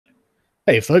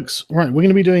Hey, folks. Right, we're going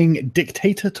to be doing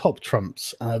Dictator Top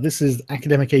Trumps. This is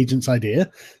Academic Agent's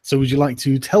idea. So would you like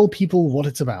to tell people what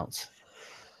it's about?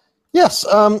 Yes.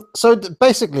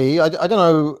 Basically, I don't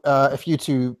know if you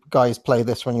two guys played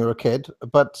this when you were a kid,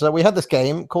 but we had this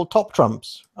game called Top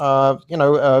Trumps.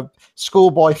 A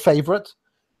schoolboy favorite.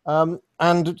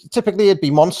 And typically it'd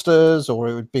be monsters or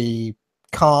it would be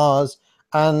cars,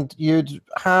 and you'd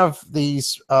have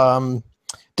these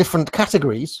different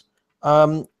categories,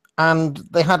 and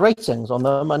they had ratings on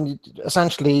them. And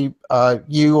essentially,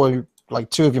 you or like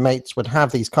two of your mates would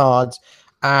have these cards,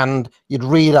 and you'd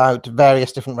read out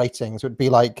various different ratings. It would be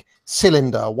like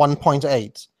cylinder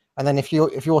 1.8, and then if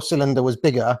your cylinder was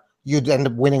bigger, you'd end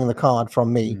up winning the card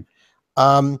from me.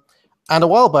 And a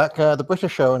while back, the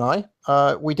British show and I,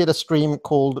 we did a stream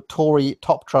called Tory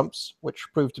Top Trumps, which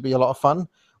proved to be a lot of fun,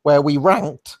 where we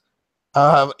ranked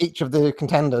each of the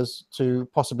contenders to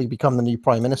possibly become the new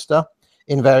prime minister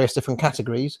in various different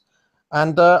categories.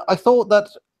 And I thought that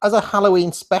as a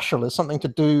Halloween special, as something to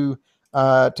do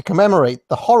to commemorate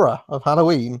the horror of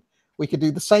Halloween, we could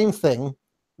do the same thing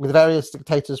with various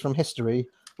dictators from history,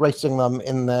 rating them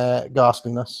in their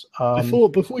ghastliness.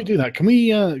 Before we do that, can we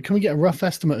get a rough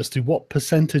estimate as to what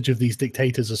percentage of these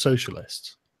dictators are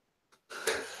socialists?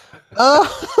 I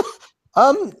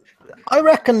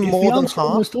reckon more than half.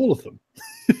 Almost all of them.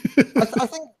 I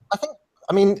think.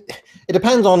 I mean, it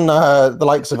depends on the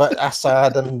likes of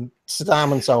Assad and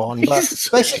Saddam and so on. But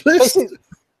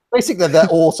basically, they're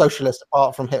all socialists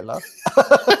apart from Hitler.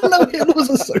 No, Hitler was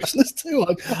a socialist too.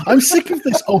 I'm sick of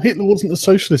this. Oh, Hitler wasn't a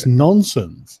socialist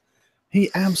nonsense. He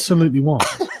absolutely was.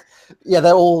 Yeah,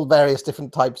 they're all various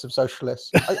different types of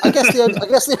socialists. I guess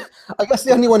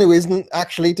the only one who isn't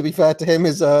actually, to be fair to him,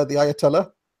 is the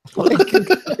Ayatollah.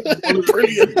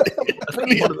 Brilliant.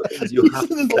 One of the things you have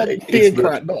to say is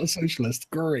that, not a socialist.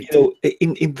 Great. you know,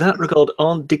 in that regard,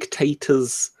 aren't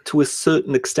dictators to a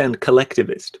certain extent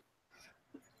collectivist?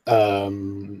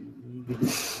 Could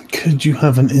you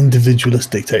have an individualist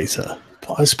dictator?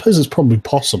 I suppose it's probably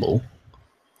possible.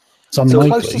 It's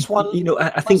unlikely.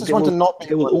 I think they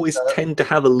will always tend to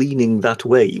have a leaning that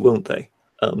way, won't they?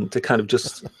 To kind of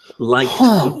just like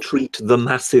to treat the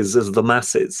masses as the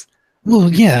masses.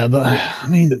 Well, yeah, but I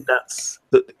mean,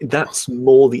 that's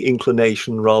more the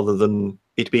inclination rather than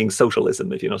it being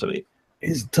socialism, if you know what I mean.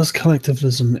 Does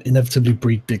collectivism inevitably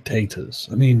breed dictators?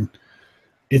 I mean,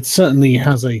 it certainly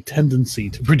has a tendency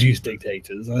to produce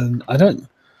dictators, and I'd have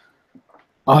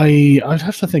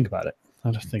to think about it.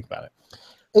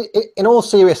 In all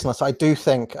seriousness, I do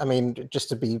think. I mean, just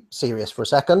to be serious for a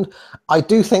second, I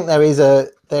do think there is a.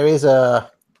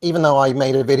 Even though I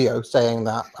made a video saying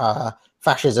that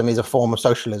fascism is a form of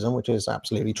socialism, which is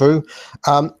absolutely true,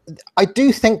 I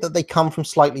do think that they come from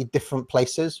slightly different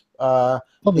places. I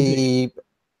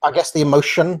guess the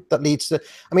emotion that leads to.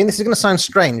 I mean, this is going to sound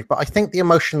strange, but I think the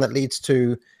emotion that leads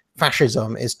to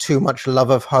fascism is too much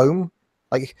love of home.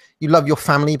 Like, you love your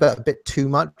family, but a bit too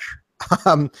much.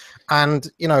 And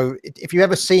if you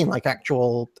ever seen like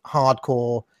actual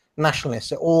hardcore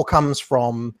nationalists, it all comes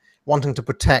from wanting to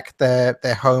protect their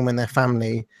home and their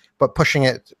family, but pushing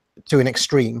it to an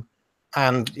extreme.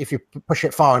 And if you push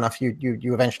it far enough, you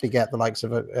eventually get the likes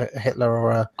of a Hitler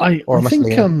or a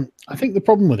Mussolini. I think the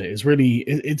problem with it is really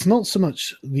it's not so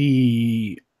much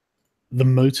the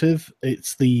motive,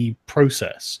 it's the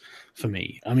process for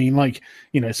me. I mean, like,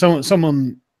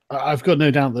 someone I've got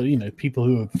no doubt that people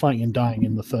who were fighting and dying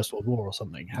in the First World War or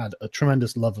something had a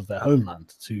tremendous love of their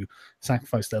homeland to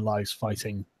sacrifice their lives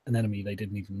fighting an enemy they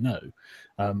didn't even know.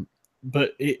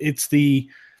 But it's the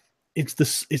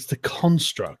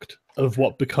construct of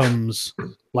what becomes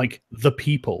like the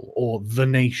people or the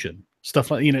nation, stuff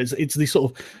like it's the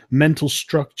sort of mental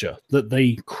structure that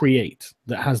they create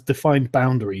that has defined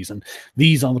boundaries, and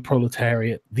these are the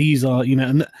proletariat, these are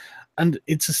and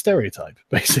it's a stereotype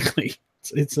basically.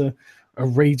 It's a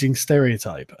raging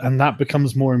stereotype, and that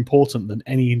becomes more important than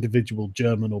any individual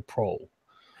German or Prole.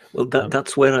 Well,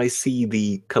 that's where I see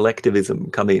the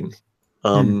collectivism come in.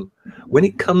 When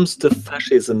it comes to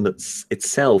fascism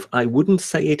itself, I wouldn't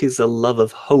say it is a love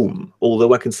of home,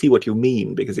 although I can see what you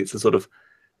mean, because it's a sort of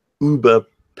uber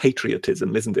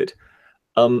patriotism, isn't it?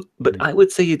 But I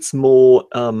would say it's more,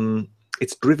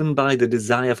 it's driven by the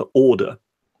desire for order.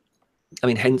 I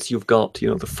mean, hence you've got, the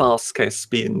Farskes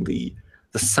being the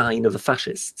sign of the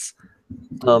fascists.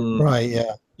 Right,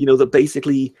 yeah. That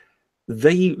basically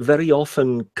they very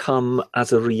often come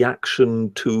as a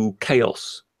reaction to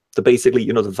chaos. So basically,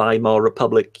 the Weimar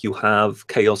Republic, you have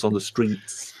chaos on the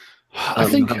streets. You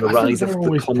have the rise of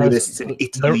the communists in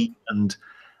Italy, and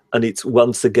it's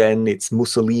once again, it's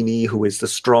Mussolini who is the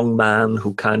strong man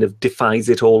who kind of defies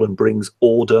it all and brings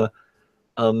order.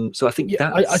 So I think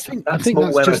Yeah, that's I think more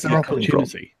that's where I just see their it coming from.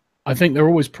 opportunity. I think they're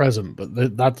always present, but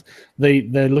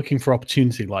they're looking for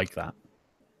opportunity like that.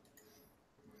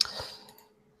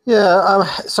 Yeah.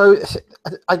 So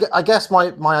I guess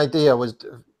my idea was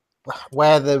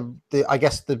where the I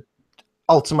guess the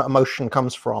ultimate emotion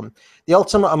comes from. The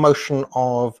ultimate emotion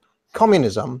of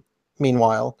communism,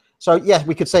 meanwhile. So yes,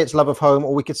 we could say it's love of home,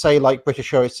 or we could say like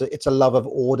British, it's a love of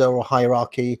order or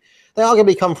hierarchy. They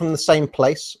arguably come from the same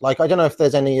place. Like I don't know if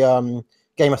there's any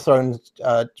Game of Thrones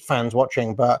fans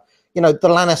watching, but you know the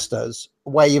Lannisters,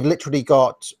 where you've literally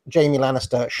got Jaime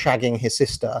Lannister shagging his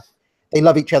sister. They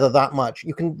love each other that much.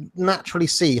 You can naturally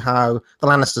see how the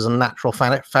Lannisters are natural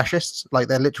fascists. Like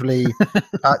they're literally,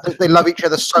 they love each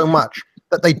other so much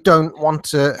that they don't want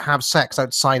to have sex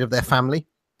outside of their family.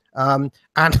 And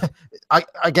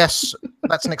I guess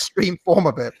that's an extreme form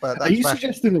of it. But that's Are you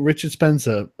suggesting that Richard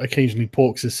Spencer occasionally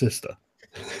porks his sister?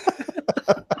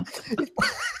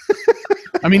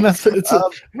 I mean, it's a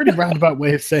really roundabout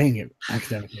way of saying it,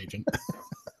 academic agent.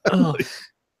 Oh.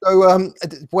 So,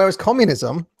 whereas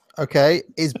communism, okay,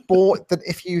 is born that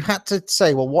if you had to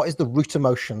say, well, what is the root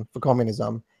emotion for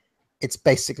communism? It's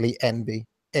basically envy.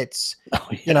 It's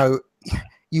you know,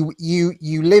 you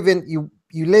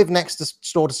live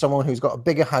next door to someone who's got a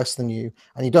bigger house than you,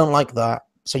 and you don't like that,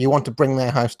 so you want to bring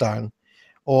their house down,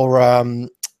 or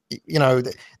you know,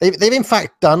 they've in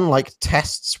fact done like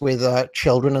tests with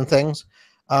children and things,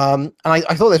 and I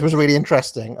thought this was really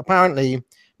interesting. Apparently,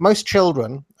 most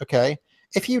children, okay,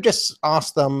 if you just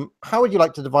ask them, how would you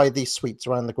like to divide these sweets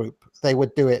around the group, they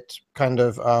would do it kind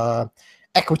of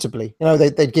equitably. You know,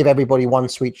 they'd give everybody one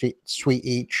sweet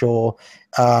each, or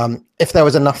if there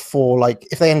was enough for, like,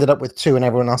 if they ended up with 2 and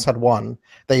everyone else had 1,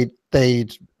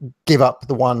 they'd give up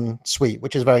the 1 sweet,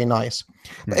 which is very nice.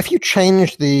 But if you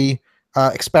change the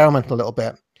experiment a little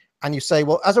bit and you say,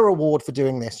 well, as a reward for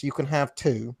doing this, you can have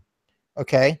 2,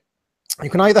 okay? You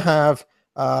can either have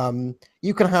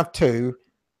 2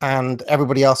 and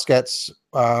everybody else gets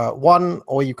 1,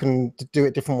 or you can do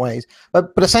it different ways.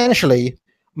 But essentially,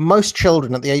 most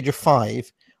children at the age of 5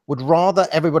 would rather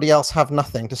everybody else have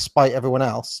nothing to spite everyone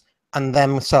else, and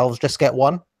themselves just get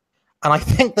 1. And I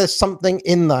think there's something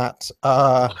in that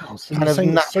So kind of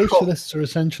natural. Socialists are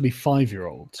essentially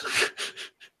 5-year-olds.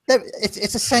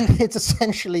 It's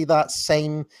essentially that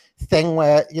same thing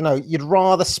where, you know, you'd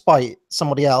rather spite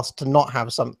somebody else to not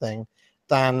have something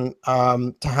than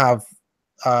to have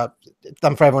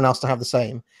than for everyone else to have the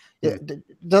same.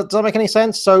 Does that make any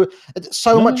sense? So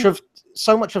much of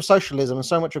socialism and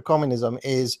so much of communism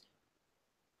is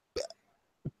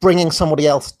bringing somebody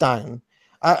else down,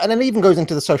 and it even goes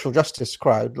into the social justice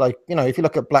crowd. Like, you know, if you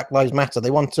look at Black Lives Matter,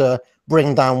 they want to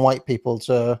bring down white people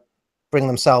to bring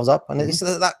themselves up, and it's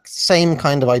that same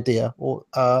kind of idea all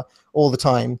the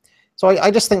time. So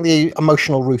I just think the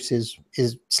emotional root is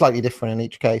slightly different in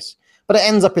each case, but it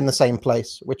ends up in the same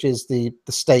place, which is the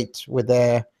state with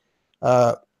their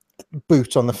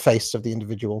boot on the face of the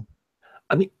individual.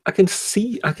 I mean, I can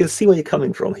see where you're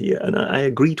coming from here, and I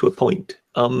agree to a point.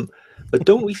 But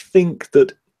don't we think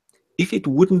that if it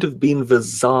wouldn't have been the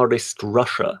Tsarist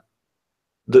Russia,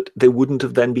 that there wouldn't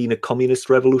have then been a communist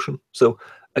revolution? So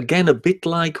again, a bit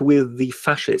like with the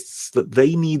fascists, that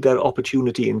they need their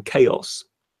opportunity in chaos.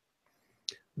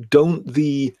 Don't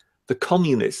the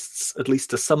communists, at least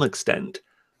to some extent,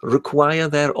 require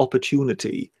their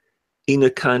opportunity in a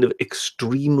kind of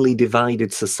extremely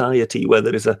divided society where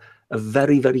there is a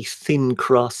very, very thin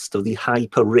crust of the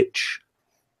hyper rich,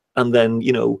 and then,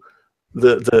 you know,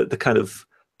 the kind of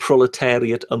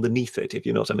proletariat underneath it, if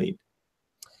you know what I mean?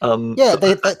 Yeah,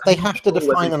 they have to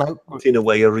define an outgroup. In a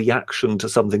way, a reaction to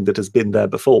something that has been there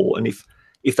before, and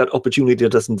if that opportunity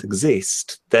doesn't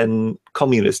exist, then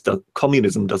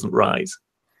communism doesn't rise.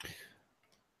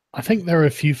 I think there are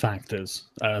a few factors,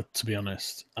 to be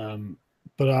honest.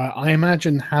 But I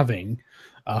imagine having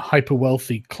a hyper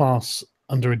wealthy class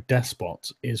under a despot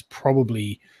is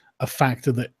probably a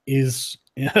factor that is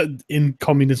in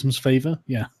communism's favor.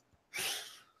 Yeah.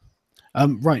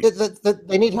 Right.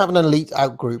 They need to have an elite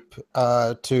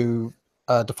outgroup to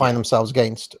define themselves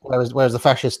against, whereas the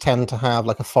fascists tend to have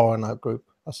like a foreign outgroup.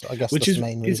 I guess Which that's the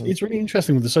main reason. It's really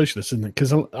interesting with the socialists, isn't it?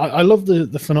 Because I love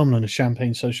the phenomenon of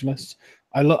champagne socialists.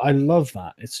 I love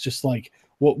that. It's just like,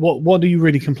 what are you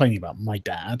really complaining about? My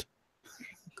dad.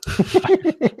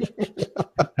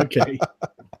 Okay.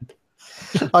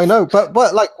 I know,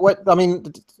 but like, what I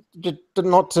mean,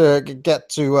 not to get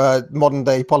to modern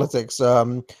day politics,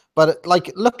 but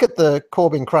like, look at the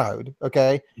Corbyn crowd.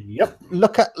 Okay. Yep.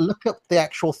 Look at the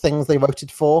actual things they voted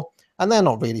for, and they're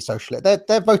not really socialist.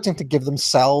 They're voting to give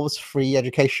themselves free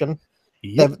education.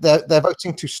 Yep. They're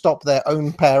voting to stop their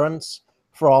own parents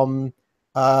from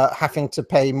having to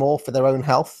pay more for their own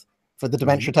health for the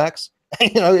dementia tax.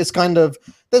 It's kind of,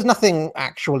 there's nothing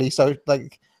actually. So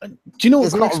like, do you know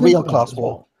there's not a real class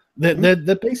war.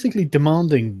 They're basically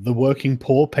demanding the working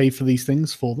poor pay for these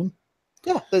things for them.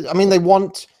 Yeah, I mean, they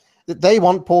want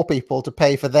poor people to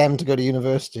pay for them to go to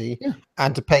university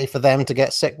and to pay for them to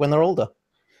get sick when they're older,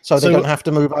 so they don't have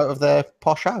to move out of their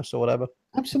posh house or whatever.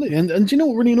 Absolutely, and do you know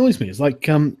what really annoys me is like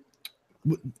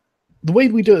the way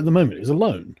we do it at the moment is a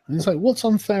loan, and it's like, what's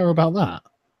unfair about that?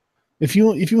 If you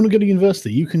want to go to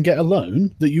university, you can get a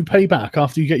loan that you pay back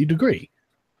after you get your degree.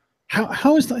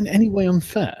 How is that in any way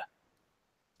unfair?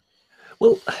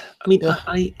 Well, I mean,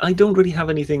 I don't really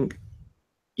have anything,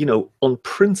 on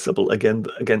principle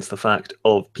against the fact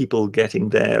of people getting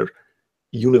their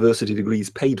university degrees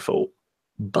paid for,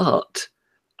 but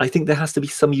I think there has to be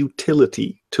some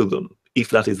utility to them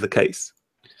if that is the case.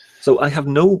 So I have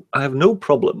no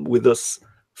problem with us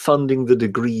funding the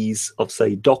degrees of,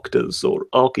 say, doctors or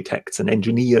architects and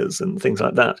engineers and things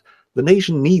like that. The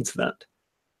nation needs that.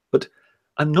 But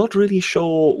I'm not really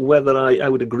sure whether I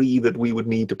would agree that we would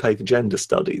need to pay for gender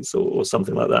studies or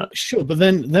something like that. Sure, but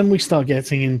then we start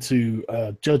getting into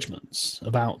judgments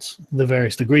about the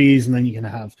various degrees, and then you're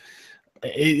going to have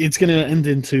it's going to end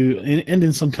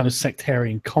in some kind of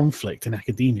sectarian conflict in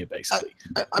academia, basically.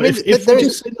 I mean, if there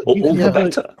is all the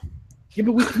better. Yeah,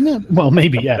 but well,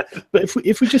 maybe, yeah. But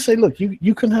if we just say, look,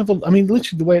 you can have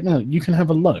literally the way it now, you can have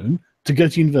a loan to go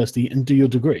to university and do your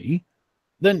degree,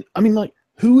 then, I mean, like,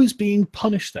 who is being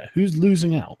punished there? Who's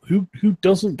losing out? Who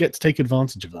doesn't get to take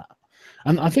advantage of that?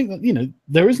 And I think that,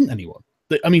 there isn't anyone.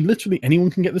 I mean, literally anyone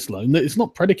can get this loan. That it's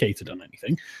not predicated on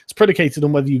anything. It's predicated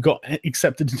on whether you got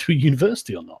accepted into a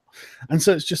university or not. And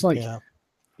so it's just like,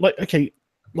 okay,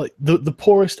 like the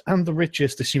poorest and the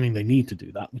richest, assuming they need to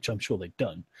do that, which I'm sure they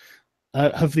don't,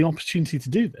 have the opportunity to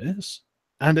do this,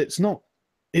 and it's not.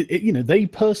 They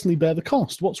personally bear the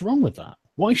cost. What's wrong with that?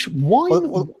 Why?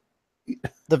 Well,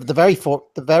 the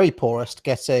very poorest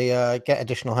get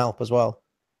additional help as well.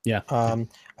 Yeah.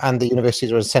 And the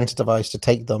universities are incentivized to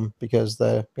take them because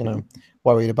they're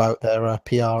worried about their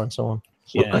PR and so on.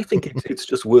 Well, I think it's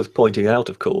just worth pointing out,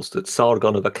 of course, that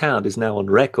Sargon of Akkad is now on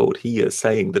record here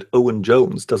saying that Owen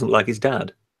Jones doesn't like his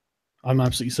dad. I'm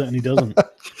absolutely certain he doesn't.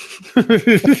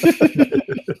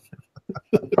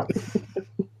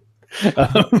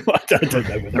 I don't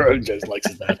know whether Owen Jones likes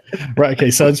his dad. Right, okay,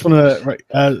 so I just want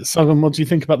to... Sargon, what do you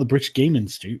think about the British Game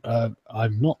Institute?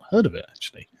 I've not heard of it,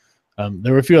 actually.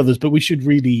 There are a few others, but we should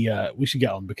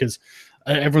get on, because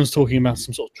everyone's talking about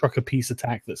some sort of trucker peace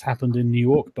attack that's happened in New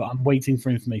York, but I'm waiting for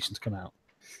information to come out.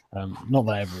 Not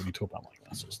that I ever really talk about like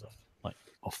that sort of stuff, like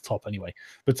off the top anyway.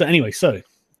 But anyway, so...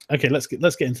 Okay, let's get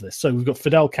into this. So we've got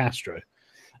Fidel Castro,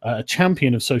 a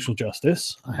champion of social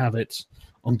justice. I have it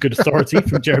on good authority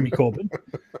from Jeremy Corbyn.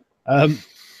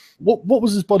 What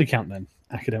was his body count then,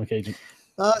 academic agent?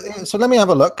 So let me have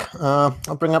a look.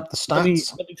 I'll bring up the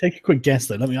stats. Let me take a quick guess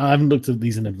though. I haven't looked at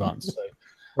these in advance. So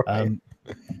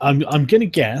I'm going to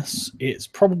guess it's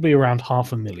probably around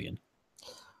 500,000.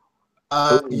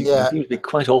 You seem to be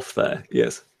quite off there.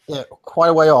 Yes. Yeah, quite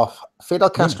a way off. Fidel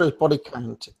Castro's body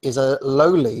count is a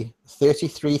lowly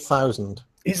 33,000.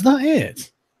 Is that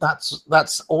it? That's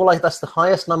the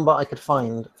highest number I could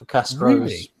find for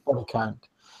Castro's body count.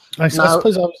 I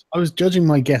suppose I was judging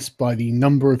my guess by the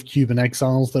number of Cuban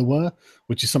exiles there were,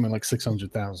 which is something like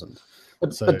 600,000.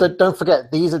 But don't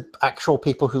forget, these are actual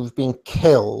people who've been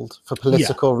killed for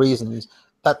political reasons.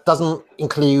 That doesn't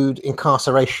include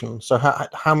incarceration. So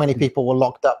how many people were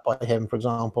locked up by him, for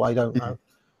example? I don't know.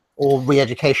 Or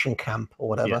re-education camp or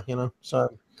whatever,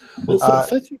 So,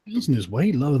 30,000 is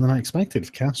way lower than I expected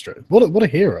of Castro. What a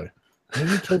hero!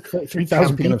 He killed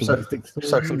 3,000 people.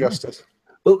 Social justice.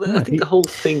 Well, I think the whole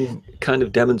thing kind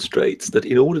of demonstrates that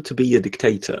in order to be a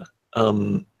dictator,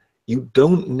 you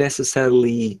don't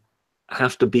necessarily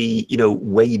have to be,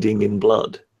 wading in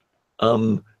blood.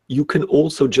 You can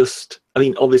also just,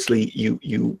 obviously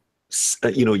you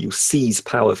seize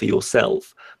power for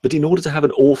yourself, but in order to have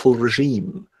an awful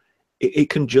regime,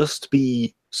 it can just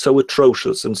be so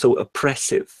atrocious and so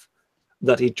oppressive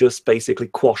that it just basically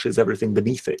quashes everything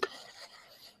beneath it,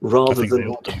 rather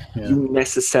than you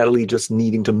necessarily just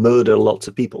needing to murder lots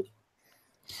of people.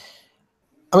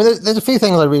 There's a few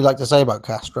things I really like to say about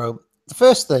Castro. The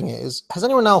first thing is, has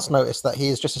anyone else noticed that he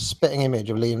is just a spitting image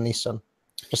of Liam Neeson?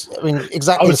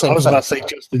 Exactly the same. I was about to say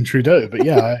Justin Trudeau, but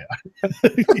yeah.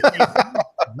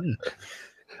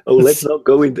 Oh, let's not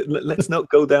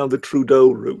go down the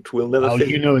Trudeau route. We'll never. Oh,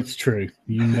 it's true.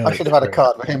 I should have had a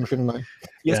card for him, shouldn't I?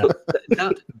 Yes, but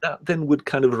that then would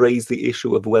kind of raise the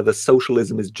issue of whether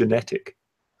socialism is genetic.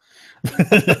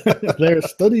 There are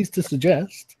studies to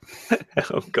suggest.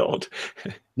 Oh God.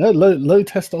 No, low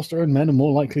testosterone men are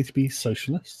more likely to be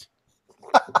socialists.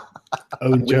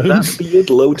 Owen With Jones. that beard,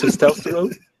 low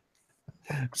testosterone.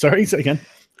 Sorry, say again.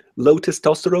 Low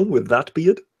testosterone with that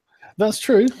beard. That's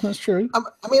true. That's true. I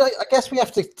mean, I guess we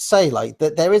have to say like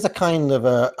that there is a kind of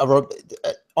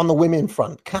on the women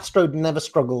front. Castro never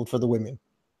struggled for the women,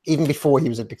 even before he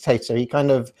was a dictator. He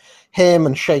kind of him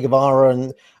and Che Guevara,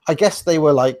 and I guess they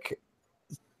were like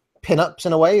pin-ups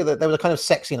in a way. That there was a kind of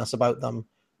sexiness about them,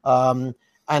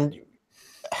 and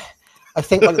I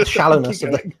think like the shallowness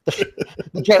of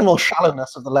the general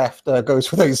shallowness of the left goes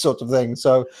for those sorts of things.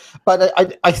 So, but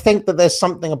I think that there's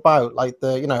something about like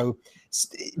the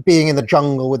being in the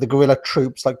jungle with the guerrilla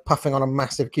troops, like puffing on a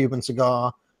massive Cuban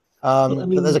cigar. Well, I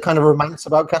mean, there's a kind of romance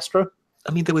about Castro.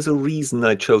 I mean, there was a reason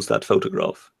I chose that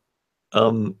photograph.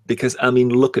 Because, I mean,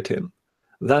 look at him.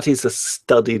 That is a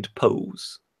studied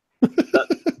pose.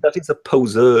 That is a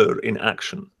poseur in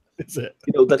action. Is it?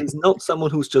 That is not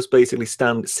someone who's just basically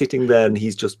sitting there and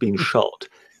he's just been shot.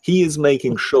 He is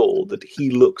making sure that he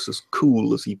looks as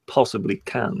cool as he possibly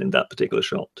can in that particular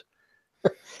shot.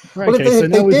 Right, well, okay, so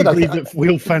now we agree that we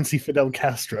all fancy Fidel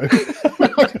Castro.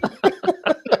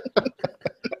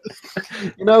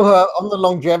 On the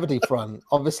longevity front,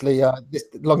 obviously, this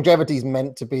longevity is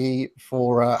meant to be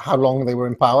for how long they were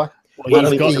in power. Well,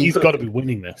 he's got to be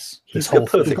winning this. He's whole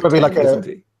perfect. He's got to be like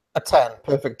a 10,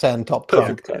 perfect 10, top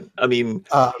perfect 10. I mean,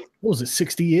 what was it,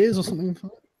 60 years or something?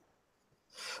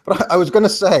 But I was going to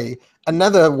say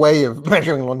another way of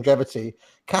measuring longevity.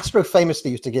 Castro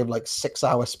famously used to give like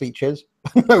 6-hour speeches.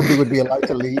 Nobody would be allowed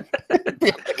to leave.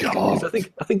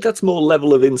 I think that's more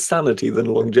level of insanity than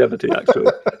longevity,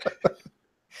 actually.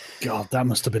 God, that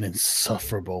must have been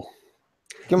insufferable.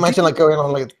 Can you imagine like going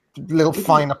on like little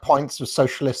finer points of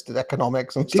socialist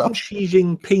economics and stuff? Didn't Xi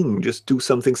Jinping just do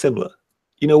something similar?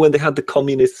 When they had the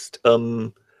Communist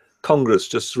Congress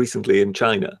just recently in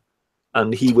China,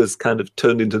 and he was kind of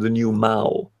turned into the new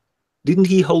Mao. Didn't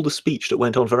he hold a speech that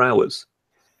went on for hours?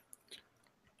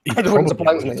 It wouldn't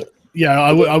surprise me. Yeah,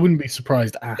 I wouldn't be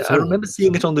surprised at all. I remember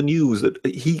seeing it on the news that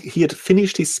he had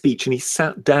finished his speech and he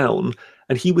sat down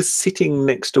and he was sitting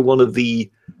next to one of the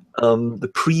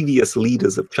previous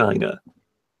leaders of China,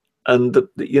 and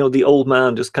the old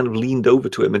man just kind of leaned over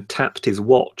to him and tapped his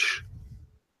watch.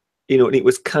 And it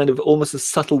was kind of almost a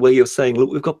subtle way of saying,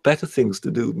 "Look, we've got better things to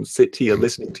do than sit here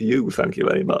listening to you. Thank you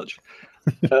very much."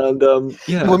 And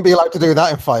you wouldn't be allowed to do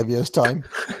that in 5 years' time.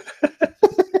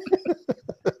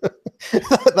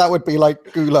 That would be like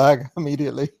gulag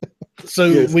immediately. So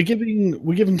yes. we're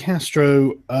giving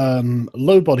Castro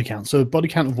low body count. So body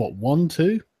count of what, 1,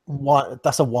 2? 1.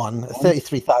 That's a 1.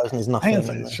 33,000 is nothing.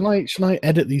 Hang on, shall I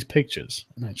edit these pictures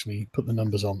and actually put the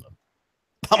numbers on them?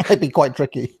 That might be quite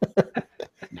tricky.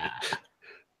 Nah.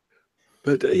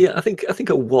 But I think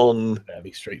a 1.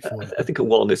 Fairly straightforward. I think a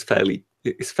 1 is fairly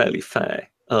fair.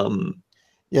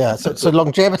 Yeah, so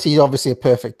longevity is obviously a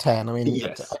perfect 10. I mean,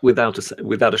 yes, without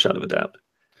a shadow of a doubt.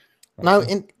 Now,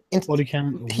 in body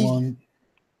count of 1.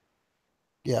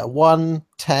 Yeah, 1,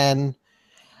 10.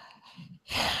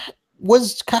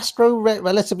 Was Castro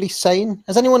relatively sane?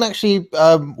 Has anyone actually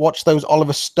watched those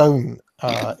Oliver Stone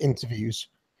interviews?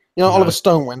 No. Oliver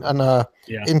Stone went and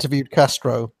interviewed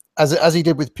Castro as he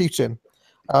did with Putin.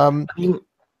 I mean,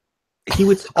 he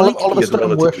was Oliver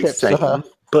Stone worships sane.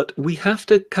 But we have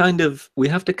to kind of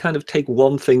take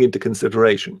one thing into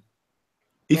consideration.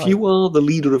 If you are the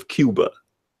leader of Cuba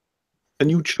and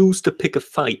you choose to pick a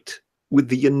fight with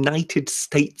the United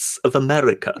States of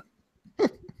America,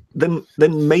 then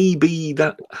maybe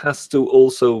that has to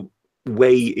also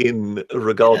weigh in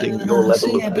regarding your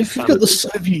level of. But if you've got the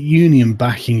Soviet Union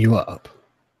backing you up,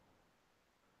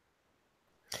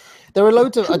 there are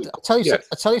loads of. I'll tell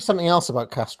you something else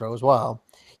about Castro as well.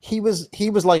 He was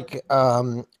like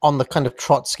on the kind of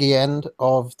Trotsky end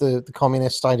of the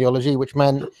communist ideology, which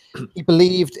meant he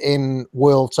believed in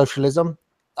world socialism,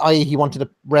 i.e. he wanted a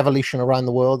revolution around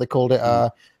the world. They called it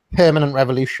a permanent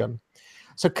revolution.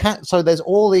 So there's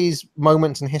all these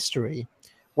moments in history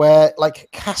where like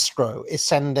Castro is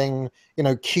sending,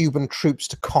 Cuban troops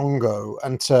to Congo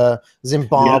and to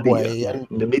Zimbabwe and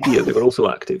Namibia. They were also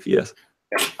active. Yes.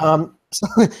 So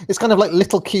it's kind of like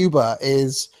little Cuba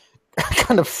is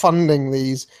kind of funding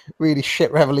these really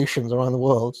shit revolutions around the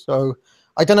world. So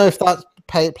I don't know if that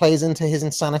plays into his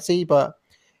insanity, but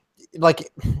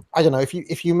like I don't know if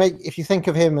you think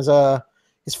of him as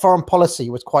his foreign policy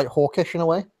was quite hawkish in a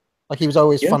way. Like he was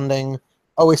always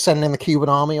always sending the Cuban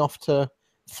army off to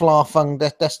far-flung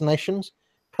destinations.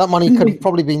 That money could have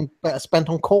probably been better spent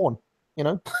on corn.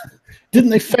 Didn't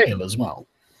they fail as well?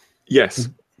 Yes.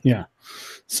 Yeah.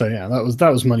 So yeah, that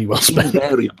was money well spent.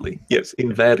 Invariably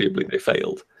they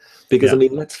failed. Because, I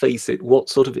mean, let's face it, what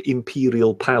sort of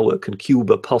imperial power can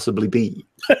Cuba possibly be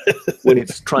when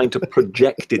it's trying to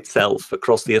project itself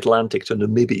across the Atlantic to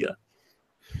Namibia?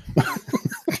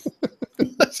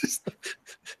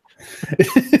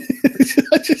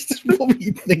 What were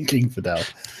you thinking, Fidel?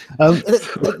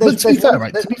 There's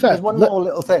one more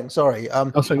little thing. Sorry.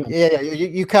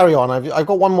 You carry on. I've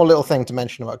got one more little thing to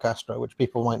mention about Castro, which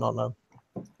people might not know.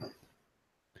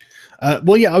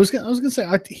 Well, yeah, I was going to say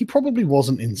he probably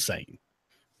wasn't insane.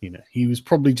 You know, he was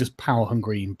probably just power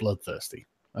hungry and bloodthirsty,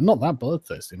 and not that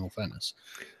bloodthirsty, in all fairness.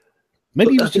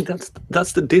 Maybe I think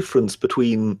that's the difference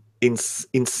between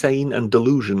insane and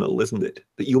delusional, isn't it?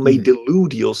 That you may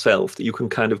delude yourself that you can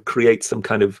kind of create some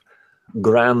kind of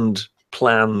grand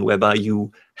plan whereby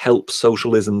you help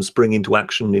socialism spring into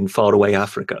action in faraway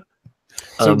Africa.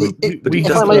 So we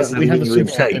have a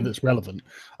super that's relevant.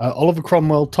 Oliver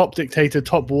Cromwell, top dictator,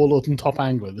 top warlord, and top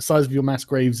angler. The size of your mass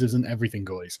graves isn't everything,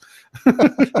 guys.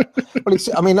 Well,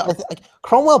 I mean,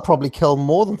 Cromwell probably killed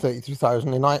more than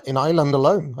 33,000 in Ireland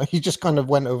alone. He just kind of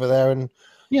went over there and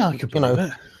I could believe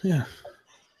it. Yeah.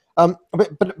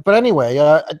 But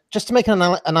anyway, just to make an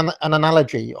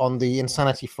analogy on the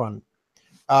insanity front,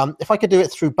 if I could do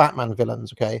it through Batman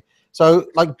villains, okay. So,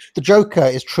 like, the Joker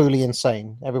is truly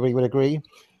insane. Everybody would agree.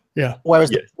 Yeah. Whereas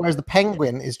the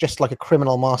Penguin is just like a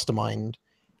criminal mastermind.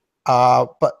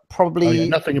 But probably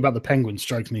nothing about the Penguin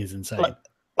strikes me as insane.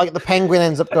 Like the Penguin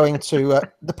ends up going to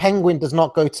the Penguin does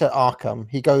not go to Arkham.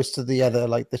 He goes to the other,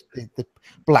 like the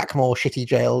Blackmore shitty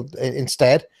jail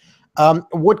instead.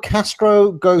 Would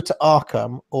Castro go to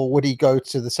Arkham, or would he go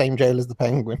to the same jail as the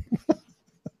Penguin?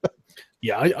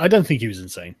 Yeah, I don't think he was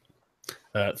insane.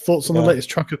 Thoughts on the latest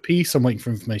truck of peace? I'm waiting for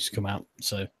information to come out.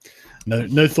 So,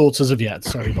 no thoughts as of yet.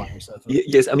 Sorry, myself.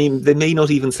 Yes, I mean they may not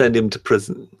even send him to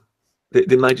prison.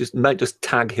 They might just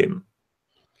tag him.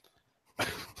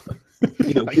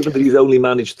 You know, given that he's only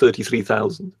managed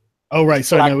 33,000. Oh right,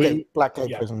 so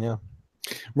Blackgate prison, yeah.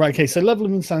 Right, okay. So level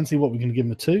of insanity, what we're going to give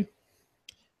him a 2.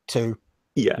 2.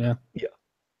 Yeah.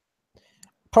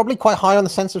 Probably quite high on the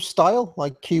sense of style,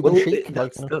 like Cuban chic.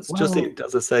 That's just it,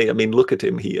 as I say. I mean, look at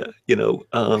him here. You know.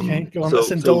 Okay, go on.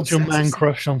 Let's indulge your man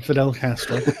crush on Fidel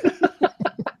Castro.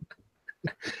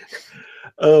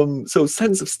 So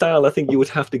sense of style, I think you would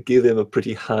have to give him a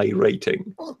pretty high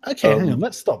rating. Okay, hang on.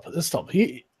 Let's stop.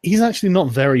 He's actually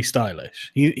not very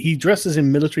stylish. He dresses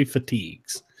in military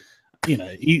fatigues. You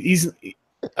know, he's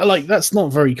like, that's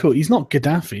not very cool. He's not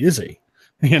Gaddafi, is he?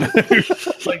 You know,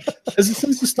 like, as a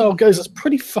sense of style goes, that's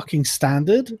pretty fucking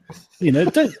standard. You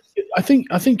know, I think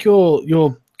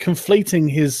you're conflating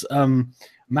his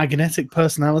magnetic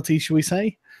personality, shall we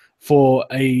say, for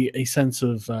a sense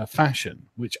of fashion,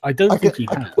 which I don't think he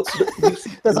has.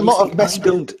 There's a lot of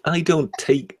I don't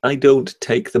take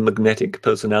the magnetic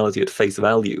personality at face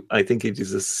value. I think it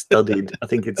is a studied. I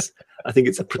think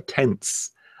it's a pretense,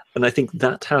 and I think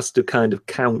that has to kind of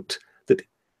count.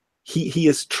 He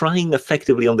is trying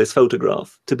effectively on this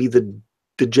photograph to be the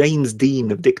James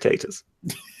Dean of dictators.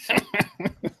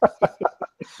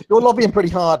 You're lobbying pretty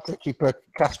hard to keep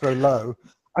Castro low.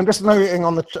 I'm just noting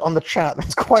on the chat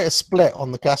there's quite a split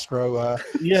on the Castro.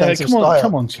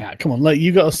 Come on, chat, come on. Like,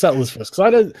 you got to settle this first,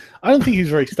 because I don't think he's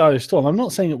very stylish at all. I'm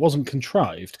not saying it wasn't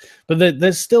contrived, but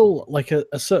there's still like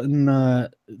a certain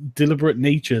deliberate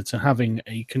nature to having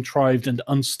a contrived and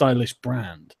unstylish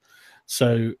brand.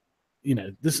 So, you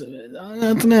know, this, I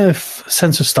don't know if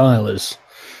sense of style is.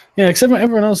 Yeah, except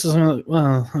everyone else is like,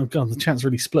 well, oh god, the chat's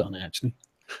really split on it, actually.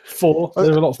 4.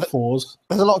 There's a lot of 4s.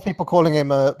 There's a lot of people calling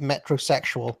him a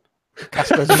metrosexual.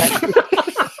 Castro's a metro.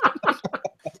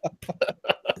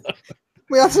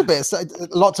 Well, that's a bit.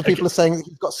 Lots of people are saying that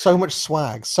he's got so much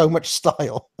swag, so much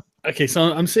style. Okay, so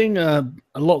I'm seeing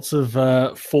lots of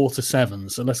 4 to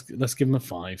 7s. So let's give him a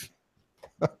 5.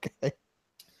 Okay.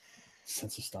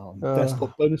 Sense of style.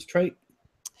 Desktop bonus trait.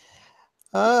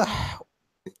 Yeah,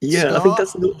 I think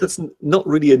that's not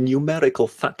really a numerical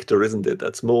factor, isn't it?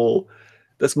 That's more.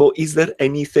 Is there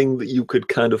anything that you could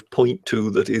kind of point to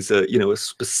that is a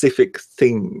specific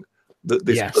thing that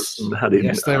this person had in?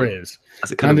 Yes, there is.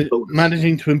 As a kind of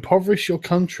managing to impoverish your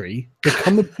country,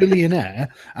 become a billionaire,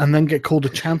 and then get called a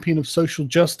champion of social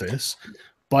justice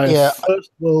by a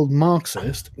first world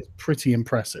Marxist is pretty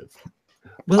impressive.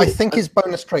 Well, I think his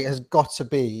bonus trait has got to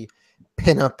be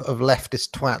pin-up of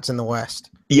leftist twats in the West.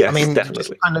 Yes, I mean, definitely.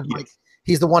 just kind of like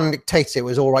he's the one dictator it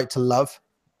was all right to love.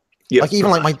 Yes, like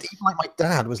even like my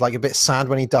dad was like a bit sad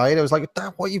when he died. I was like,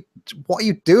 Dad, what are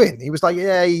you doing? He was like,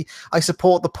 yeah, I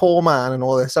support the poor man and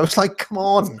all this. I was like, come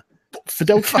on,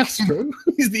 Fidel Castro.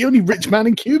 He's the only rich man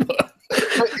in Cuba.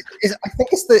 I think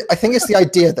it's the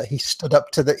idea that he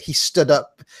stood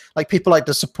up like people like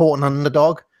to support an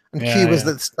underdog, and Cuba's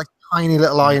this like tiny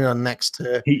little island next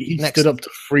to. He stood up to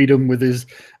freedom with his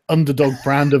underdog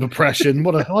brand of oppression.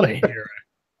 What a hero!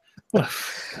 That's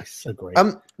so great.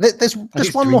 There's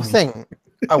just one more thing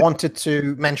I wanted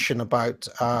to mention about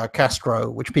Castro,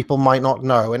 which people might not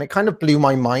know, and it kind of blew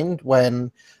my mind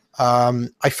when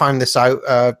I found this out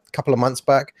a couple of months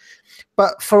back.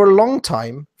 But for a long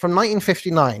time, from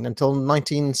 1959 until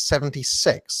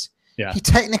 1976, he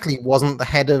technically wasn't the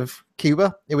head of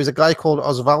Cuba. It was a guy called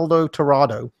Osvaldo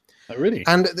Tirado. Oh, really?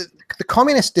 And the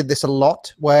communists did this a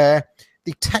lot, where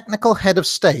the technical head of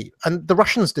state, and the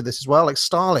Russians did this as well, like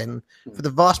Stalin, for the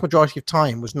vast majority of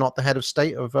time, was not the head of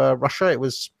state of Russia. It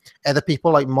was other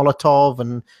people like Molotov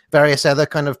and various other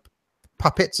kind of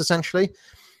puppets, essentially.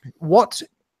 What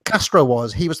Castro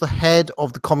was, he was the head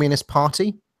of the Communist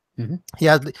Party. Mm-hmm. He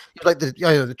was like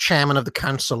the chairman of the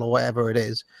council or whatever it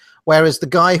is. Whereas the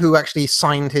guy who actually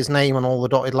signed his name on all the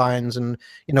dotted lines and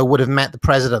would have met the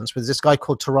presidents was this guy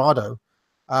called Tirado.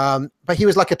 But he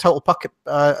was like a total puppet,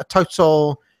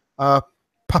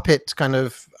 puppet kind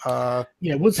of.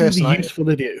 Was he the useful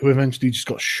idiot who eventually just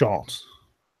got shot?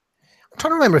 I'm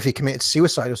trying to remember if he committed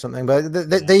suicide or something. But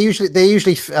they usually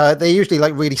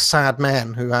like really sad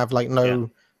men who have like no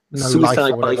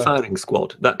suicide life by firing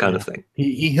squad, that kind of thing.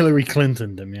 He Hillary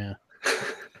Clinton'd him,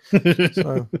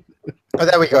 So,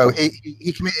 there we go.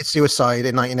 He committed suicide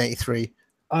in 1983.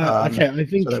 Okay, I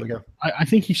think so there we go. I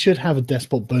think he should have a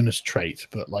despot bonus trait,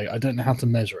 but like I don't know how to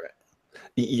measure it.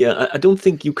 Yeah, I don't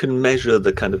think you can measure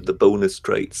the kind of the bonus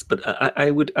traits, but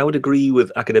I would agree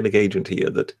with Academic Agent here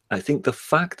that I think the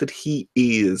fact that he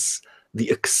is the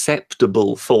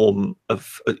acceptable form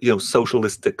of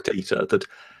socialist dictator, that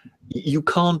you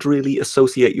can't really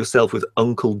associate yourself with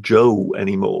Uncle Joe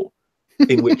anymore,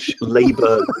 in which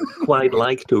Labour quite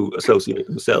like to associate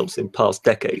themselves in past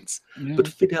decades. Yeah. But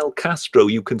Fidel Castro,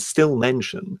 you can still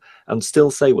mention and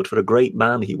still say what for a great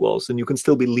man he was, and you can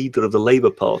still be leader of the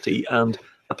Labour Party and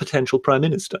a potential prime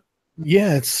minister.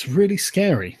 Yeah, it's really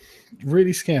scary.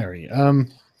 Really scary.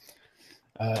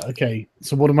 Okay,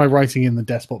 so what am I writing in the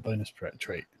despot bonus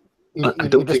trait? I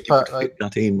don't think you could fit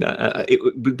that in. It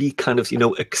would be kind of,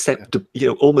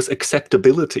 almost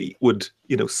acceptability would,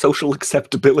 social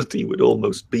acceptability would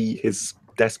almost be his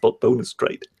despot bonus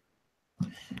trait.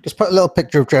 Just put a little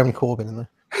picture of Jeremy Corbyn in there.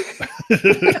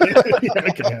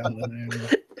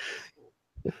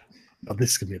 Oh,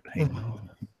 this is going to be a pain.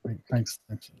 Thanks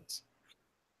for this.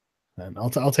 And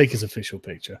I'll take his official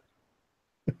picture.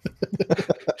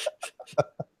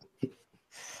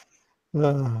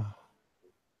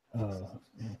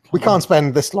 We can't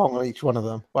spend this long on each one of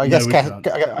them. Well, I guess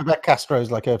I bet Castro's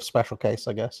like a special case,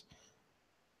 I guess.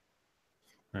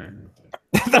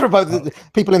 They're about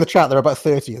people in the chat. There are about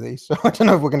 30 of these, so I don't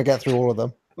know if we're going to get through all of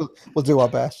them. We'll do our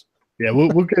best. Yeah, we'll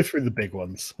go through the big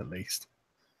ones at least.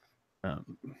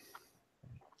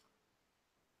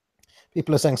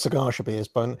 People are saying cigars should be his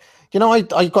bone.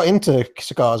 I got into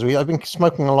cigars. I've been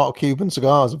smoking a lot of Cuban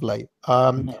cigars of late,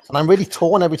 and I'm really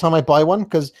torn every time I buy one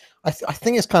because I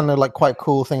think it's kind of like quite a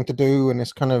cool thing to do, and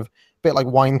it's kind of a bit like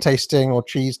wine tasting or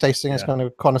cheese tasting. It's kind of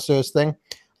a connoisseur's thing.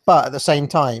 But at the same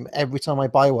time, every time I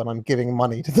buy one, I'm giving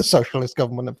money to the socialist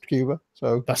government of Cuba.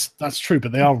 So that's true,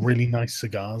 but they are really nice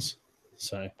cigars.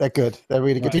 So they're good. They're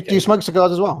really good. Do you smoke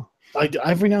cigars as well?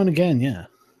 Every now and again, yeah.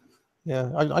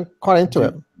 Yeah, I'm quite into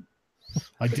it.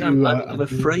 I do. I'm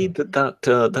afraid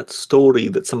that story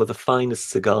that some of the finest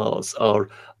cigars are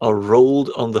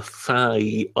rolled on the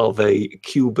thigh of a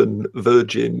Cuban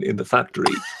virgin in the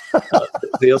factory.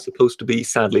 They are supposed to be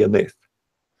sadly a myth.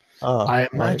 Oh, I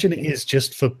imagine it is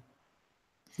just for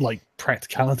like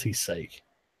practicality's sake.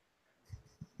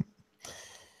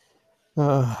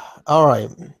 All right.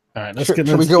 Let's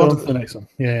go on to the next one.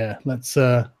 Yeah. Let's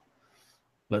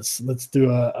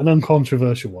do an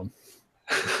uncontroversial one.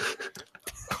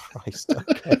 Christ.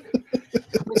 Okay.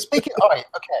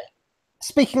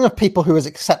 Speaking of people who is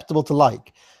acceptable to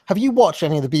like, have you watched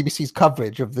any of the BBC's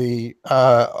coverage of the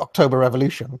October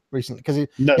Revolution recently? Because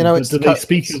do they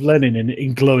speak of Lenin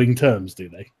in glowing terms? Do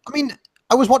they? I mean,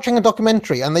 I was watching a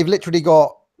documentary, and they've literally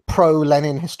got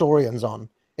pro-Lenin historians on.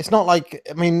 It's not like,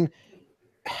 I mean,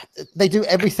 they do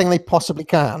everything they possibly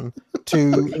can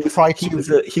to try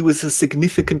to. He was a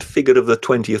significant figure of the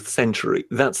 20th century.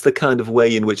 That's the kind of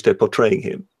way in which they're portraying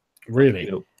him. Really?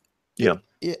 Yeah.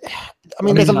 I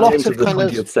mean, there's a lot of the kind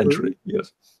 20th of century.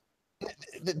 Yes.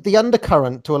 The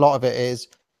undercurrent to a lot of it is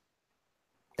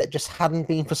that just hadn't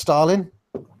been for Stalin.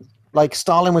 Like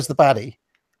Stalin was the baddie,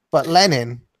 but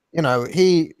Lenin,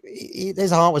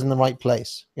 his heart was in the right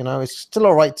place. It's still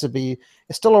all right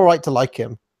to like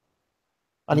him.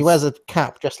 and he wears a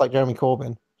cap just like Jeremy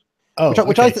Corbyn. Oh,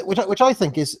 which I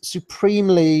think is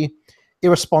supremely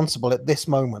irresponsible at this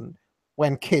moment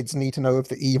when kids need to know of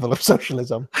the evil of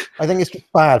socialism. I think it's just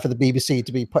bad for the BBC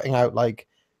to be putting out like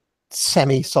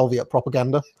semi-Soviet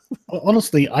propaganda.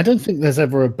 Honestly, I don't think there's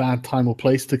ever a bad time or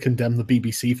place to condemn the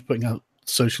BBC for putting out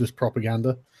socialist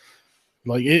propaganda.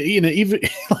 Like, even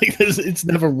like it's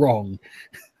never wrong.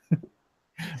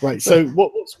 Right. So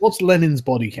what's Lenin's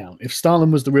body count? If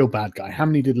Stalin was the real bad guy, how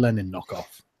many did Lenin knock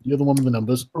off? You're the one with the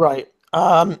numbers. Right.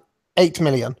 8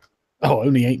 million. Oh,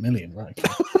 only 8 million. Right.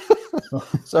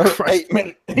 So 8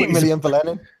 million for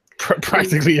Lenin.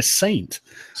 Practically a saint.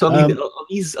 So I mean,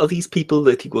 are these people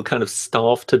that were kind of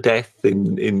starved to death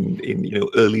in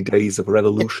early days of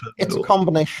revolution? It's a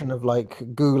combination of like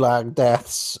gulag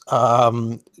deaths,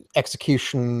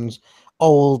 executions,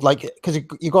 because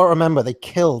you got to remember they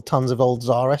killed tons of old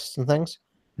czarists and things.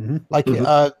 Mm-hmm. Like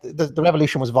the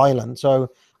revolution was violent,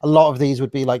 so a lot of these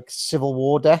would be like civil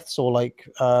war deaths or like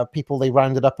people they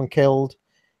rounded up and killed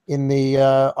in the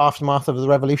aftermath of the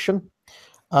revolution.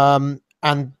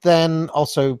 And then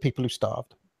also people who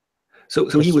starved. So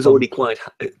he was already quite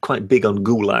big on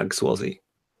gulags, was he?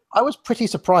 I was pretty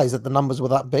surprised that the numbers were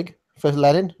that big for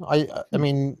Lenin. I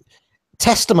mean,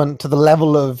 testament to the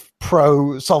level of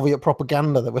pro-Soviet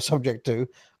propaganda that we're subject to.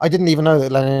 I didn't even know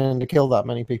that Lenin had killed that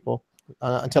many people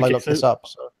until I looked this up.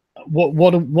 So.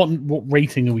 What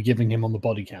rating are we giving him on the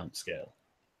body count scale?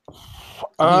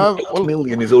 8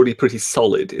 million is already pretty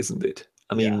solid, isn't it?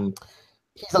 I mean,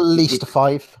 he's at least a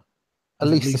 5. At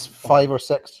least 5 or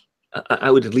 6. I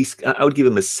would give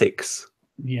him a 6.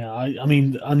 Yeah, I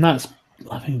mean, and that's,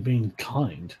 I think, being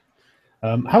kind.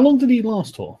 How long did he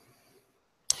last for?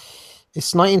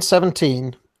 It's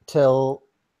 1917 till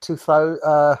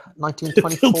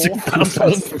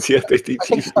 1924. Yeah,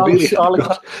 really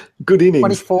got good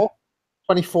innings.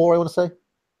 24, I want to say.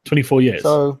 24 years.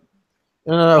 So,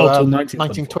 no,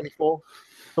 1924.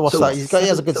 So what's that? He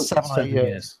has a good 7 or 8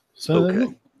 years.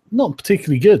 So not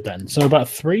particularly good then. So about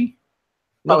 3?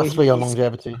 About 3 on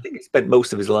longevity. I think he spent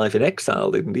most of his life in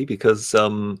exile, didn't he? Because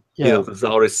the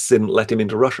Tsarists didn't let him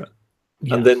into Russia.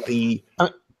 Yeah. And then the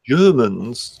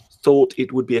Germans thought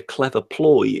it would be a clever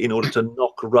ploy in order to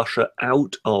knock Russia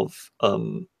out of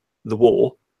the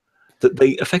war, that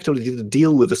they effectively did a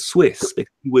deal with the Swiss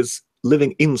because he was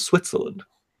living in Switzerland.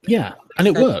 Yeah, and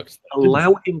it worked.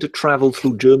 Allow him to travel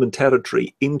through German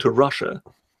territory into Russia,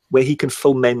 where he can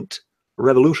foment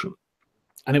revolution.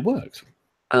 And it worked.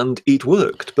 And it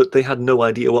worked, but they had no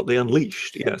idea what they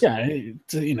unleashed. Yes.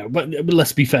 Yeah, but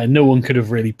let's be fair, no one could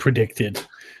have really predicted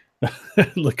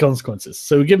the consequences.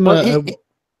 So we give him I'll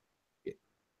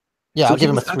give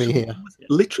him a 3 here.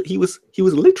 He was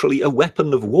literally a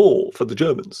weapon of war for the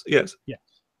Germans. Yes. Yeah.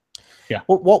 Yeah.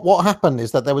 What happened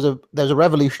is that there was a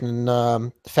revolution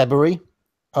in February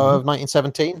of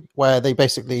 1917 where there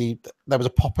was a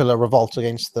popular revolt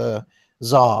against the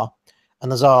Tsar,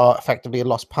 and the Tsar effectively had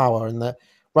lost power, and that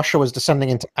Russia was descending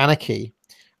into anarchy,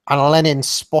 and Lenin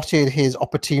spotted his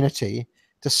opportunity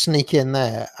to sneak in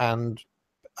there and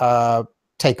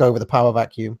take over the power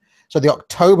vacuum. So the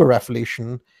October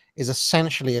Revolution is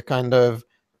essentially a kind of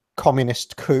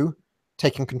communist coup,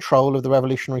 taking control of the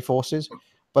revolutionary forces.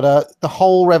 But the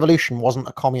whole revolution wasn't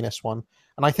a communist one.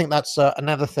 And I think that's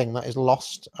another thing that is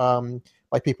lost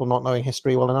by people not knowing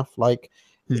history well enough. Like,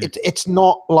 it's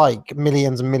not like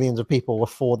millions and millions of people were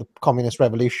for the communist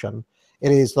revolution.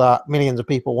 It is that millions of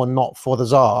people were not for the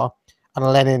Tsar, and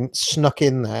Lenin snuck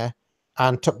in there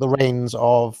and took the reins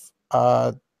of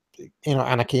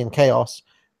anarchy and chaos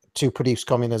to produce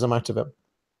communism out of it.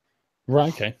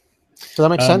 Right. Okay. Does that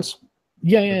make sense?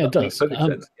 Yeah, it does.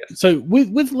 So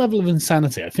with level of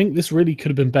insanity, I think this really could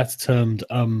have been better termed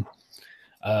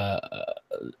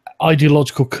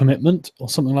ideological commitment or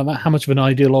something like that. How much of an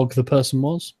ideologue the person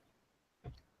was.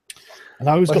 And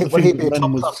I always got the feeling that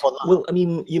Lenin was. Well, I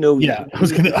mean, I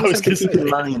was going to keep in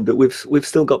mind that we've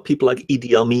still got people like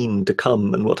Idi Amin to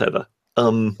come and whatever.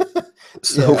 So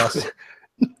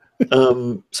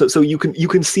you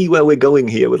can see where we're going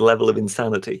here with level of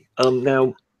insanity.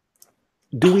 Now,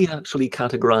 do we actually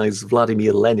categorize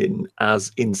Vladimir Lenin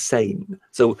as insane?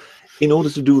 So in order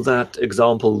to do that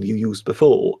example you used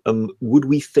before, would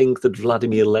we think that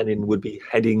Vladimir Lenin would be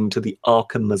heading to the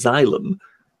Arkham Asylum,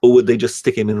 or would they just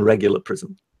stick him in regular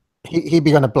prison? He'd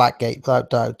be on a Blackgate, without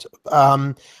doubt.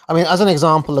 I mean, as an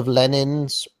example of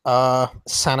Lenin's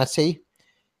sanity,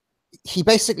 he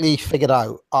basically figured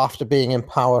out, after being in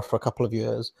power for a couple of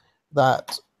years,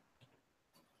 that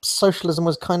socialism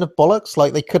was kind of bollocks.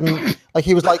 Like, they couldn't, like,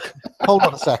 he was like, hold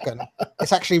on a second,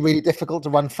 it's actually really difficult to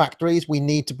run factories. We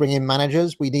need to bring in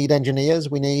managers, we need engineers,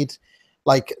 we need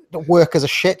like the workers are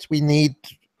shit. We need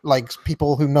like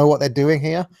people who know what they're doing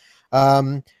here.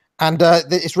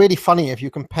 It's really funny if you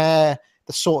compare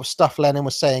the sort of stuff Lenin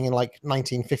was saying in like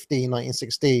 1915,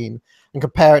 1916, and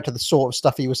compare it to the sort of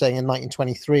stuff he was saying in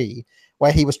 1923,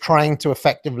 where he was trying to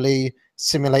effectively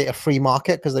simulate a free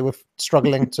market because they were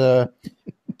struggling to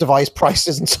devise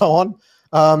prices and so on.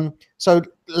 So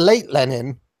late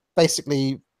Lenin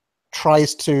basically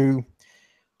tries to,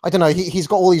 I don't know, he's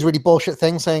got all these really bullshit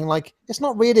things saying like, it's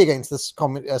not really against the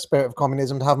spirit of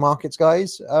communism to have markets,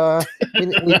 guys.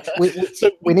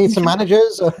 We need some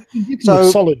managers. So a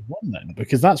solid one then,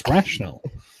 because that's rational.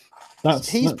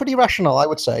 He's pretty rational, I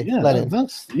would say. Yeah, Lenin.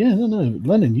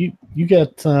 Lenin, you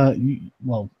get a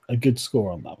good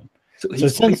score on that one. So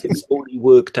he's already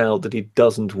worked out that it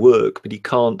doesn't work, but he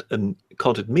can't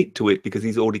admit to it because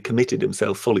he's already committed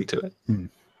himself fully to it.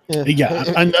 Yeah,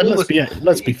 and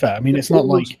let's be fair. I mean, it's not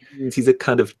like he's a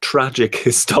kind of tragic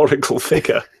historical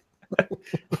figure.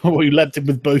 Well, he leapt him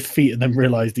with both feet and then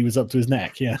realised he was up to his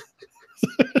neck. Yeah.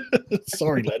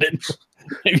 Sorry, Lenin.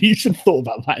 Maybe you should have thought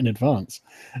about that in advance.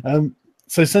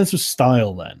 So, sense of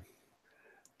style, then.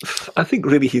 I think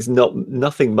really he's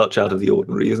nothing much out of the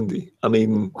ordinary, isn't he? I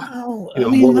mean,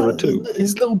 one or two.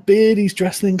 His little beard, he's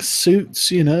dressed in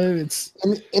suits. It's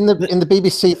in the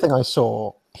BBC thing I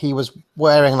saw. He was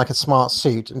wearing like a smart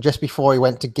suit, and just before he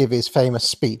went to give his famous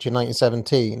speech in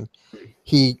 1917,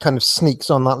 he kind of sneaks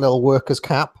on that little worker's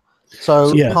cap.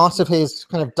 So part of his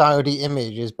kind of dowdy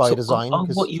image is by design.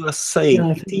 What you are saying,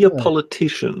 is he a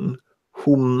politician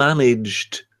who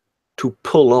managed to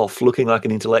pull off looking like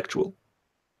an intellectual?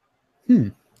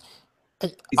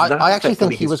 I actually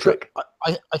think he was.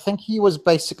 I think he was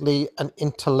basically an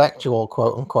intellectual,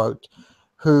 quote unquote,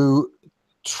 who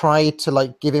tried to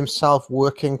like give himself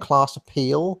working class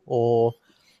appeal, or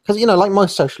because like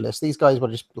most socialists, these guys were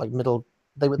just like middle.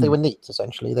 They were neat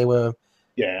essentially. They were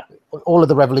all of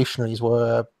the revolutionaries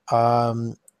were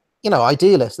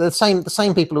idealists. They're the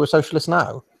same people who are socialists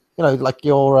now. Like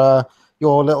your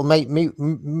little mate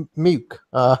Mook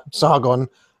Sargon.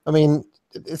 I mean,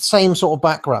 it's same sort of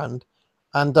background,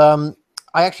 and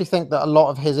I actually think that a lot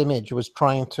of his image was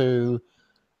trying to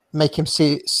make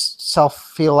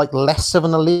himself feel like less of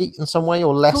an elite in some way,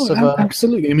 or less of a...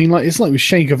 Absolutely. I mean, like it's like with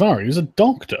Che Guevara, he was a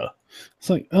doctor. It's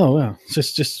like, oh wow,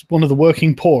 it's just one of the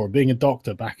working poor being a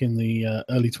doctor back in the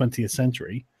early 20th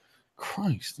century.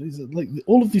 Christ, like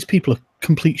all of these people are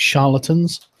complete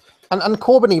charlatans. And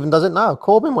Corbyn even does it now.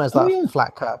 Corbyn wears that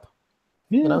flat cap.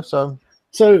 Yeah. So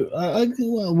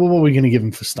what are we going to give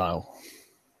him for style?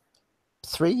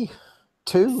 3,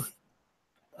 2.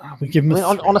 We give him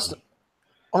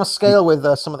on a scale with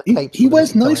some of the capes. He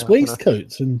wears nice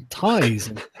waistcoats and ties.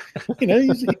 And,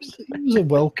 he was a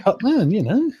well-cut man,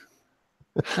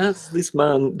 Does this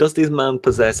man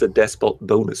possess a despot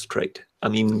bonus trait? I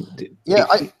mean...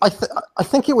 I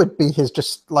think it would be his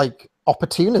just, like,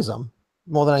 opportunism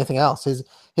more than anything else. His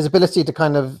ability to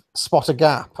kind of spot a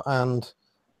gap and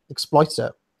exploit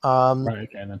it. Right,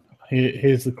 okay, then.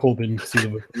 Here's the Corbyn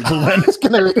seal of approval. It's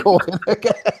going to be Corbyn,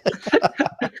 okay.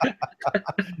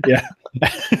 Yeah,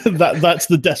 that's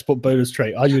the despot bonus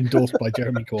trait. Are you endorsed by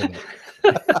Jeremy Corbyn?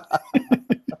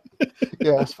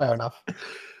 Yeah, that's fair enough.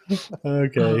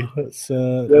 Okay,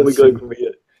 there we go from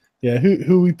here. Yeah,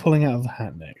 who are we pulling out of the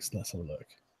hat next? Let's have a look.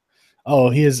 Oh,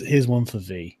 here's one for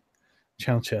V.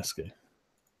 Ceausescu.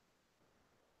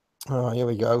 Oh, here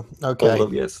we go. Okay.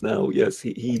 Oh, yes,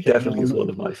 he definitely is one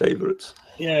of my favourites.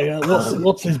 Yeah.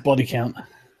 What's his body count?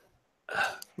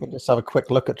 We'll just have a quick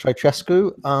look at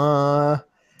Ceausescu.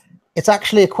 It's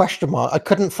actually a question mark. I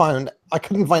couldn't find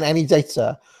any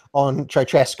data on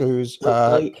Ceausescu's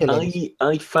killings.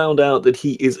 I found out that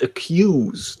he is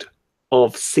accused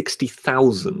of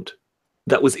 60,000.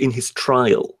 That was in his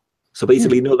trial. So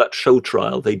basically, that show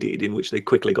trial they did in which they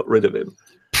quickly got rid of him.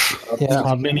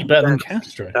 Hardly any better than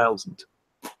Castro. 1,000.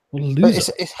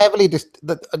 It's heavily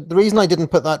the reason I didn't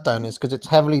put that down is because it's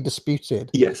heavily disputed.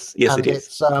 Yes, it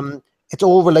is. It's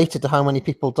all related to how many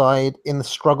people died in the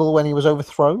struggle when he was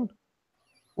overthrown,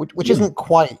 which isn't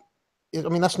quite. I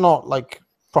mean, that's not like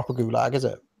proper gulag, is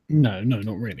it? No,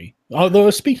 not really. Although I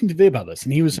was speaking to V about this,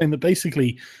 and he was saying that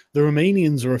basically the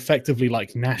Romanians are effectively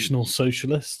like national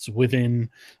socialists within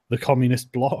the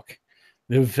communist bloc.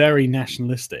 They're very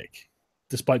nationalistic,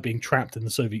 despite being trapped in the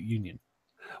Soviet Union.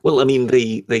 Well, I mean,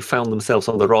 they found themselves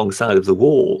on the wrong side of the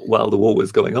war while the war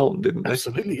was going on, didn't they?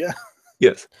 Absolutely, yeah.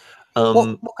 Yes.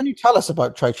 What can you tell us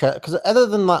about Ceausescu? Because other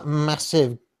than that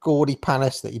massive gaudy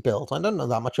palace that he built, I don't know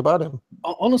that much about him.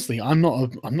 Honestly, I'm not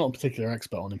a particular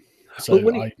expert on him. So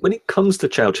Well, when it comes to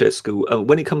Ceausescu,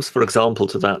 when it comes, for example,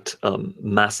 to that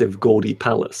massive gaudy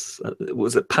palace,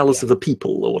 was it Palace of the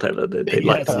People or whatever they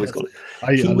like to always call it?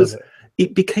 I He love was. it.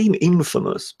 It became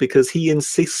infamous because he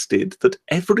insisted that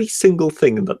every single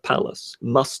thing in that palace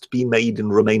must be made in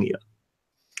Romania.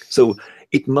 So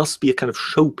it must be a kind of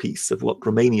showpiece of what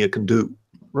Romania can do.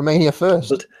 Romania first.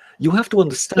 But you have to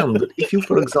understand that if you,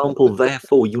 for example,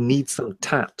 therefore, you need some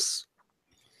taps,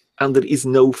 and there is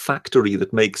no factory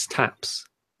that makes taps,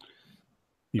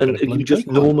 and you just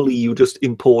normally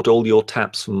import all your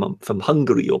taps from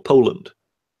Hungary or Poland.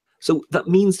 So that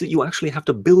means that you actually have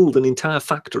to build an entire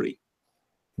factory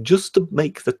just to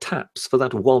make the taps for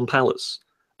that one palace,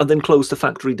 and then close the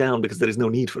factory down because there is no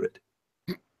need for it.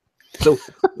 So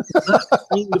that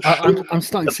kind of I'm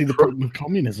starting to see the problem with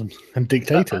communism and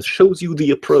dictators. That shows you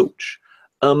the approach.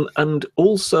 And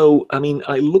also, I mean,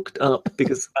 I looked up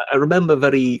because I remember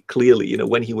very clearly,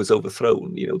 when he was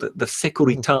overthrown, the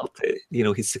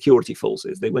Securitate, his security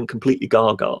forces, they went completely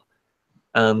gaga.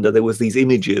 And there was these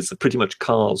images of pretty much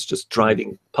cars just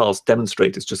driving past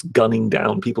demonstrators, just gunning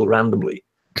down people randomly.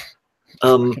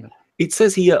 It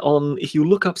says here if you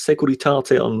look up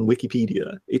Securitate on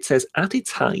Wikipedia, it says at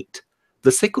its height, the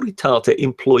Securitate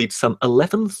employed some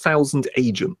 11,000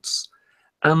 agents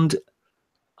and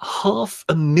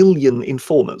 500,000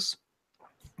 informers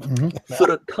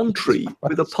for a country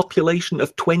with a population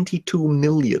of 22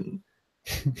 million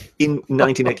in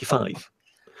 1985.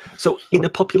 So in a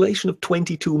population of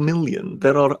 22 million,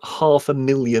 there are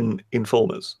 500,000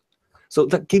 informers. So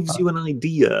that gives you an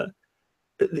idea.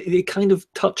 It kind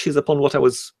of touches upon what I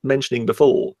was mentioning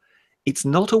before. It's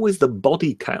not always the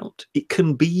body count. It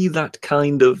can be that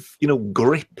kind of,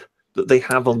 grip that they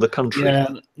have on the country. Yeah,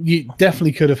 you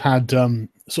definitely could have had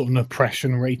sort of an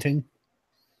oppression rating.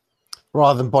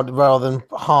 Rather than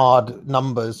hard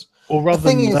numbers. Or rather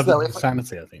than level of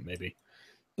insanity, I think, maybe.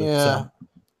 But, yeah.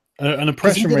 An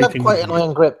oppression he did rating. Have quite an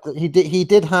iron grip. He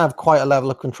did have quite a level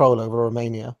of control over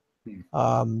Romania.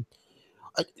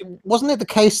 Wasn't it the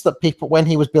case that people, when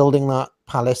he was building that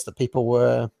palace, that people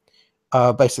were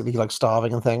basically like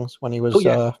starving and things when he was?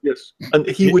 Yes. And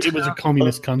it was a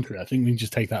communist country. I think we can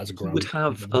just take that as a ground. He would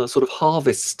have sort of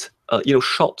harvest,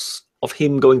 shots of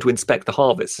him going to inspect the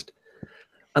harvest,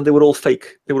 and they were all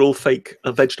fake. They were all fake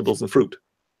vegetables and fruit.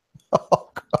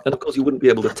 Oh, and of course, you wouldn't be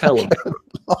able to tell them.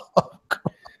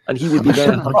 And he would be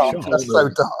there. That's so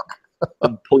dark.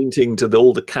 And pointing to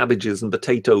all the cabbages and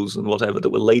potatoes and whatever that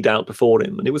were laid out before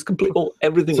him, and it was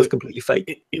everything was completely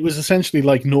fake. It was essentially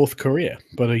like North Korea,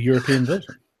 but a European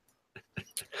version.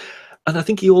 And I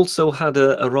think he also had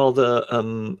a rather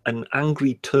an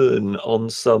angry turn on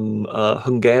some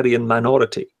Hungarian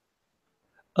minority.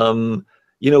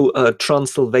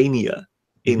 Transylvania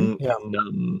in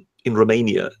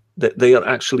Romania, that they are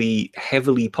actually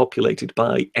heavily populated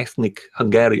by ethnic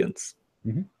Hungarians.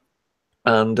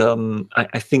 And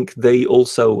I think they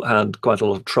also had quite a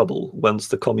lot of trouble once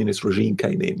the communist regime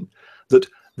came in, that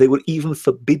they were even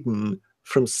forbidden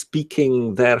from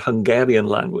speaking their Hungarian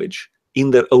language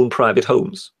in their own private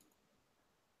homes.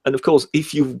 And of course,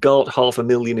 if you've got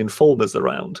 500,000 informers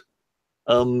around,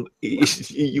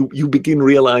 you begin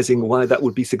realizing why that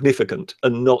would be significant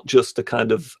and not just a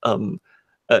kind of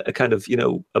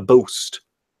a boast.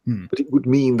 But it would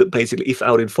mean that basically, if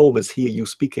our informers hear you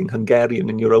speaking Hungarian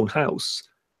in your own house,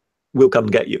 we'll come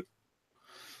and get you.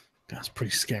 That's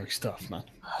pretty scary stuff, man.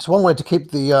 It's one way to keep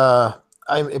the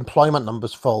employment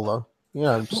numbers full, though.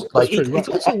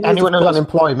 Anyone who's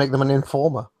unemployed, make them an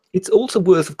informer. It's also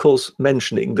worth, of course,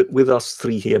 mentioning that with us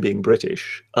three here being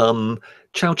British,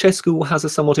 Ceausescu has a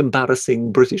somewhat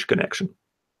embarrassing British connection.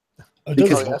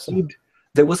 Because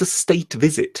there was a state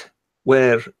visit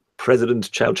where President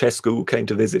Ceausescu came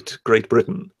to visit Great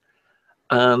Britain,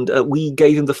 and we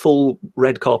gave him the full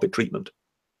red carpet treatment.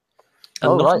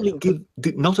 And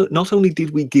not only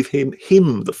did we give him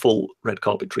the full red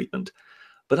carpet treatment,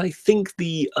 but I think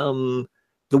the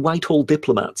Whitehall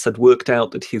diplomats had worked out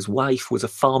that his wife was a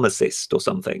pharmacist or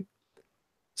something.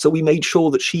 So we made sure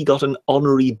that she got an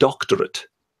honorary doctorate.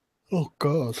 Oh,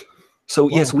 God. So,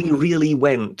 yes, we really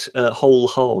went whole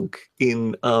hog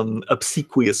in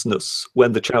obsequiousness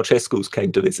when the Ceausescus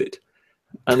came to visit.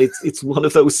 And it's one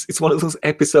of those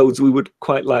episodes we would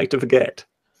quite like to forget.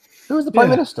 Who was the Prime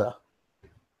Minister?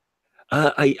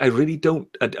 I really don't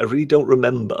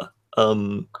remember.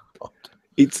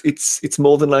 It's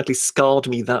more than likely scarred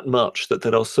me that much that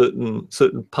there are certain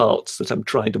parts that I'm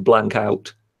trying to blank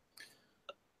out.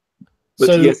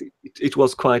 But yes, it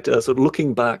was quite sort of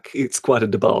looking back. It's quite a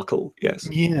debacle. Yes.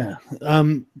 Yeah.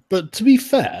 But to be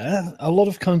fair, a lot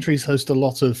of countries host a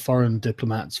lot of foreign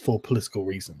diplomats for political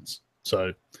reasons.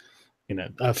 So,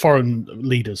 foreign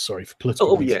leaders. Sorry, for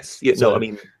political. Oh reasons. yes, yeah. So, No, I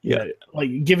mean, yeah.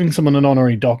 Like giving someone an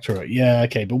honorary doctorate. Yeah,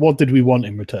 okay, but what did we want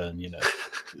in return?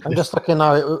 I'm just looking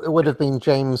now. It would have been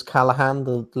James Callaghan,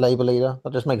 the Labour leader.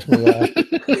 That just makes me.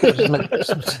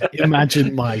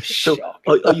 Imagine my So, shock.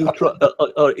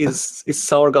 is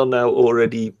Sargon now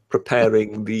already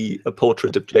preparing a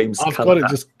portrait of James? I've got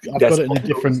it in a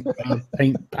different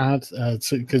paint pad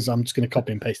because I'm just going to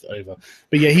copy and paste it over.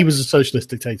 But yeah, he was a socialist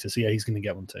dictator, so yeah, he's going to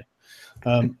get one too.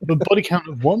 But body count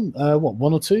of one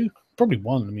or two? Probably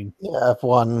one. I mean, yeah,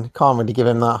 one. Can't really give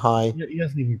him that high. He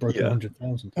hasn't even broken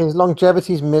 100,000. His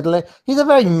longevity's middling. He's a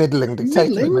very middling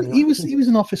dictator. He was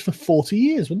in office for 40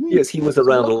 years, wasn't he? Yes, he was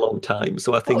around a long time.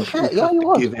 So I think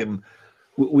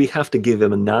we have to give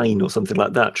him a 9 or something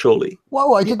like that, surely.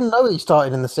 Whoa, I didn't know he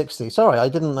started in the 60s. Sorry, I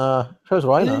didn't. Shows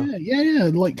what I know.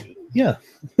 Yeah.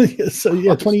 So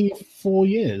yeah, 24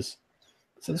 years.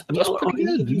 So that's pretty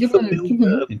good. Give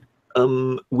him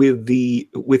with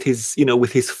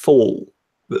his fall,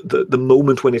 the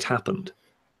moment when it happened.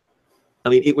 I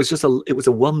mean, it was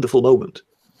a wonderful moment.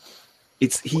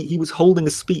 He was holding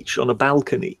a speech on a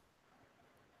balcony,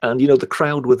 and the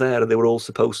crowd were there, and they were all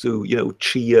supposed to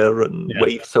cheer and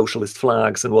wave socialist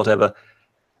flags and whatever,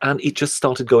 and it just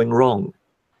started going wrong.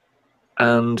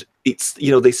 And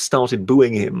they started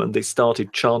booing him, and they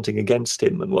started chanting against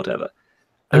him and whatever.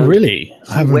 And really?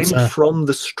 He went from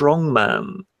the strong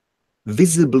man,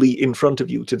 visibly in front of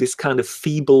you, to this kind of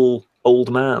feeble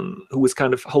old man who was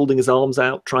kind of holding his arms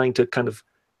out, trying to kind of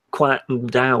quieten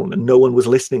down, and no one was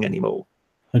listening anymore.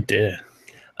 Oh dear.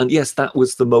 And yes, that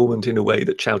was the moment in a way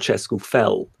that Ceausescu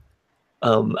fell.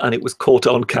 And it was caught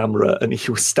on camera, and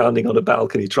he was standing on a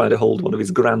balcony trying to hold one of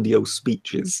his grandiose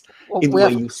speeches in the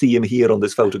way you see him here on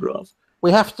this photograph.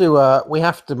 We have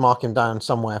to mark him down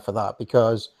somewhere for that,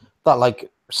 because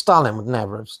Stalin would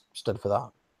never have stood for that.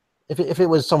 If it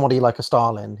was somebody like a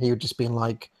Stalin, he would just been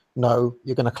like, "No,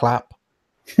 you're going to clap,"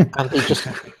 and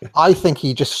I think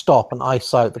he just stop and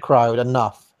ice out the crowd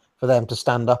enough for them to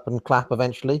stand up and clap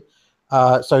eventually.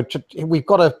 So we've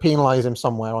got to penalise him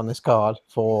somewhere on this card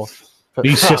for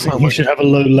he should have a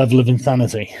low level of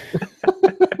insanity.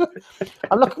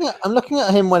 I'm looking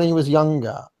at him when he was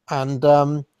younger, and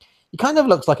he kind of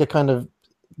looks like a kind of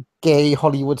gay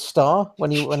Hollywood star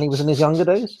when he was in his younger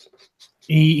days.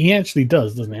 He actually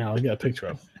does, doesn't he? I'll get a picture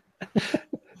of him.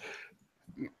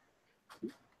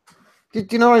 Do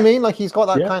you know what I mean? Like, he's got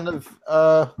that kind of,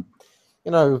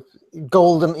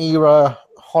 golden era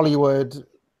Hollywood.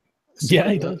 Yeah,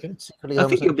 he does. I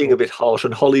think you're being a bit harsh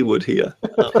on Hollywood here.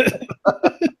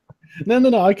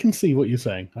 No. I can see what you're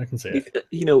saying. I can see it.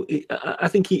 I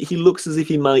think he looks as if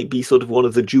he might be sort of one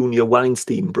of the junior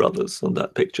Weinstein brothers on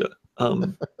that picture.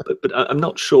 But I'm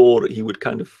not sure he would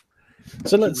kind of.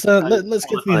 So let's get to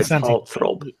the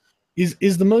insanity.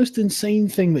 Is the most insane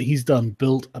thing that he's done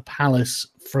built a palace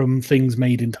from things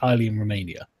made entirely in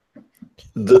Romania?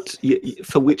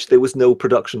 For which there was no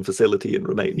production facility in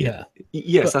Romania. Yeah.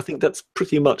 Yes, I think that's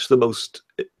pretty much the most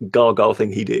gaga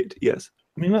thing he did. Yes.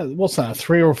 I mean, what's that?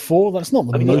 3 or 4? That's not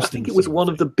the most. I think it was one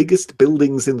of the biggest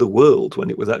buildings in the world when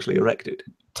it was actually erected.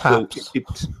 Taps. So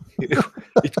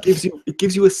it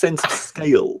gives you a sense of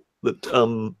scale that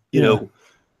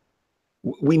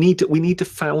we need to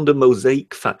found a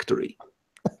mosaic factory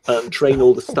and train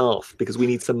all the staff, because we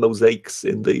need some mosaics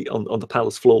on the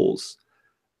palace floors,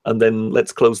 and then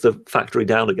let's close the factory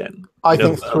down again. I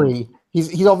think 3.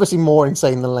 He's obviously more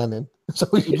insane than Lenin, so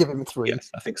we should give him 3.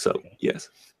 Yes, I think so. Yes.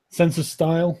 Sense of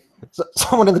style. So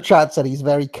someone in the chat said he's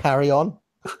very carry on.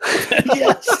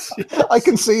 Yes, I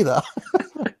can see that.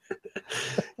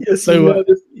 Yes. So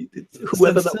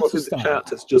whoever that was in the chat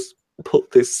has just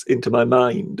put this into my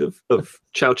mind of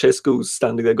Ceausescu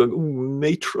standing there going, "Ooh,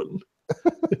 matron."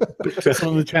 Some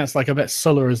of the chat's like, I bet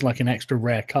Sulla is like an extra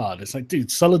rare card. It's like, dude,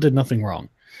 Sulla did nothing wrong.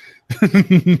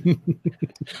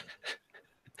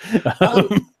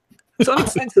 So in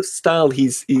sense of style,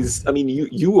 he's. I mean,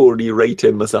 you already rate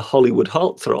him as a Hollywood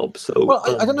heartthrob. So well,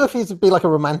 I don't know if he'd be like a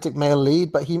romantic male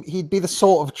lead, but he'd be the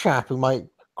sort of chap who might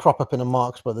crop up in a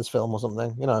Marx Brothers film or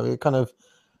something. Kind of.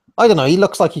 I don't know. He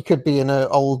looks like he could be in an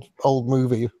old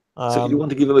movie. So you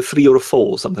want to give him a 3 or a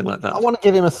 4, something like that? I want to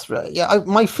give him a 3. Yeah,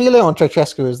 my feeling on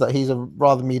Ceausescu is that he's a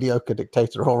rather mediocre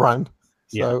dictator all round.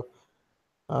 So,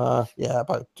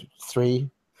 about 3.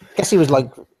 I guess he was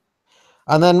like.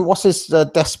 And then what's his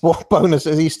despot bonus?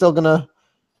 Is he still gonna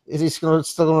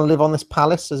live on this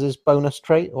palace as his bonus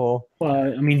trait, or?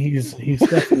 Well, I mean, he's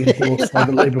definitely endorsed by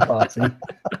the Labour Party.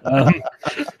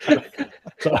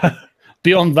 So,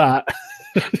 beyond that.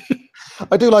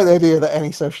 I do like the idea that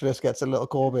any socialist gets a little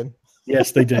Corbyn.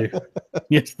 Yes, they do.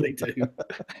 Yes, they do.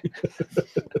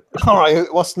 All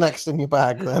right, what's next in your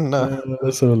bag then?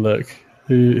 Let's have a look.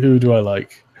 Who do I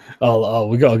like? Oh,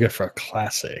 we gotta go for a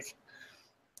classic.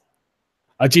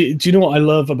 Do you know what I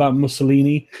love about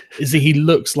Mussolini? Is that he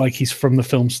looks like he's from the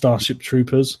film Starship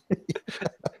Troopers.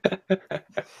 Have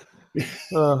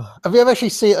you ever actually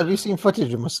seen? Have you seen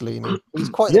footage of Mussolini? He's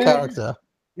quite the character.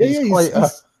 He's quite.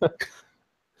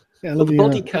 Yeah, Well, the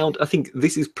body count, I think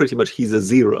this is pretty much he's a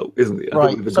 0, isn't it? I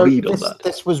think we've agreed on that.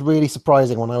 This was really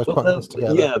surprising when I was putting this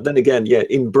together. Yeah, then again,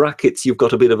 in brackets you've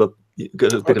got a bit of a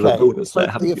bonus there,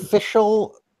 haven't you? The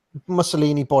official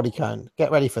Mussolini body count.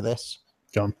 Get ready for this.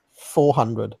 Go on.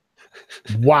 400.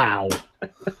 Wow.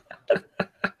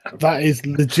 That is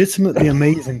legitimately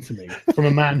amazing to me from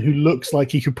a man who looks like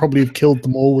he could probably have killed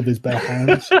them all with his bare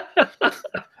hands. I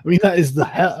mean, that is a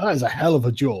hell of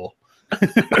a jaw.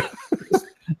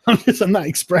 I'm just on that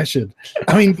expression.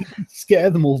 I mean, scare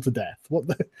them all to death. What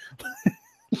the?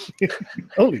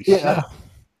 Holy shit! Yeah,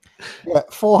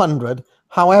 400.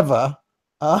 However,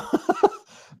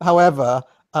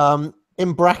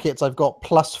 in brackets, I've got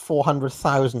plus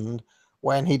 400,000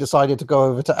 when he decided to go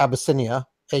over to Abyssinia,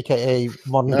 aka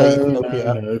modern day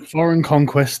Ethiopia. No. Foreign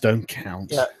conquests don't count.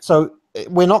 Yeah, so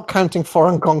we're not counting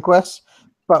foreign conquests.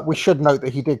 But we should note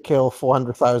that he did kill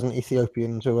 400,000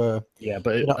 Ethiopians who were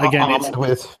again, armed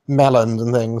with melons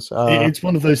and things. It's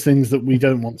one of those things that we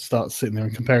don't want to start sitting there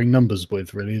and comparing numbers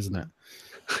with, really, isn't it?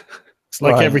 It's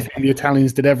like everything. The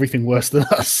Italians did everything worse than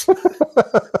us.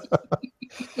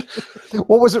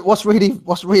 What's really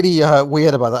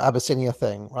weird about the Abyssinia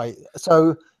thing, right?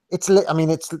 So it's.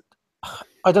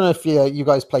 I don't know if you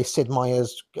guys play Sid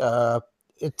Meier's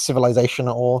Civilization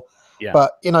at all. Yeah.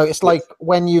 But it's like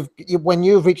when you've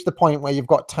reached the point where you've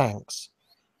got tanks,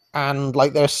 and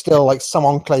like there's still like some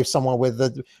enclave somewhere with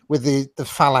the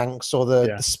phalanx or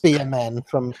the spearmen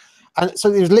from, and so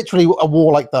there's literally a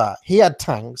war like that. He had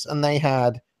tanks, and they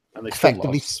had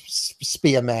effectively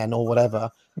spearmen or whatever,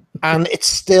 and it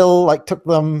still like took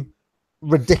them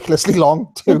ridiculously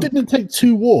long to. Well, didn't it take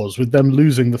 2 wars with them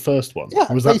losing the first one? Yeah,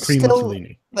 or was that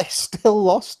pre-Mussolini? They still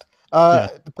lost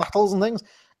the battles and things.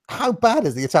 How bad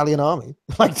is the Italian army?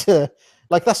 That's a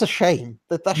shame.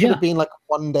 That should have been like a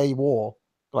one-day war.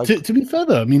 Like, to be fair,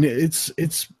 though, I mean, it's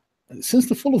since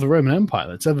the fall of the Roman Empire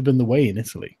that's ever been the way in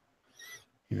Italy.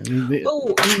 In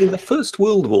the First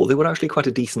World War, they were actually quite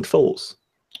a decent force.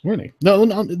 Really? No,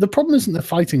 the problem isn't the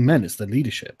fighting men; it's the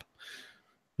leadership.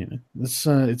 It's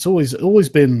always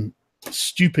been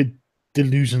stupid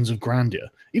delusions of grandeur.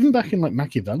 Even back in like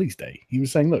Machiavelli's day, he was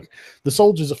saying, "Look, the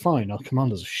soldiers are fine; our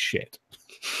commanders are shit."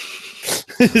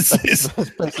 That's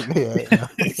basically it. Yeah.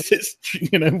 It's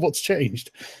what's changed.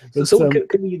 But, so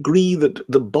can we agree that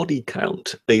the body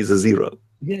count is a 0?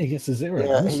 Yeah, he gets a 0.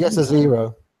 Yeah, he gets a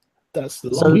 0. That's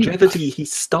the longevity. He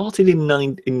started in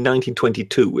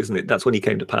 1922, isn't it? That's when he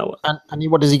came to power. And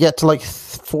what does he get to, like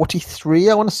 43?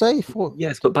 I want to say.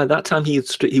 Yes, but by that time he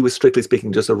was strictly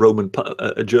speaking just a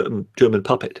German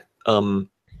puppet.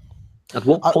 At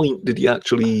what point did he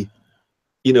actually?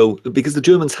 Because the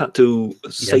Germans had to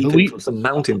save him from some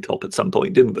mountaintop at some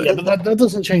point, didn't they? Yeah, but that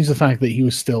doesn't change the fact that he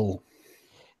was still.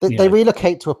 They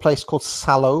relocate to a place called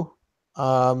Salo,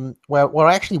 where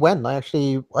I actually went. I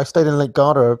stayed in Lake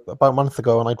Garda about a month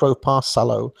ago, and I drove past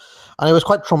Salo, and it was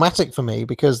quite traumatic for me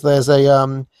because there's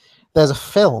a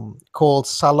film called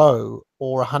Salo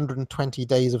or 120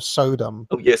 Days of Sodom.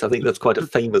 Oh yes, I think that's quite a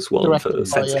famous one for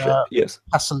censorship. Yes,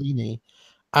 Pasolini,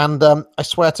 and I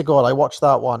swear to God, I watched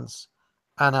that once.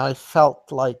 And I felt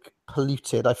like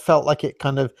polluted. I felt like it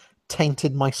kind of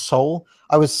tainted my soul.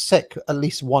 I was sick at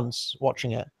least once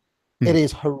watching it. It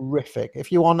is horrific.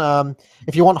 If you want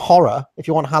horror, if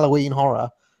you want Halloween horror,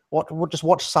 just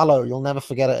watch Salo. You'll never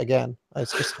forget it again.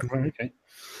 It's just okay.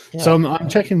 Yeah. So I'm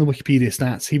checking the Wikipedia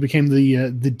stats. He became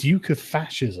the Duke of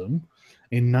Fascism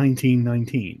in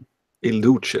 1919. Il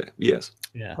Duce, yes.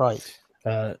 Yeah. Right.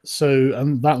 And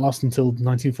that lasts until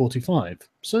 1945.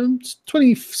 So it's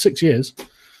 26 years.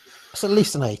 It's at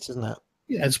least an 8, isn't it?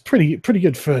 Yeah, it's pretty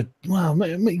good for. Well,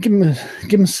 give him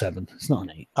a 7. It's not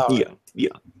an 8. Oh, yeah. Yeah.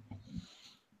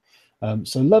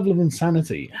 So level of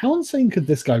insanity. How insane could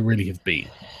this guy really have been?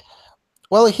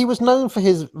 Well, he was known for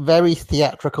his very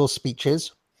theatrical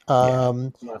speeches.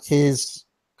 His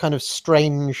kind of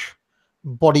strange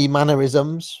body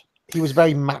mannerisms. He was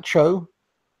very macho.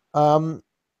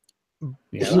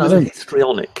 He was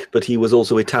histrionic, but he was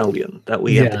also Italian. That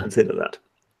we have to consider that.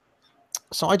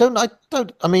 So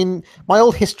I mean, my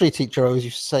old history teacher always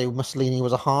used to say Mussolini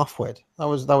was a half-wit. That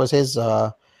was his.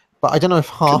 But I don't know if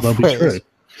half-wit.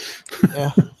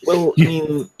 Yeah. Well, I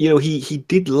mean, he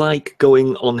did like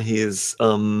going on his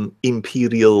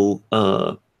imperial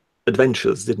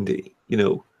adventures, didn't he?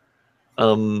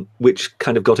 which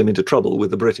kind of got him into trouble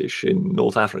with the British in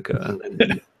North Africa.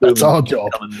 And That's our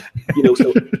job.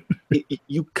 So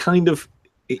you kind of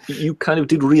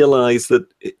did realize that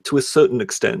to a certain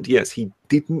extent, yes, he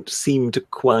didn't seem to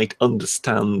quite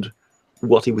understand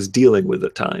what he was dealing with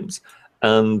at times,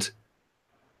 and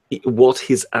what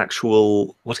his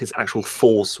actual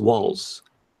force was.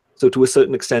 So to a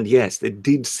certain extent, yes, there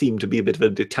did seem to be a bit of a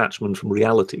detachment from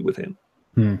reality with him.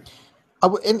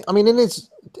 I mean, in his,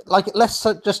 like, let's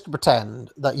just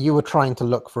pretend that you were trying to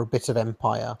look for a bit of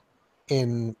empire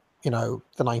in, the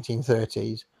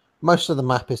 1930s. Most of the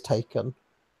map is taken.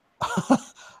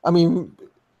 I mean,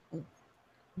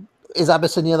 is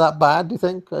Abyssinia that bad, do you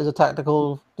think, as a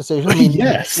tactical decision? I mean,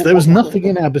 yes, there was nothing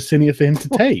in Abyssinia for him to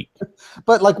take.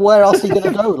 But, like, where else are you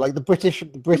going to go? Like, the British or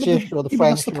the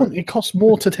French? That's the point. It costs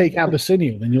more to take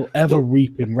Abyssinia than you'll ever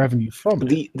reap in revenue from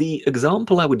it. The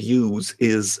example I would use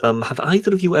is, have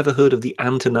either of you ever heard of the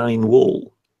Antonine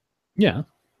Wall? Yeah.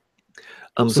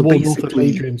 So the wall north of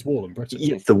basically, Hadrian's Wall in Britain.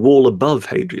 Yes, the wall above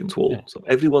Hadrian's Wall. Yeah. So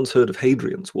everyone's heard of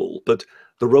Hadrian's Wall, but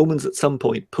the Romans at some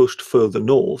point pushed further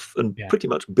north and pretty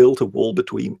much built a wall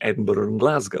between Edinburgh and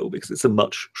Glasgow because it's a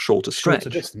much shorter stretch. Shorter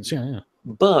distance, yeah.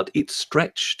 But it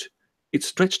stretched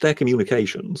their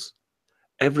communications.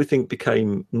 Everything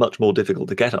became much more difficult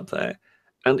to get up there.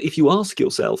 And if you ask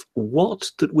yourself what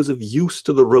that was of use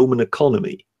to the Roman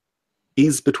economy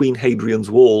is between Hadrian's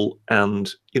Wall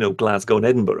and, Glasgow and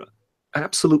Edinburgh,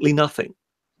 absolutely nothing.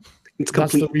 It's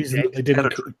completely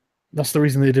That's the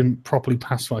reason they didn't properly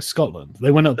pacify Scotland.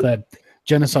 They went up there,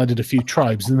 genocided a few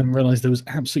tribes, and then realized there was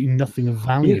absolutely nothing of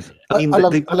value. Yes. I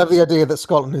love the idea that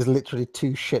Scotland is literally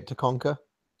too shit to conquer.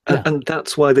 And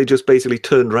that's why they just basically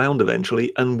turned around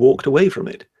eventually and walked away from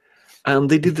it. And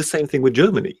they did the same thing with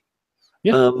Germany.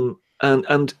 Yeah.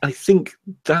 And I think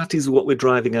that is what we're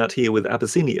driving at here with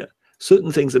Abyssinia.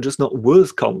 Certain things are just not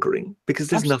worth conquering because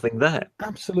there's nothing there.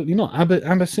 Absolutely not.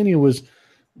 Abyssinia was,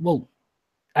 well,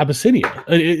 Abyssinia.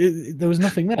 There was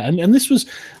nothing there, and this was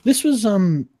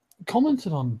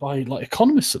commented on by like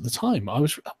economists at the time. It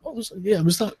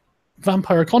was that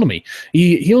vampire economy.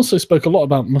 He also spoke a lot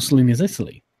about Mussolini's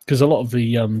Italy because a lot of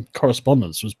the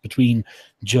correspondence was between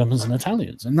Germans and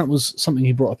Italians, and that was something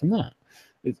he brought up in that.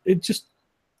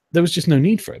 There was just no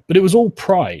need for it. But it was all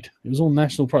pride. It was all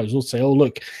national pride. It was all say, oh,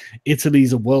 look,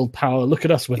 Italy's a world power. Look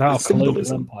at us with our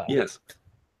colonial empire. Yes.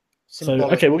 So,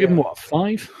 okay, we'll give him what,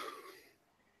 5?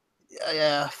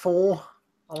 Yeah, 4.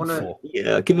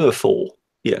 Yeah, give him a 4.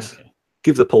 Yes. Okay.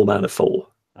 Give the poor man a 4. All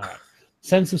right.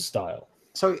 Sense of style.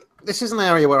 So this is an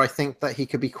area where I think that he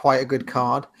could be quite a good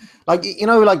card. Like,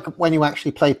 like when you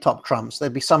actually played Top Trumps,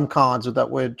 there'd be some cards that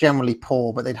were generally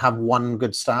poor, but they'd have one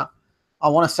good stat. I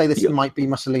want to say this might be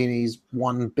Mussolini's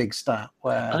one big stat.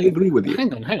 Where I agree with you.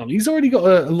 Hang on. He's already got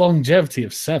a longevity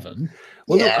of 7.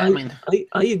 Well, yeah,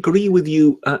 I agree with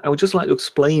you. I would just like to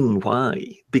explain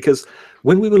why. Because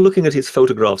when we were looking at his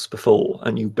photographs before,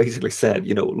 and you basically said,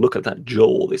 look at that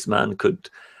jaw, this man could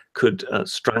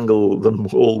strangle them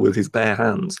all with his bare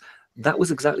hands. That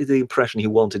was exactly the impression he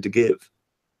wanted to give.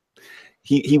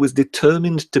 He was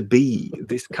determined to be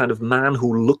this kind of man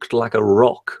who looked like a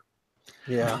rock.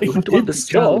 Yeah, you have to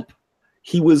understand.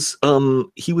 He was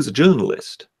a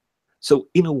journalist, so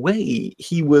in a way,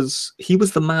 he was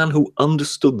the man who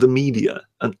understood the media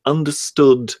and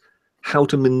understood how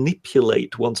to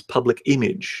manipulate one's public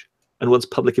image and one's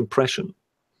public impression.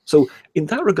 So in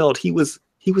that regard, he was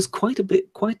quite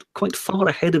far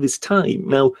ahead of his time.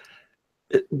 Now,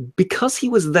 because he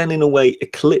was then in a way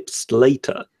eclipsed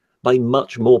later by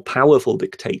much more powerful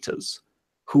dictators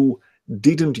who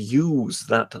didn't use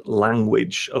that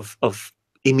language of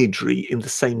imagery in the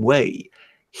same way,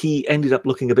 he ended up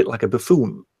looking a bit like a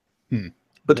buffoon.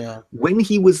 But when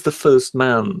he was the first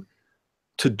man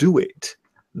to do it,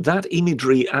 that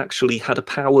imagery actually had a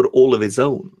power all of his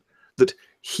own, that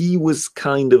he was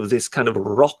this kind of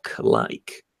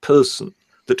rock-like person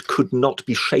that could not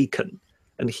be shaken,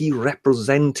 and he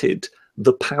represented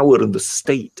the power and the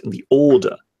state and the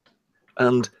order.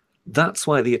 And that's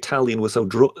why the Italians were so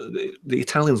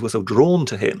drawn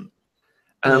to him.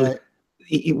 And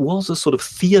it was a sort of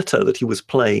theater that he was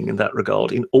playing in that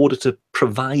regard in order to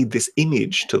provide this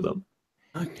image to them.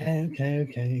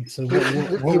 Okay. So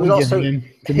he was also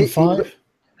give him 5?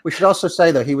 We should also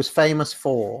say, though, he was famous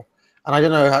for, and I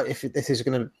don't know if this is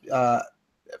going to...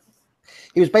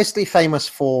 he was basically famous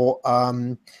for,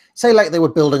 say, like they were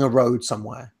building a road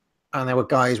somewhere, and there were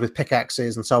guys with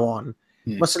pickaxes and so on.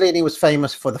 Mussolini was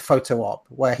famous for the photo op,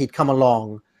 where he'd come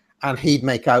along and he'd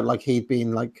make out like he'd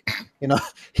been like,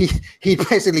 he'd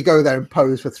basically go there and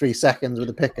pose for 3 seconds with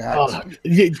a pickaxe. Oh,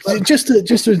 yeah, just to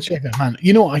check that, man.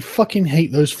 You know what? I fucking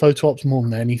hate those photo ops more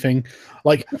than anything.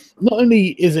 Like, not only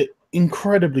is it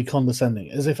incredibly condescending,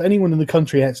 as if anyone in the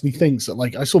country actually thinks that,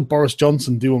 like, I saw Boris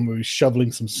Johnson do one where he was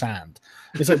shoveling some sand.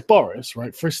 It's like, Boris,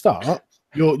 right? For a start,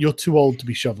 you're too old to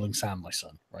be shoveling sand, my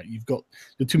son. Right?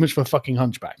 You're too much of a fucking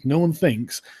hunchback. No one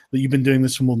thinks that you've been doing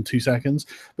this for more than 2 seconds.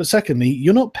 But secondly,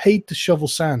 you're not paid to shovel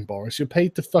sand, Boris. You're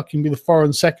paid to fucking be the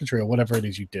foreign secretary or whatever it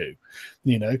is you do.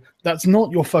 You know, that's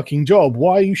not your fucking job.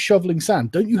 Why are you shoveling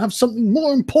sand? Don't you have something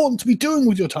more important to be doing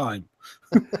with your time?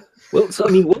 Well, so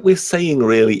I mean, what we're saying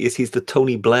really is he's the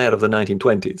Tony Blair of the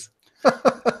 1920s.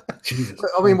 Jesus.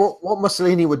 I mean, what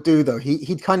Mussolini would do though,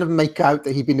 he'd kind of make out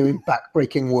that he'd been doing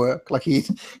back-breaking work, like he'd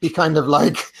kind of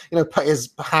like, put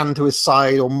his hand to his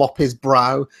side or mop his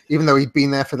brow, even though he'd been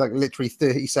there for like literally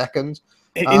 30 seconds.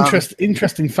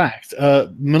 Interesting fact: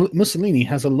 Mussolini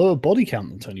has a lower body count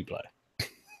than Tony Blair.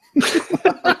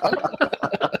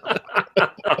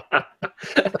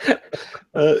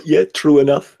 Yeah, true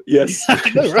enough. Yes,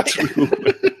 know, right? True.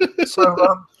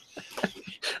 So,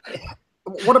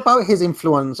 what about his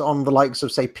influence on the likes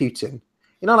of, say, Putin?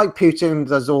 Like Putin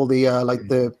does all the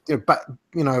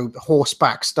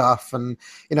horseback stuff, and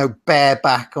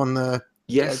bareback on the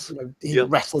Yes, he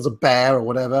wrestles a bear or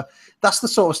whatever. That's the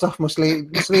sort of stuff Mussolini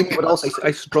would also.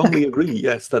 I strongly agree.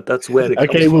 Yes, that's where it comes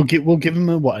Okay, from. we'll give him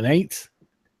an 8.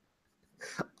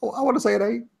 Oh, I want to say an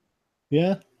 8.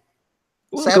 Yeah,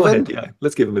 Well, 7. go ahead. Yeah,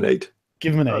 let's give him an 8.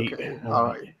 give him an 8. Okay, all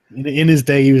right. In his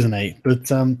day, he was an 8. But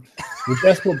the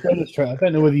desperate British trait, I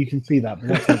don't know whether you can see that. But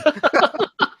that's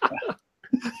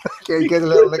Okay, get a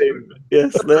little liquid.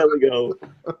 Yes, there we go.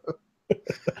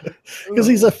 because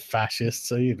he's a fascist,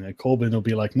 so Corbyn will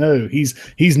be like, no,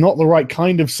 he's not the right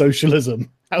kind of socialism.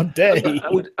 How dare he?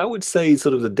 I would say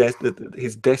sort of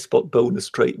his despot bonus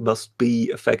trait must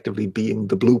be effectively being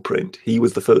the blueprint. He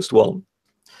was the first one.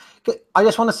 I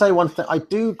just want to say one thing. I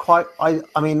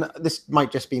mean, this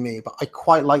might just be me, but I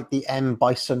quite like the M.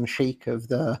 Bison chic of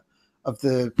the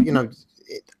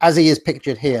as he is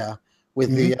pictured here with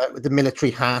the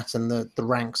military hat and the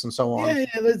ranks and so on. Yeah,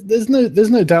 there's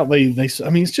no doubt they. I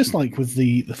mean, it's just like with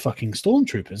the fucking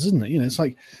stormtroopers, isn't it? It's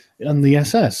like, and the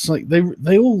SS, like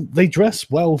they dress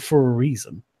well for a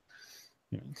reason.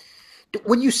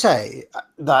 Would you say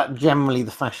that generally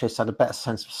the fascists had a better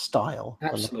sense of style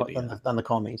than the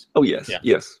commies? Oh yes,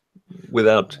 yes,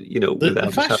 without without The a shadow of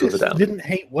a fascists doubt. didn't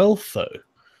hate wealth, though.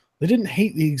 They didn't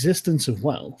hate the existence of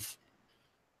wealth.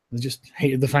 They just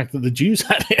hated the fact that the Jews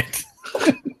had it.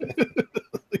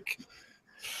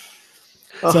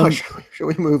 Shall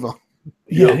we move on?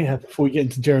 Yeah. Before we get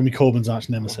into Jeremy Corbyn's arch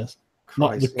nemesis,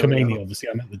 not the Christ, here we Khomeini, go. obviously.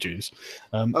 I meant the Jews.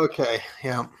 Okay,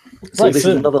 yeah. So Right, this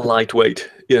is another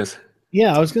lightweight. Yes.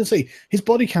 Yeah, I was going to say his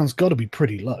body count's got to be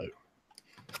pretty low.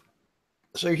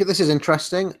 So this is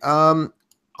interesting. Ayatollah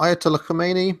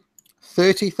Khomeini,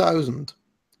 30,000.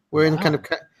 We're in kind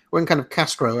of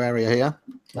Castro area here.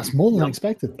 That's more than I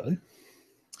expected, though.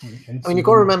 Okay, I mean, you've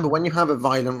got to remember when you have a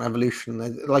violent revolution,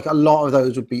 like a lot of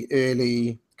those would be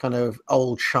early kind of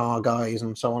old Shah guys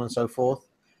and so on and so forth.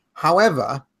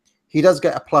 However, he does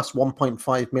get a plus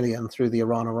 1.5 million through the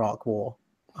Iran-Iraq war.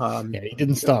 He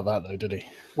didn't start that, though, did he?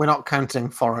 We're not counting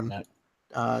foreign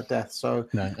deaths. So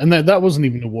No, and that wasn't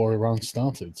even a war Iran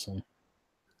started. So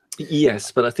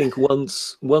Yes, but I think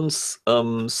once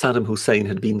Saddam Hussein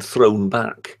had been thrown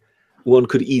back, one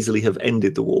could easily have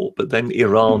ended the war. But then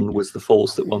Iran was the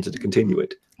force that wanted to continue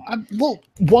it. Well,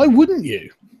 why wouldn't you?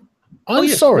 I'm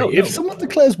sorry. If someone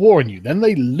declares war on you, then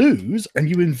they lose, and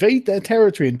you invade their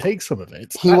territory and take some of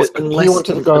it. he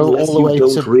wanted to go all the way you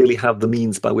don't to. really have the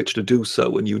means by which to do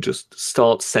so, and you just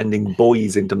start sending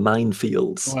boys into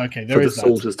minefields there for the is that.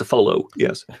 soldiers to follow.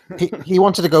 Yes. He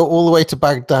wanted to go all the way to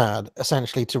Baghdad,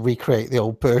 essentially, to recreate the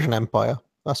old Persian Empire.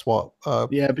 That's what.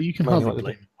 Yeah, but you can Khomeini hardly wanted to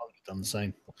blame him. I've done the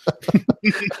same.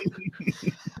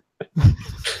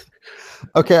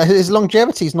 Okay, his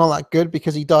longevity is not that good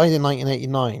because he died in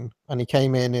 1989 and he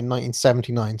came in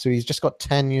 1979, so he's just got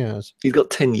 10 years. He's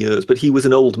got 10 years, but he was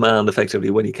an old man effectively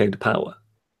when he came to power.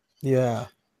 Yeah.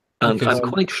 And I'm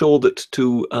quite sure that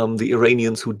to the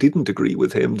Iranians who didn't agree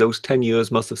with him, those 10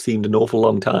 years must have seemed an awful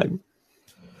long time.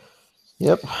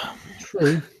 Yep.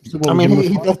 True. So I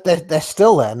mean, they're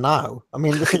still there now. I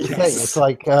mean, this is the thing. It's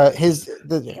like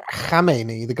the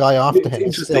Khamenei, the guy after him,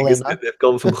 is still Interesting, there now. they've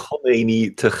gone from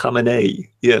Khomeini to Khamenei.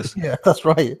 Yes. Yeah, that's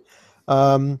right.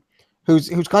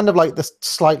 Who's kind of like the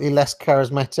slightly less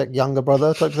charismatic younger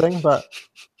brother type thing, but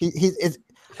he's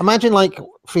imagine like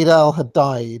Fidel had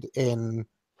died in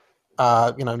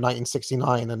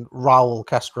 1969, and Raul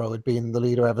Castro had been the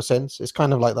leader ever since. It's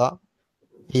kind of like that.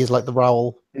 He's like the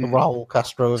Raul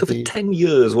Castro of So for the 10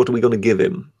 years, what are we going to give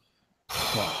him?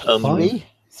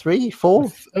 three,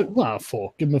 four Well,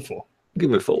 4. Give him a 4. Give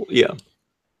him a 4, yeah.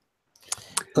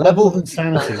 Level of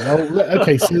insanity. Well,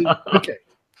 okay, so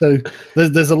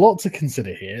there's a lot to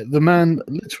consider here. The man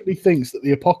literally thinks that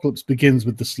the apocalypse begins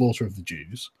with the slaughter of the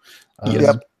Jews.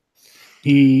 Yep.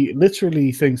 He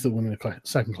literally thinks that women are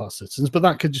second-class citizens, but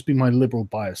that could just be my liberal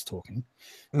bias talking.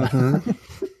 Mhm.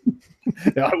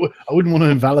 I wouldn't want to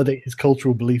invalidate his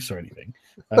cultural beliefs or anything.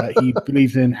 He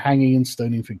believed in hanging and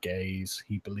stoning for gays.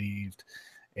 He believed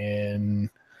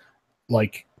in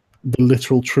like the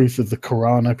literal truth of the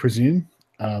Quran, I presume.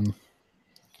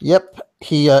 Yep.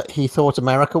 He thought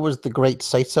America was the great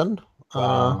Satan.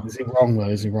 Wow. Is he wrong though?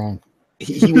 Is he wrong?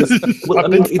 He was. Well, I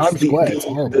mean, it's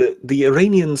the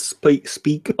Iranians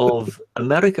speak of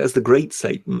America as the great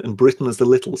Satan and Britain as the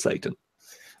little Satan.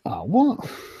 Oh, what?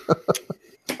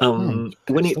 When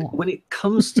it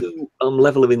comes to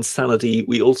level of insanity,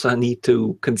 we also need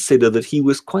to consider that he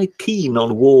was quite keen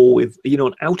on war with,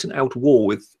 an out-and-out war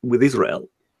with Israel.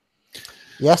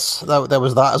 Yes, there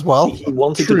was that as well. He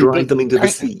wanted to drive them into the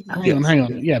sea. Hang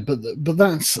on. Yeah, but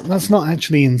that's not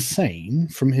actually insane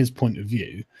from his point of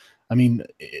view. I mean,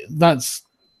 that's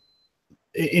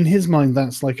in his mind.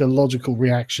 That's like a logical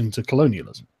reaction to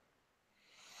colonialism.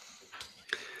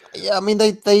 Yeah, I mean,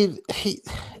 to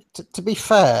be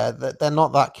fair, that they're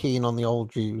not that keen on the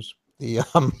old Jews. The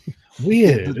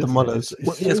weird, the mullahs.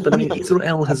 Well, yes, but I mean,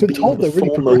 Israel has been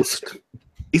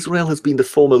the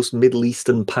foremost Middle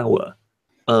Eastern power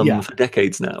for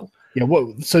decades now. Yeah,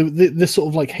 well, so this sort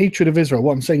of like hatred of Israel,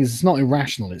 what I'm saying is it's not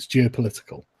irrational, it's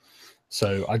geopolitical.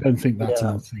 So I don't think that's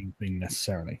an insane thing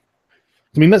necessarily.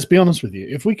 I mean, let's be honest with you.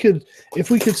 If we could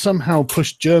somehow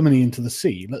push Germany into the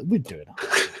sea, we'd do it.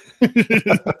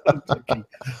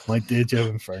 My dear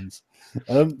German friends.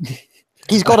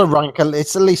 He's got a rank.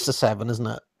 It's at least a 7, isn't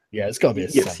it? Yeah, it's got to be a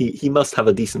 7. Yes, he must have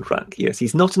a decent rank. Yes,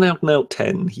 he's not an out-and-out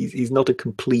 10. He's not a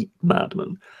complete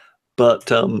madman.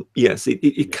 But yes,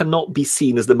 it cannot be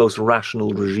seen as the most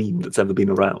rational regime that's ever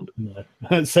been around. No.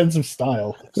 Sense of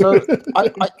style. So I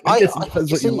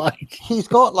depends what you like. He's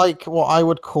got like what I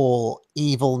would call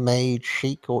evil mage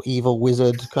chic or evil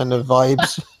wizard kind of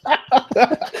vibes.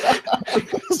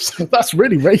 That's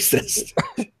really racist.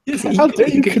 Yes, How dare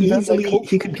you he could easily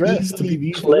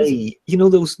play. You know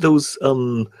those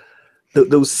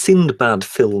Sindbad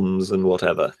films and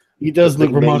whatever. He does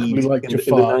look remarkably like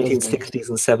Jafar in the 1960s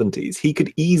and 70s. He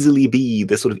could easily be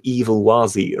the sort of evil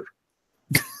wazir.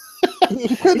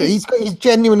 He could. He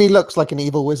genuinely looks like an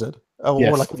evil wizard, or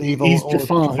like an evil. He's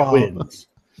Jafar who wins.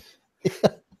 Yeah.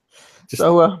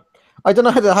 So I don't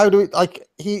know how do we, like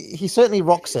he certainly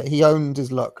rocks it. He owned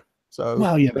his look. So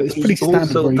well, yeah, but it's pretty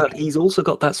standard. He's also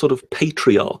got that sort of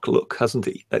patriarch look, hasn't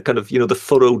he? That kind of the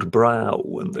furrowed brow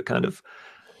and the kind of.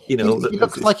 He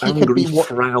looks like he angry could be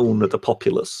frown at the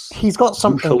populace. He's got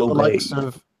something the likes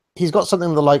of. He's got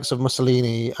something the likes of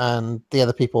Mussolini and the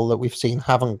other people that we've seen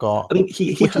haven't got. I mean,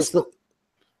 he has.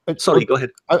 Sorry, go ahead.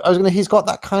 I was gonna. He's got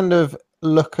that kind of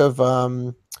look of.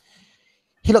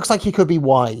 He looks like he could be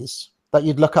wise. That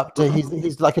you'd look up to.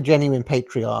 He's like a genuine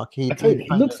patriarch. He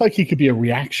looks like he could be a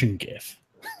reaction gif.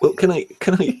 Well, can I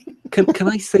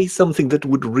say something that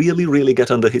would really, really get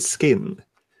under his skin?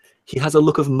 He has a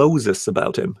look of Moses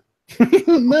about him.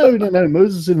 No.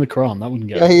 Moses in the Quran. That wouldn't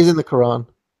get. Yeah, he's in the Quran.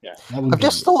 Yeah, I've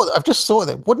just thought of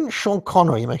it. Wouldn't Sean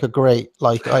Connery make a great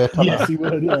Ayatollah? Yes, he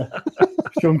would. Yeah,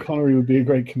 Sean Connery would be a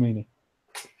great Khomeini.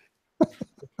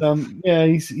 Yeah,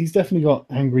 he's definitely got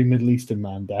angry Middle Eastern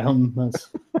man down. That's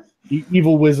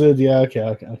evil wizard. Yeah,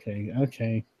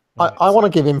 okay. I want to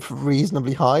give him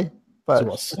reasonably high,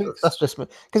 but so that's just me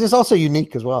because it's also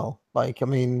unique as well. Like, I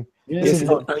mean. Yeah, he's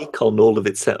an icon all of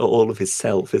his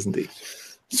self, isn't he?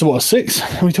 So what, a 6?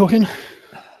 Are we talking?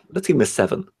 Let's give him a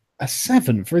 7. A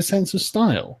 7 for his sense of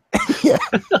style. Yeah,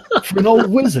 for an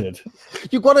old wizard.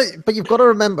 You've got to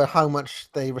remember how much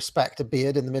they respect a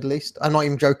beard in the Middle East. I'm not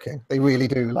even joking; they really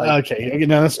do. Okay,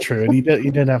 no, that's true, and he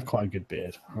did have quite a good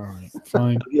beard. All right,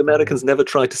 fine. The Americans never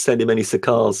tried to send him any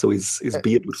cigars, so his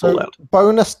beard would fall out.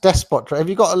 Bonus despot. Have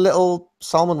you got a little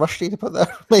Salman Rushdie to put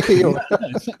there? Maybe. No,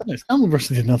 Salman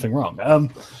Rushdie did nothing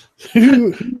wrong.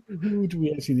 Who do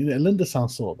we actually need? Linda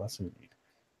Sarsour. That's who we need.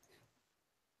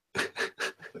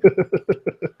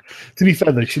 To be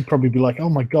fair, though, she'd probably be like, "Oh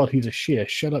my God, he's a Shia!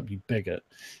 Shut up, you bigot!"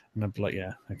 And I'd be like,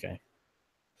 "Yeah, okay."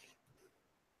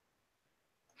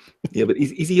 Yeah, but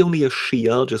is he only a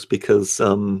Shia just because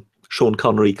Sean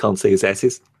Connery can't say his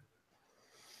S's?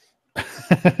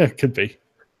 Could be.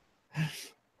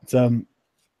 But,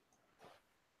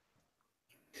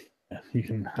 You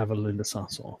can have a Linda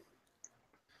Sarsour.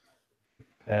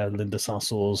 Linda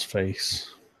Sarsour's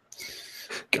face.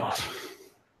 God.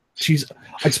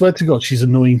 I swear to God, she's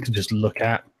annoying to just look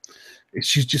at.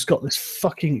 She's just got this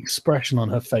fucking expression on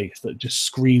her face that just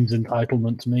screams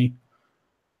entitlement to me.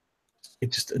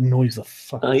 It just annoys the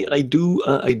fuck. I do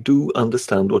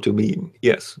understand what you mean.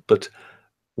 Yes, but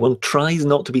one tries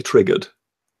not to be triggered.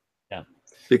 Yeah,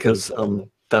 because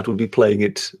that would be playing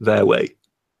it their way.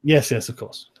 Yes, of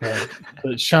course.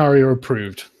 But Sharia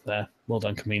approved. There, well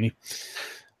done, Kamini.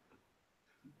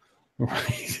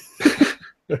 Right.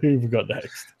 Who have we got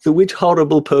next? So, which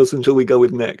horrible person shall we go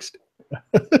with next?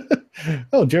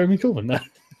 Oh, Jeremy Corbyn.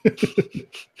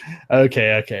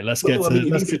 Okay. Let's get to.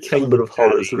 It is a chamber of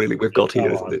horrors, really. We've got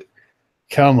here, isn't it?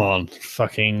 Come on,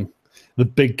 fucking the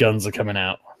big guns are coming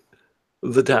out.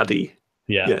 The daddy.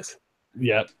 Yeah. Yes.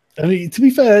 Yeah. I mean, to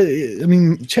be fair,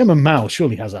 Chairman Mao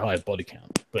surely has a higher body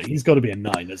count, but he's got to be a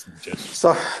 9, isn't he? Just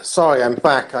sorry, I'm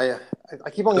back. I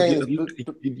keep on getting.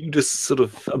 You just sort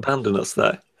of abandon us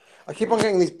there. I keep on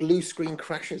getting these blue screen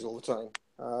crashes all the time.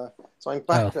 So I'm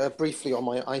back briefly on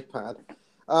my iPad.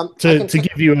 To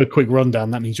give you a quick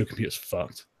rundown, that means your computer's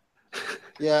fucked.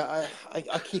 Yeah,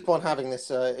 I keep on having this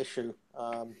issue.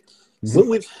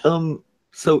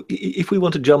 So if we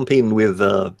want to jump in with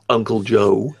Uncle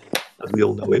Joe, as we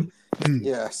all know him.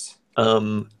 Yes.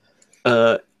 We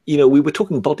were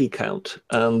talking body count,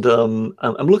 and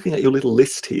I'm looking at your little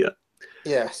list here.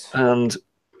 Yes. And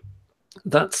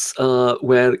that's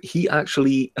where he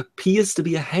actually appears to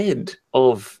be ahead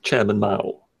of Chairman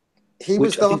Mao. He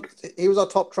was our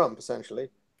top Trump, essentially.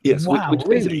 Yes, wow, which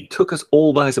basically took us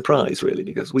all by surprise, really,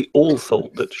 because we all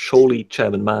thought that surely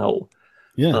Chairman Mao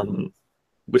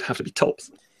would have to be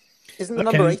tops. Isn't the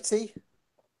number 80?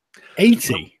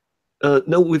 80?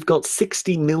 No, we've got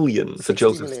 60 million for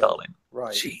Joseph Stalin.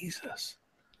 Right. Jesus.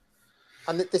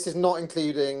 And this is not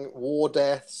including war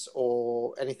deaths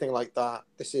or anything like that.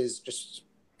 This is just,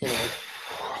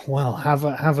 Well, have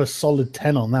a solid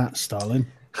 10 on that, Stalin.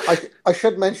 I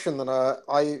should mention that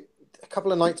a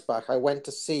couple of nights back I went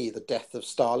to see The Death of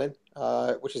Stalin,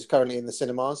 which is currently in the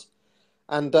cinemas,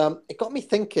 and it got me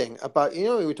thinking about we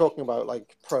were talking about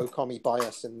like pro-commie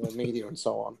bias in the media and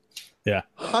so on. Yeah.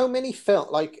 How many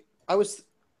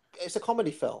it's a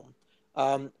comedy film,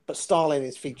 but Stalin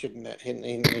is featured in it.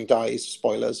 He dies.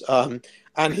 Spoilers.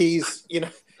 And he's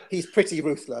pretty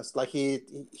ruthless. Like he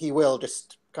will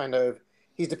just kind of.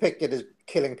 He's depicted as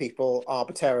killing people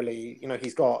arbitrarily.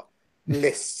 He's got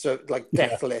lists of like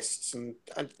death lists, and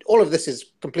all of this is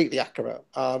completely accurate.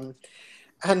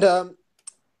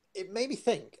 It made me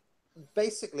think.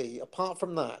 Basically, apart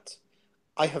from that,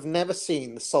 I have never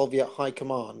seen the Soviet High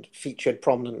Command featured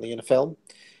prominently in a film,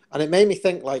 and it made me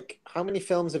think like how many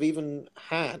films have even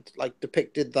had like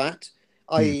depicted that,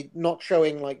 i.e., not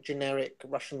showing like generic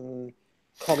Russian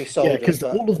commie soldiers. Yeah, because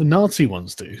all of the Nazi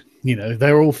ones do.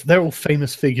 They're all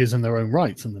famous figures in their own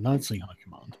rights in the Nazi High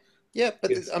Command. Yeah,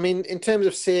 but I mean, in terms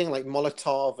of seeing like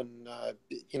Molotov and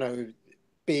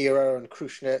Beer and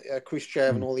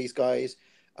Khrushchev and all these guys,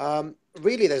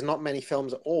 really, there's not many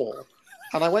films at all.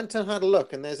 And I went and had a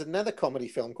look, and there's another comedy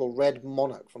film called Red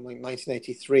Monarch from like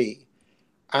 1983,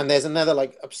 and there's another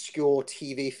like obscure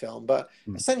TV film. But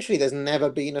essentially, there's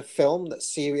never been a film that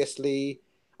seriously.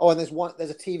 Oh, and there's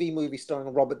a TV movie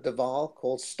starring Robert Duvall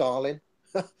called Stalin.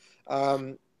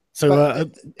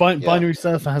 Binary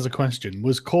Surfer has a question.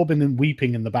 Was Corbyn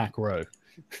weeping in the back row?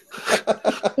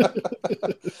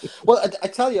 Well, I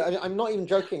tell you, I'm not even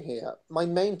joking here. My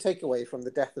main takeaway from The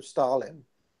Death of Stalin,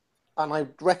 and I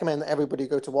recommend that everybody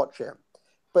go to watch it,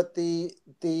 but the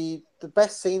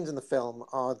best scenes in the film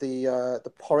are the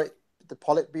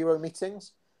Politburo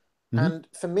meetings. And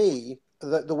for me,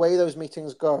 the way those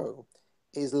meetings go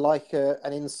is like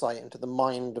an insight into the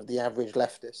mind of the average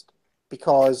leftist,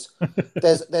 because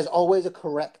there's always a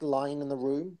correct line in the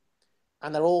room,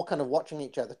 and they're all kind of watching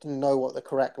each other to know what the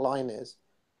correct line is,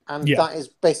 and that is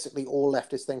basically all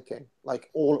leftist thinking, like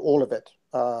all of it.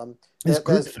 It's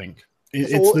groupthink.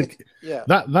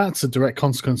 That's a direct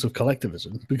consequence of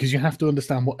collectivism, because you have to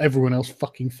understand what everyone else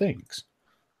fucking thinks.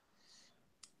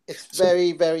 It's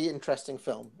very, very interesting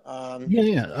film.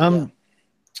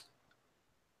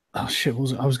 Oh shit!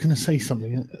 I was going to say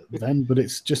something then, but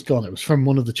it's just gone. It was from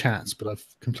one of the chats, but I've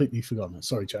completely forgotten it.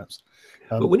 Sorry, chaps.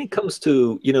 But when it comes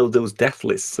to those death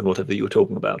lists and whatever you were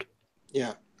talking about,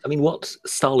 I mean, what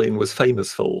Stalin was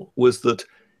famous for was that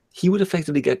he would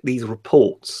effectively get these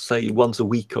reports, say once a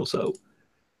week or so,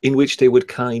 in which they would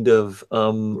kind of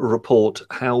report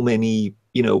how many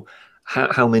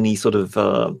sort of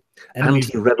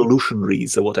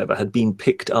anti-revolutionaries or whatever had been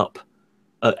picked up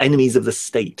enemies of the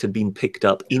state had been picked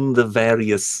up in the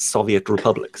various Soviet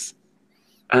republics.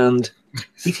 And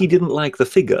if he didn't like the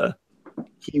figure,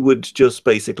 he would just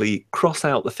basically cross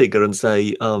out the figure and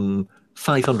say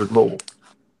 500 more.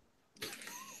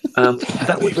 And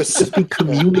that would just be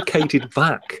communicated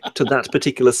back to that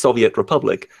particular Soviet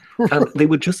republic, and they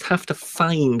would just have to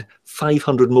find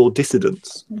 500 more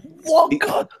dissidents. What?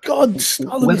 God,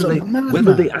 Stalin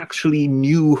whether they actually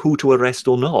knew who to arrest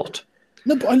or not.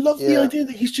 No, but I love the idea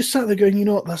that he's just sat there going, you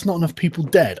know what, that's not enough people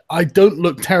dead. I don't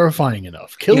look terrifying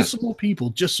enough. Kill some more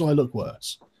people just so I look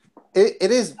worse.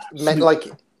 It is meant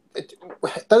like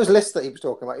those lists that he was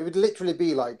talking about. It would literally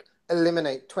be like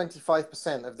eliminate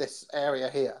 25% of this area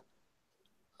here.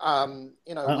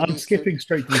 You know, I'm skipping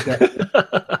straight to the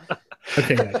death.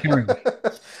 Okay, yeah, carry on.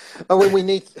 But when we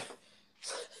need.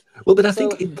 Well, but I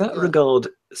think in that regard,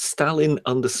 Stalin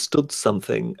understood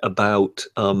something about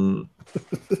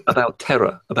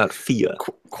terror, about fear.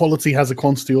 Quality has a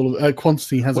quantity.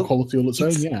 Quantity has a quality all its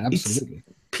own. Yeah, absolutely.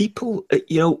 People,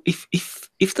 you know, if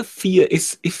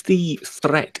the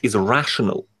threat is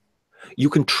rational, you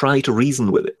can try to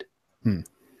reason with it.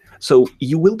 So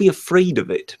you will be afraid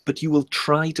of it, but you will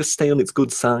try to stay on its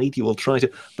good side. You will try to.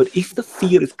 But if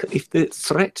the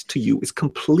threat to you is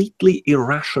completely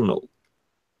irrational,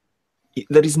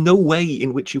 there is no way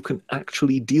in which you can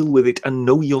actually deal with it and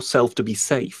know yourself to be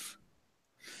safe.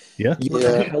 Yeah, you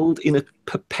are held in a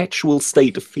perpetual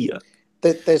state of fear.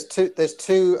 There's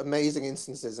two amazing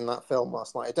instances in that film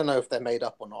last night. I don't know if they're made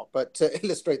up or not, but to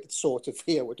illustrate the sort of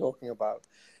fear we're talking about,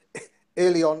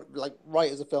 early on, like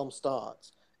right as the film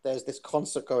starts, there's this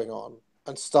concert going on,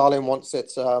 and Stalin wants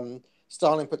it.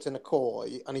 Stalin puts in a call,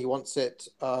 and he wants it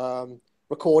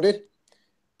recorded.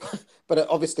 But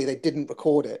obviously they didn't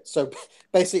record it. So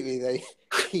basically they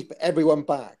keep everyone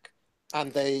back,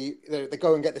 and they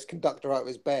go and get this conductor out of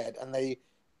his bed, and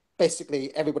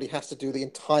basically everybody has to do the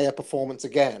entire performance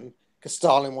again because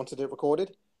Stalin wanted it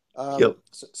recorded. So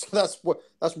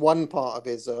that's one part of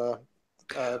his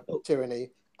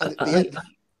tyranny. And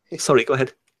sorry, go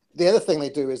ahead. The other thing they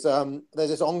do is there's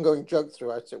this ongoing joke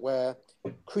throughout it where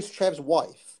Khrushchev's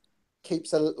wife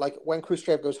keeps when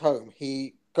Khrushchev goes home,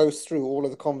 he goes through all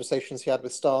of the conversations he had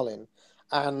with Stalin,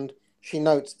 and she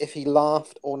notes if he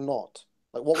laughed or not.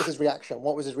 Like, what was his reaction?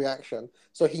 What was his reaction?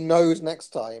 So he knows next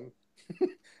time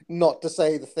not to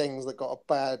say the things that got a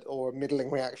bad or a middling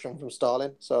reaction from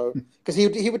Stalin. So, because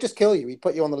he would just kill you. He'd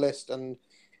put you on the list and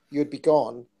you'd be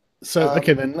gone. So,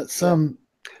 okay, then let's...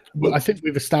 Well, I think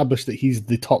we've established that he's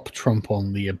the top Trump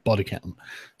on the body count.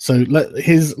 So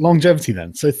his longevity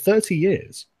then. So 30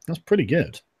 years. That's pretty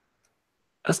good.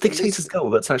 As dictators go,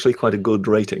 that's actually quite a good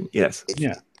rating, yes.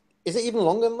 Yeah. Is it even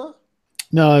longer than that?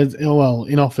 No, well,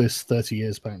 in office, 30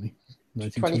 years, apparently.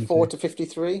 24 to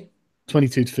 53?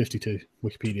 22 to 52,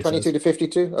 Wikipedia 22 says. to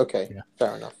 52? Okay, yeah.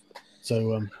 Fair enough.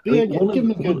 So, give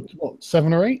him a good,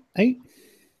 7 or 8? 8?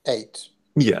 8.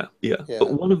 Yeah.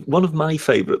 But one of my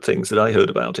favourite things that I heard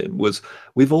about him was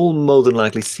we've all more than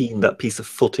likely seen that piece of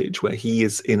footage where he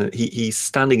is he's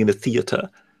standing in a theatre,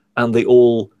 and they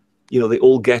all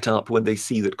get up when they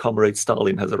see that Comrade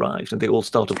Stalin has arrived, and they all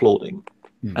start applauding,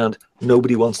 and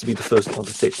nobody wants to be the first one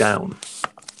to sit down.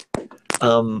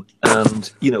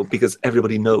 And because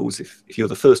everybody knows if you're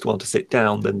the first one to sit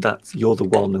down, then you're the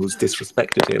one who's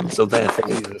disrespected him. So therefore,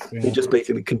 they just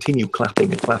basically continue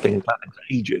clapping and clapping and clapping for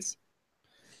ages.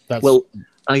 Well,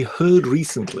 I heard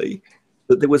recently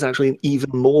that there was actually an even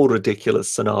more ridiculous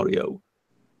scenario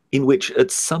in which at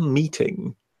some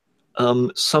meeting,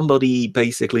 somebody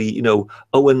basically,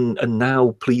 and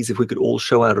now please, if we could all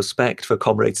show our respect for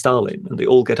Comrade Stalin, and they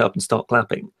all get up and start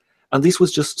clapping. And this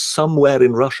was just somewhere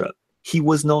in Russia. He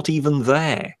was not even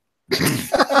there.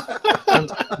 And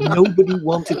nobody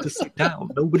wanted to sit down.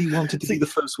 Nobody wanted to be the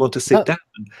first one to sit down.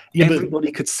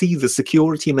 Everybody could see the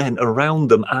security men around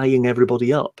them eyeing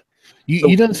everybody up.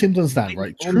 You don't seem to understand,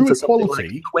 right? True equality.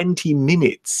 Like 20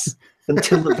 minutes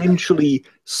until eventually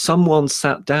someone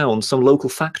sat down, some local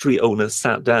factory owner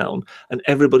sat down, and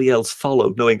everybody else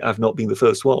followed, knowing I've not been the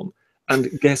first one.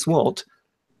 And guess what?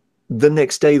 The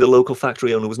next day, the local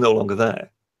factory owner was no longer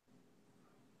there.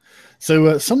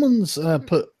 So someone's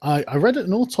put... I read at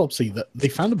an autopsy that they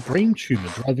found a brain tumor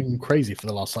driving him crazy for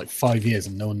the last 5 years,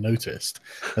 and no one noticed.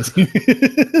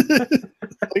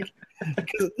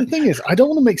 The thing is, I don't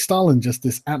want to make Stalin just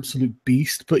this absolute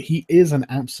beast, but he is an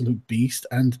absolute beast,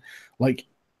 and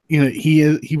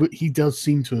he does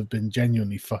seem to have been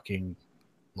genuinely fucking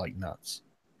nuts.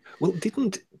 Well,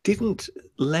 didn't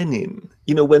Lenin,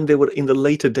 when they were in the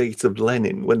later dates of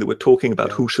Lenin, when they were talking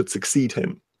about who should succeed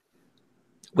him,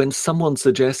 when someone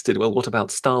suggested, well, what about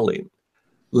Stalin?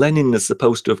 Lenin is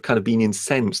supposed to have kind of been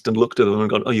incensed and looked at them and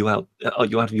gone, "Are you out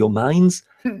of your minds?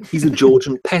 He's a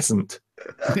Georgian peasant."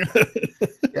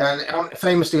 Yeah, and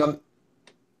famously on.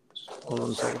 Hold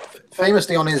on a second.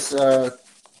 Famously on his.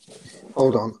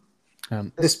 Hold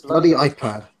on. This bloody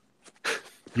iPad.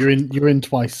 You're in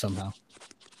twice somehow.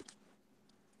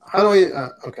 How do I?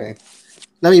 Okay.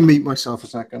 Let me mute myself a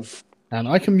second. And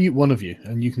I can mute one of you,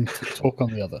 and you can talk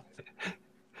on the other.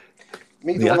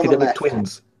 Mute The one on academic left.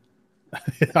 twins.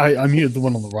 I muted the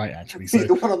one on the right, actually. So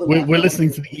The one on the we're left.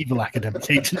 listening to the evil academic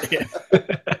agent here.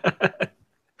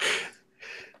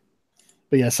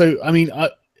 But yeah, so I mean,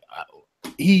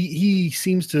 he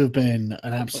seems to have been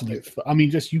an absolute. I mean,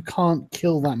 just you can't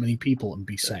kill that many people and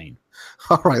be sane.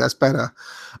 All right, that's better.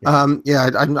 Yeah.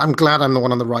 I'm glad I'm the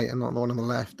one on the right and not the one on the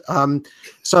left.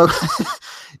 So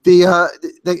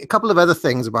the couple of other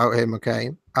things about him. Okay,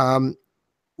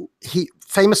 he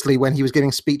famously, when he was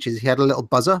giving speeches, he had a little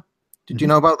buzzer. Did you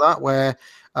know about that? Where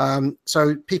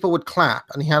so people would clap,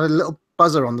 and he had a little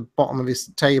buzzer on the bottom of his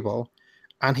table,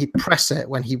 and he'd press it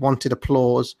when he wanted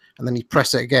applause, and then he'd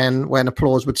press it again when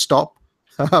applause would stop.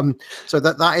 So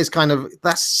that is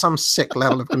that's some sick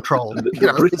level of control.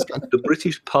 The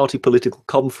British party political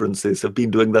conferences have been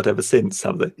doing that ever since,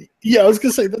 have they? Yeah, I was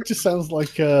going to say that just sounds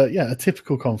like a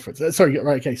typical conference. Sorry,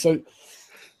 right? Okay, so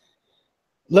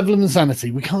level of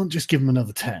insanity. We can't just give him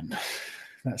another 10.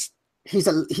 He's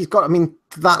got. I mean,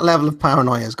 that level of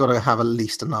paranoia has got to have at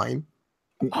least a 9.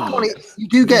 You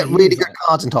do get really good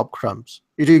cards in Top Trumps.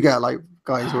 You do get like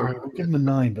guys who are. I'll give him a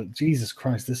 9, but Jesus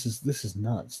Christ, this is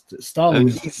nuts. Stalin.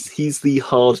 He's the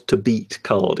hard to beat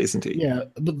card, isn't he? Yeah,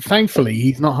 but thankfully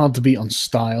he's not hard to beat on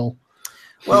style.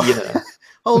 Well, yeah.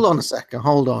 Hold on a second.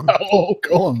 Hold on. Oh,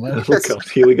 go on, man. Oh God,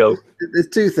 here we go. There's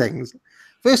two things.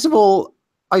 First of all,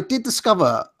 I did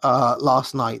discover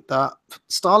last night that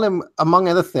Stalin, among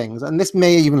other things, and this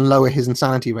may even lower his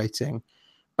insanity rating,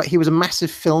 but he was a massive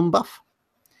film buff.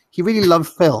 He really loved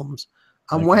films.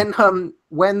 And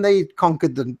when they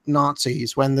conquered the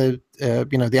Nazis, when the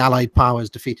Allied powers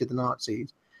defeated the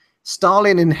Nazis,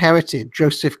 Stalin inherited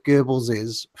Joseph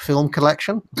Goebbels's film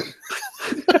collection.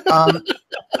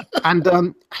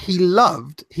 And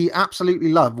he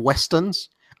absolutely loved Westerns,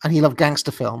 and he loved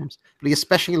gangster films, but he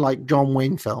especially liked John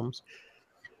Wayne films.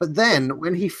 But then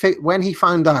when he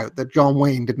found out that John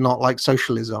Wayne did not like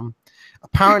socialism,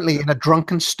 apparently in a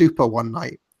drunken stupor one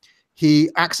night, he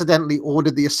accidentally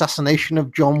ordered the assassination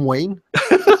of John Wayne.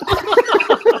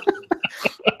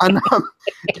 And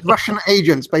Russian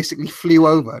agents basically flew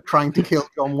over trying to kill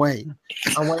John Wayne.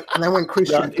 And then when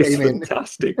Khrushchev came in,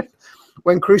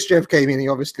 when Khrushchev came in, he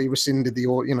obviously rescinded the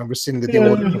order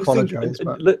and apologized.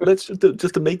 Let's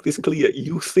just to make this clear,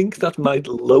 you think that might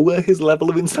lower his level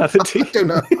of insanity? I don't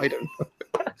know.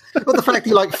 But the fact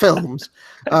he liked films.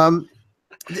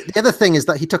 The other thing is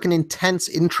that he took an intense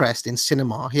interest in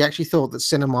cinema. He actually thought that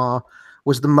cinema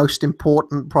was the most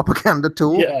important propaganda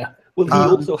tool. Yeah. Well, he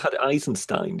also had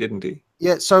Eisenstein, didn't he?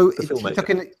 Yeah. So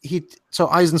so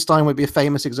Eisenstein would be a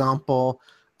famous example.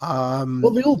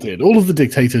 Well, they all did. All of the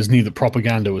dictators knew that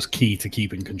propaganda was key to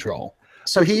keeping control.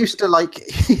 So he used to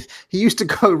he used to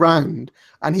go around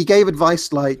and he gave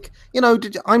advice like,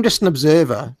 I'm just an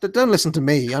observer. Don't listen to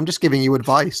me. I'm just giving you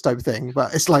advice type thing.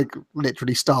 But it's like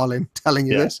literally Stalin telling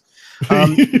you this.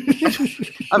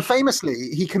 And famously,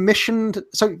 he commissioned.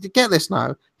 So get this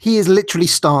now. He is literally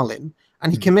Stalin,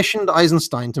 and he commissioned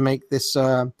Eisenstein to make this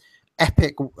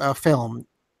epic film,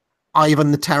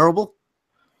 Ivan the Terrible,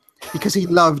 because he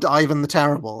loved Ivan the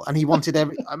Terrible, and he wanted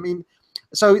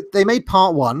so they made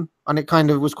part 1, and it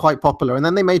kind of was quite popular. And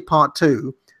then they made part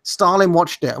 2. Stalin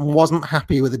watched it and wasn't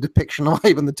happy with the depiction of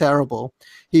Ivan the Terrible.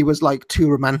 He was like too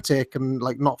romantic and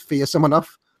like not fearsome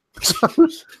enough.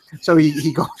 So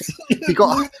he got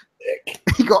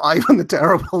Ivan the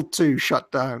Terrible 2 shut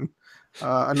down.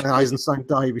 And then Eisenstein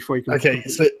died before he could. Okay,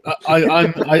 so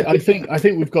I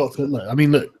think we've got to look. I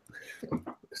mean, look,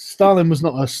 Stalin was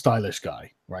not a stylish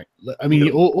guy, right? I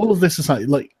mean, all of this is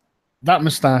like that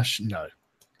mustache, no,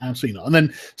 absolutely not. And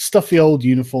then stuffy old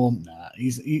uniform, nah,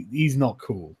 he's not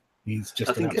cool. He's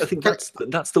just. I think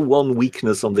that's the one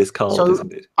weakness on this card,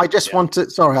 isn't it? I just want to.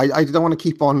 Sorry, I don't want to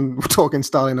keep on talking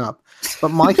Stalin up, but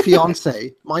my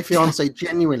fiance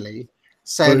genuinely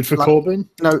said voted for Corbyn.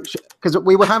 No, because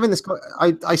we were having this.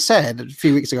 I said a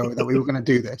few weeks ago that we were going to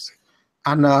do this,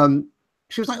 and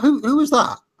she was like, "Who was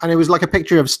that?" And it was like a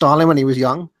picture of Stalin when he was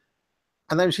young.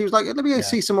 And then she was like, let me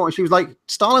see some more. She was like,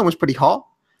 Stalin was pretty hot.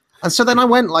 And so then I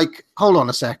went like, hold on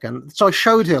a second. So I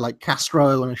showed her like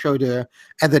Castro and I showed her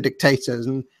other dictators.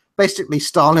 And basically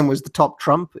Stalin was the top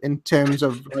trump in terms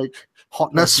of like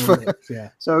hotness.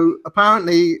 So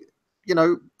apparently,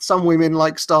 some women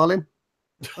like Stalin.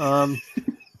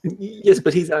 Yes,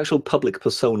 but his actual public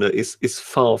persona is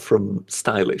far from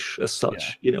stylish as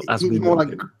such. Yeah. As He's we more know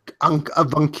like him.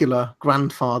 avuncular,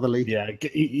 grandfatherly. Yeah,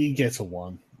 he gets a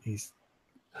 1. He's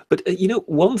But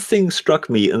one thing struck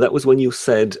me, and that was when you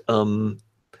said,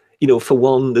 for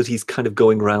one, that he's kind of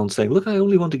going around saying, "Look, I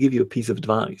only want to give you a piece of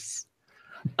advice,"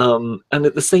 and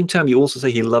at the same time, you also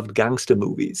say he loved gangster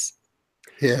movies.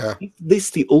 Yeah. Is this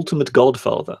the ultimate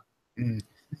Godfather?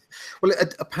 Well,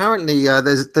 apparently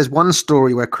there's one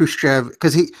story where Khrushchev,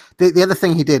 because the other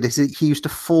thing he did is he used to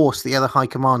force the other high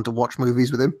command to watch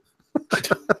movies with him.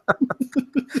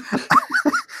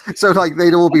 So like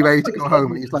they'd all be ready to go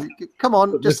home, and he's like, "Come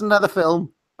on, just another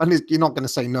film," and you're not going to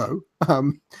say no.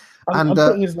 I'm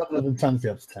putting his level of intensity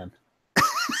up to 10.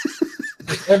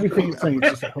 Everything he's saying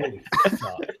is just like, holy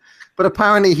fuck. But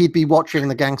apparently he'd be watching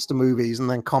the gangster movies and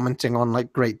then commenting on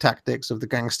like great tactics of the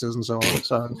gangsters and so on.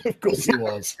 So of course he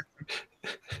was.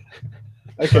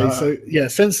 Okay, so yeah,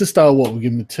 sense of style. What, we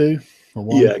give him a 2 or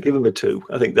 1? Yeah, give him a 2.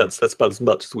 I think that's about as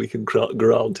much as we can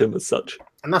grant him as such.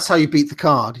 And that's how you beat the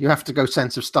card. You have to go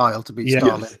sense of style to beat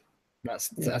Stalin. That's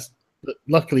but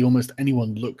luckily almost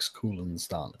anyone looks cooler than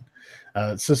Stalin.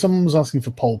 So someone was asking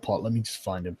for Pol Pot. Let me just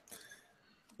find him.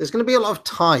 There's going to be a lot of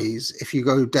ties if you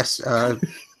go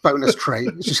bonus trait.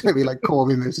 It's just going to be like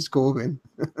Corbyn versus Corbyn.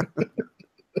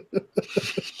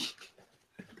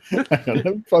 Hang on, let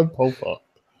me find Pol Pot.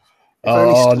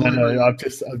 Oh no! I've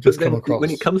just come across. When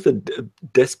it comes to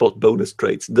despot bonus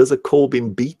traits, does a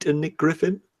Corbyn beat a Nick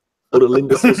Griffin or a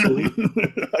Linda Sicily?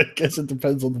 I guess it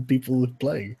depends on the people who're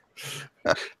playing.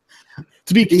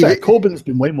 To be fair, Corbyn's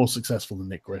been way more successful than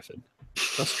Nick Griffin.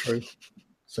 That's true.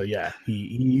 So yeah, he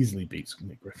easily beats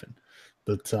Nick Griffin.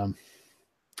 But I think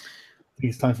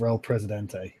it's time for El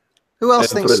Presidente. Who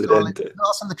else thinks Stalin? Who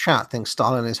else in the chat thinks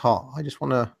Stalin is hot? I just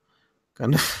want to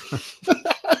kind of.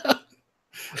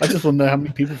 I just want to know how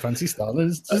many people fancy Stalin.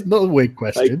 It's just not a weird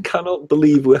question. I cannot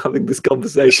believe we're having this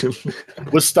conversation.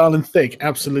 Was Stalin thick?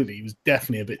 Absolutely. He was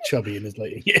definitely a bit chubby in his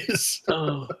later years.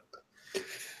 So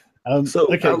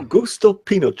okay. Augusto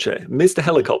Pinochet, Mr.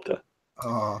 Helicopter.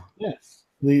 Oh yes,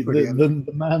 the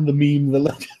man, the meme, the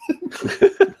legend.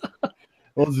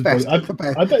 I bet his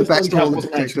body count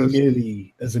wasn't actually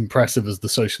nearly as impressive as the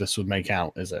socialists would make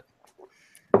out, is it?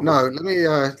 No,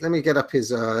 let me get up his.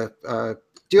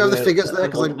 Do you have the figures there?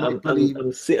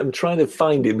 Because I'm trying to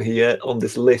find him here on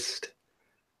this list.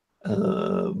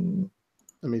 Let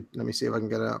me see if I can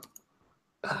get it up.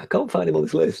 I can't find him on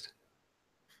this list.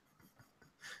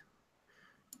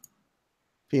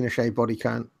 Pinochet body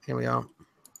count. Here we are.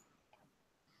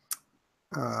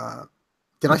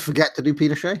 Did I forget to do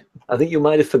Pinochet? I think you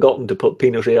might have forgotten to put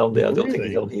Pinochet on there. I don't think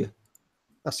he's on here.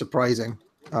 That's surprising.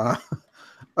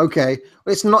 Okay,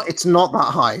 it's not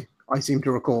that high. I seem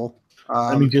to recall.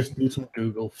 Let me just do some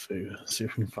Google to see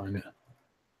if we can find it.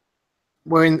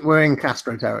 We're in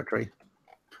Castro territory.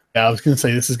 Yeah, I was going to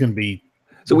say this is going to be.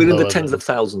 So we're in the tens of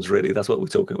thousands, really. That's what we're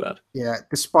talking about. Yeah,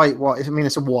 despite what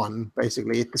it's a 1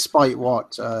 basically. Despite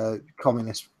what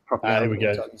communist propaganda. There we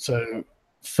go. So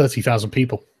 30,000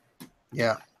 people.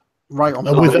 Yeah, right on.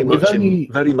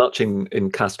 Very much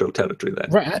in Castro territory there.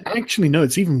 Right, actually, no,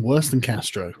 it's even worse than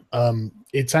Castro.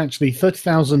 It's actually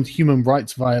 30,000 human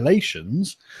rights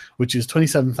violations, which is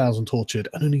 27,000 tortured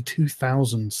and only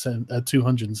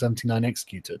 2,279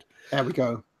 executed. There we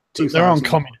go. There aren't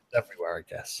communists everywhere, I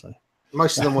guess. So.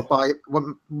 Most of them would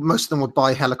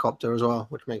buy helicopter as well,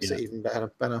 which makes it even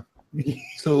better.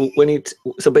 So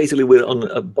basically we're on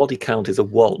a body count is a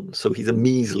 1, so he's a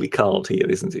measly card here,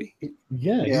 isn't he?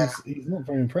 Yeah. He's not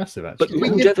very impressive actually. But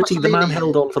longevity, the man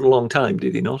held on for a long time,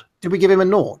 did he not? Did we give him a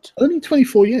 0? Only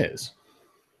 24 years.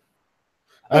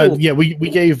 Yeah, we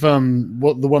gave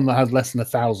the one that had less than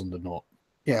 1,000 a 0.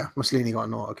 Yeah, Mussolini got a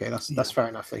 0. Okay, that's fair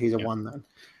enough. That he's a 1 then.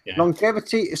 Yeah.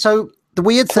 Longevity. So the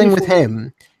weird thing with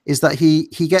him is that he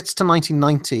gets to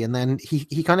 1990 and then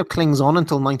he kind of clings on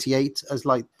until 98 as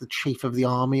like the chief of the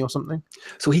army or something.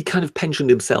 So he kind of pensioned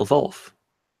himself off.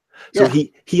 So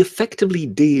he effectively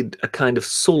did a kind of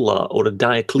Sulla or a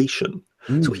Diocletian.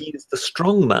 So he is the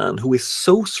strong man who is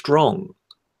so strong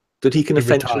that he can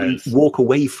eventually walk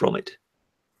away from it,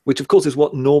 which of course is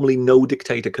what normally no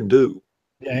dictator can do.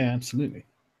 Yeah, absolutely.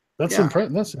 That's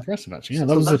impressive actually. Yeah,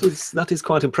 that is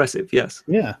quite impressive. Yes.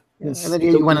 Yeah. And then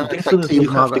he went and definitely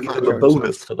have to give him a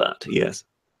bonus for that. Yes.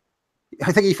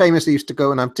 I think he famously used to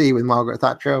go and have tea with Margaret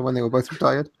Thatcher when they were both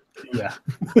retired. Yeah.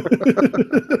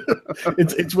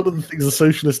 it's one of the things the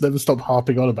socialists never stop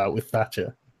harping on about with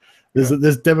Thatcher.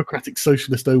 There's Democratic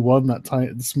Socialist 01,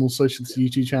 the small socialist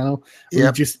YouTube channel.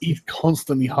 Yeah, he's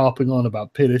constantly harping on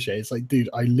about Pinochet. It's like, dude,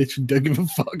 I literally don't give a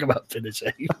fuck about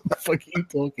Pinochet. What the fuck are you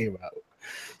talking about?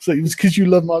 So it was because you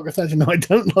love Margaret Thatcher. No, I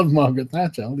don't love Margaret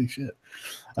Thatcher. Holy shit.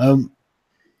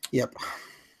 Yep.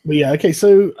 But yeah, okay,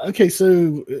 so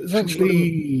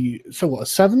essentially, so what, a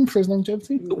 7 for his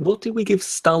longevity? What did we give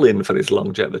Stalin for his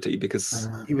longevity? Because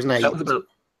He was an 8. that was about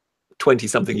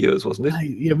 20-something years, wasn't it?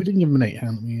 Yeah, we didn't give him an 8,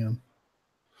 haven't we?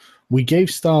 We gave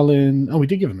Stalin. Oh, we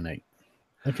did give him an 8.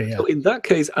 Okay, yeah. So in that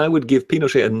case, I would give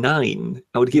Pinochet a 9.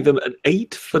 I would give him an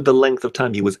 8 for the length of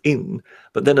time he was in,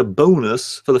 but then a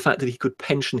bonus for the fact that he could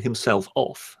pension himself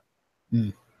off.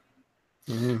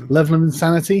 Level of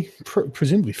insanity,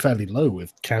 presumably fairly low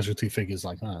with casualty figures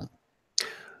like that.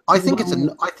 I think it's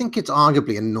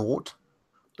arguably a naught,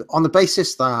 on the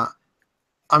basis that,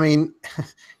 I mean,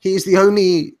 he's the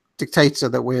only dictator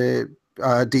that we're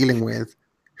dealing with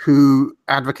who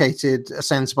advocated a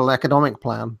sensible economic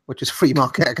plan, which is free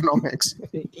market economics.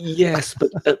 Yes,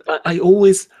 but I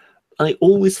always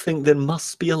think there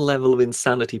must be a level of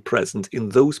insanity present in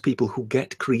those people who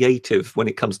get creative when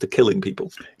it comes to killing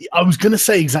people. I was going to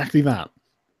say exactly that.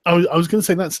 I was going to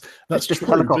say that's just true,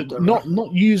 helicopter, but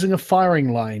not using a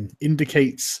firing line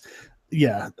indicates,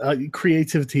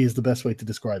 creativity is the best way to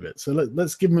describe it. So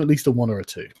let's give him at least a 1 or a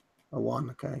 2. A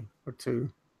 1, okay, or 2.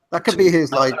 That could be his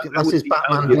that's his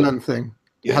Batman villain thing.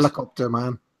 Yes. Helicopter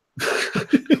man.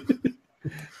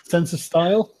 Sense of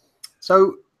style.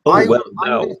 So I'm going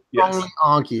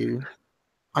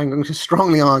to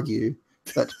strongly argue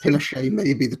that Pinochet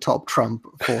may be the top trump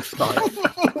for style.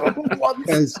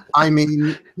 Because I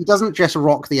mean, he doesn't just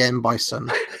rock the M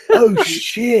bison. Oh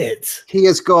shit! He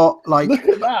has got like. Look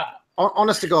at that.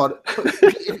 Honest to God,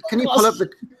 can you pull up the?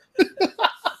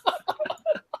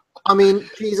 I mean,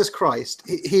 Jesus Christ,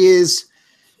 he is.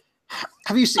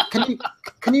 Have you seen?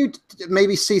 Can you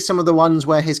maybe see some of the ones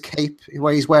where his cape,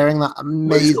 where he's wearing that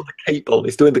amazing he's got the cape on?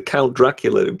 He's doing the Count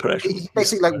Dracula impression. He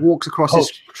basically like walks across his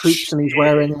troops, and he's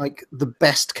wearing like the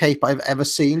best cape I've ever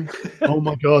seen. Oh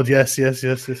my God! Yes. Well,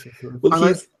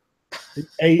 there's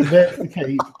the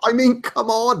cape. I mean,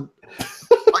 come on.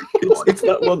 It's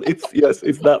that one.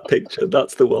 It's that picture.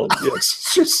 That's the one. Yes.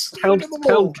 It's just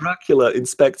Count Dracula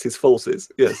inspects his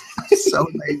forces. Yes. So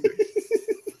amazing.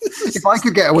 If I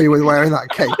could get away with wearing that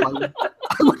cape, I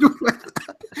would wear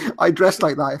that. I'd dress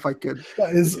like that if I could.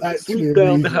 That is actually amazing.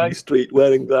 Down the high street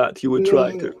wearing that, you would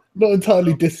try to. Not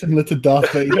entirely dissimilar to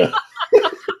Darth Vader.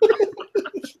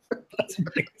 That's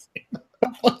amazing.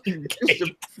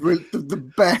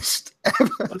 The best ever.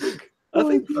 I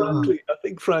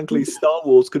think frankly, Star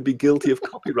Wars could be guilty of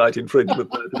copyright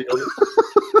infringement. To be honest.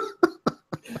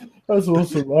 That's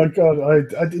awesome. Oh God,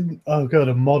 I didn't. Oh God,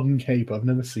 a modern cape. I've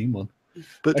never seen one.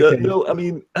 But no, I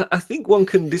mean, I think one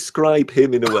can describe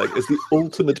him in a way as the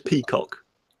ultimate peacock.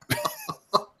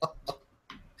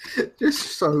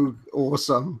 Just so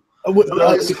awesome.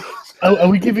 Are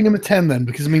we giving him a 10 then?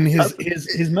 Because I mean,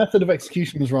 his method of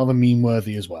execution was rather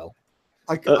meme-worthy as well.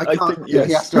 I think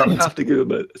yes, you have to give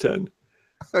him a 10.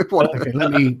 Okay,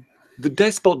 let me. The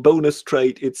despot bonus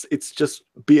trait. It's just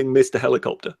being Mr.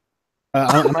 Helicopter.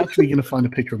 I'm actually going to find a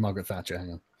picture of Margaret Thatcher.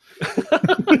 Hang on.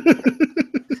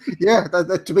 Yeah,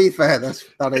 to be fair, that is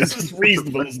That's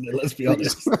reasonable, isn't it? Let's be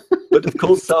honest. But of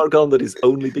course, Sargon, that is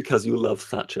only because you love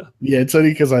Thatcher. Yeah, it's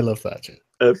only because I love Thatcher.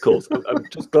 Of course. I'm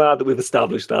just glad that we've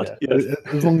established that. Yeah, yes.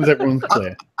 As long as everyone's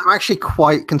clear. I'm actually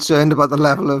quite concerned about the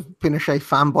level of Pinochet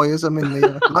fanboyism in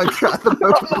the live chat at the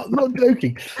moment. I'm not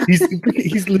joking.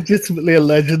 He's legitimately a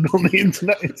legend on the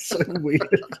internet. It's so weird.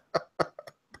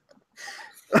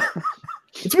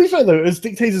 To be fair, though, as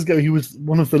dictators go, he was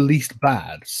one of the least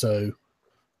bad, so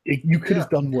you could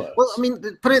have done worse. Well, I mean,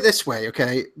 put it this way,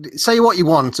 okay? Say what you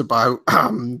want about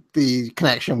the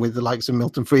connection with the likes of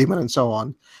Milton Friedman and so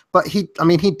on, but he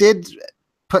did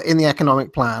put in the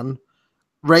economic plan,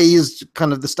 raised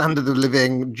kind of the standard of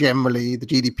living generally, the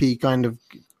GDP kind of.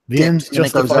 The ends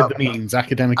justified the means,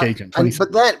 academic agent.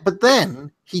 But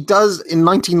then he does, in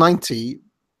 1990,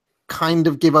 kind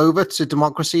of give over to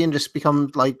democracy and just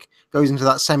goes into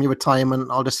that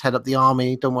semi-retirement. I'll just head up the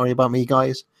army. Don't worry about me,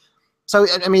 guys. So,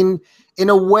 I mean, in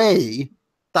a way,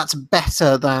 that's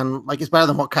better than, it's better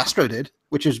than what Castro did,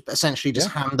 which is essentially just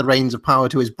hand the reins of power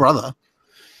to his brother.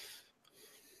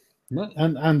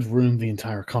 And ruin the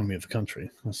entire economy of the country.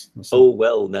 That's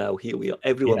well, now here we are.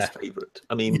 Everyone's favorite.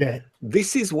 I mean,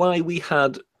 this is why we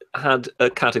had a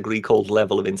category called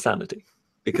level of insanity.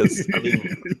 Because, I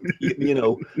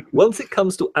mean, once it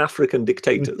comes to African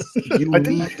dictators, you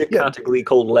need a category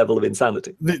called level of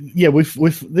insanity.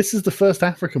 This is the first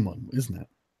African one, isn't it?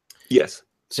 Yes.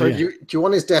 So do you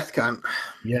want his death count?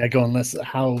 Yeah, go on.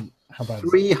 How bad?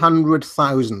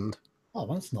 300,000.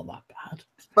 Oh, that's not that bad.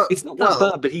 But it's not that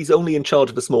bad, but he's only in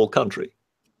charge of a small country.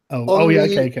 Oh, yeah,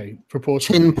 the okay.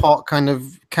 Proportion. tin pot kind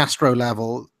of Castro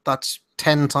level, that's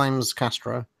 10 times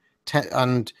Castro,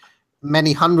 and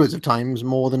many hundreds of times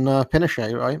more than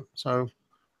Pinochet, right? So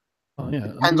Yeah,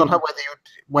 depends on how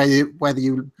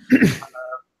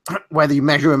whether you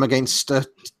measure him against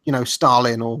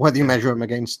Stalin, or whether you measure him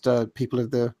against people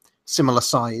of the similar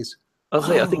size. I'll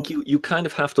say, I think you kind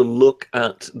of have to look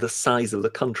at the size of the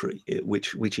country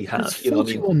which he had. It's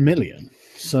 41 million.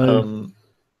 So,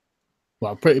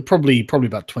 well, probably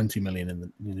about 20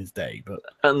 million in his day, but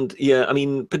yeah, I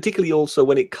mean, particularly also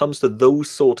when it comes to those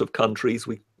sort of countries,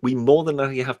 we more than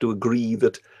likely have to agree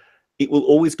that it will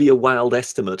always be a wild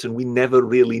estimate, and we never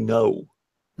really know,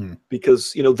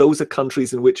 because those are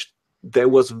countries in which there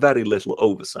was very little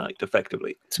oversight,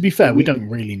 effectively. To be fair, we don't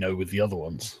really know with the other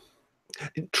ones.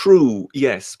 True,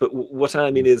 yes, but what I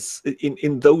mean is,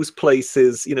 in those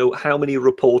places, how many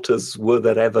reporters were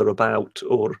there ever about,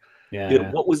 or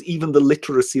what was even the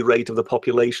literacy rate of the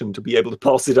population to be able to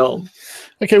pass it on?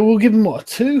 Okay, we'll give him what, a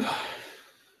 2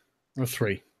 or a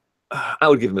 3? I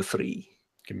would give him a 3.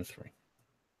 Give him a 3.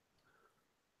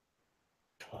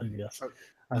 Yes. Okay.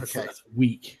 That's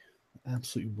weak.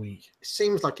 Absolutely weak. It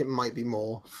seems like it might be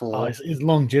more for. His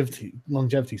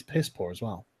longevity's piss poor as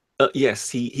well. Yes,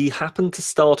 he happened to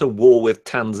start a war with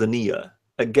Tanzania.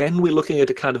 Again, we're looking at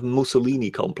a kind of Mussolini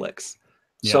complex.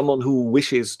 Yeah. Someone who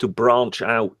wishes to branch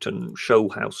out and show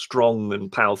how strong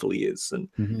and powerful he is, and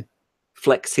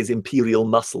flex his imperial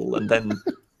muscle, and then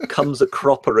comes a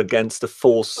cropper against a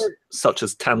force such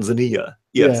as Tanzania.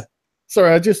 Yes. Yeah.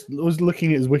 Sorry, I just was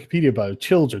looking at his Wikipedia bio.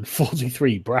 Children,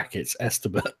 43 brackets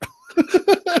estimate.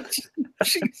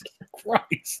 Jesus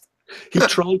Christ. He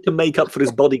tried to make up for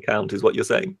his body count, is what you're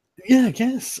saying. Yeah, I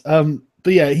guess. But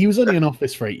yeah, he was only in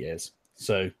office for 8 years,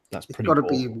 so that's pretty. Got to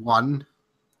be 1.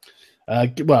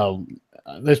 Well,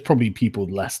 there's probably people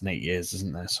less than 8 years,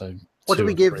 isn't there? So what did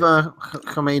we give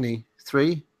Khomeini?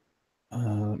 3?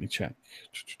 Let me check.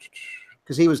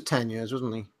 Because he was 10 years,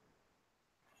 wasn't he?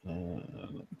 Let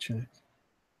me check.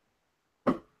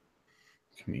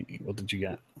 Khomeini, what did you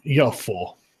get? You got a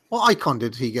 4. What icon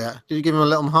did he get? Did you give him a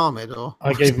little Muhammad, or?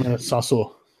 I gave him a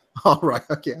Sasor. Oh, right.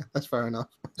 Okay, that's fair enough.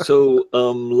 So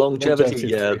longevity,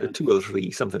 yeah, 2 or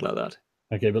 3, something like that.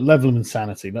 Okay, but level of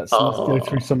insanity. Let's go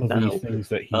through some of the things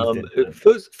that he did.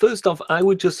 First off, I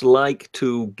would just like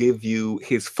to give you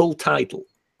his full title.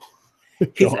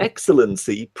 His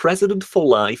Excellency, President for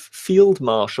Life, Field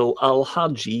Marshal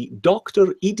Al-Haji,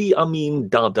 Dr. Idi Amin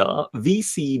Dada,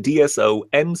 VC, DSO,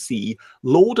 MC,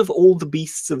 Lord of all the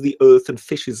beasts of the earth and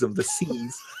fishes of the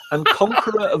seas, and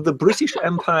conqueror of the British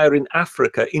Empire in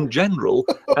Africa in general,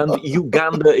 and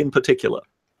Uganda in particular.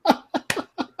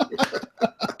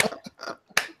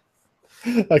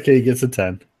 Okay, he gets a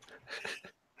 10.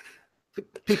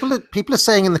 People are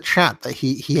saying in the chat that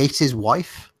he ate his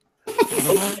wife.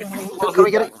 Can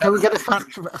we get a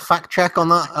fact check on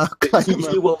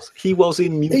that? He was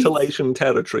in mutilation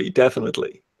territory,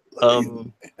 definitely.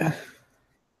 I've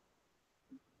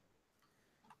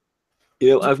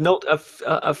not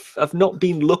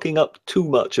been looking up too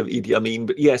much of Idi Amin,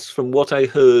 but yes, from what I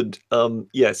heard,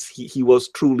 yes, he was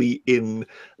truly in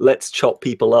let's chop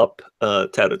people up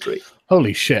territory.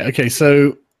 Holy shit! Okay,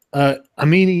 so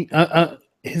Amini.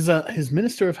 His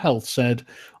Minister of Health said,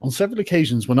 on several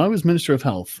occasions when I was Minister of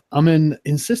Health, Amin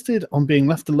insisted on being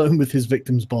left alone with his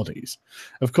victims' bodies.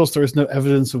 Of course, there is no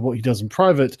evidence of what he does in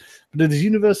private, but it is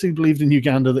universally believed in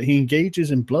Uganda that he engages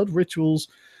in blood rituals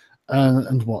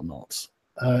and whatnot.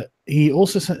 He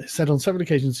also said on several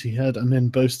occasions he heard Amin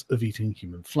boast of eating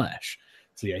human flesh.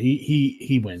 So yeah,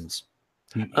 he wins.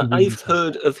 I've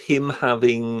heard of him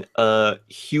having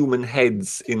human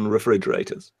heads in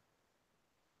refrigerators.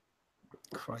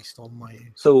 Christ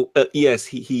almighty. So yes,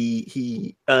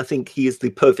 he I think he is the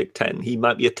perfect 10. He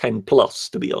might be a 10 plus,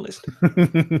 to be honest.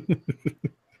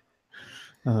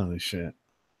 Holy shit.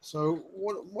 So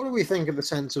what do we think of the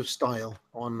sense of style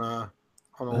on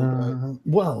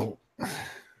well,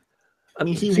 I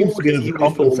mean, he wore his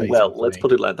uniform well, let's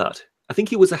put it like that. I think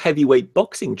he was a heavyweight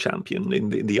boxing champion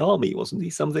in the army, wasn't he?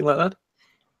 Something like that.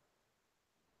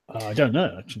 I don't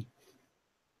know, actually.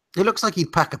 He looks like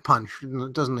he'd pack a punch,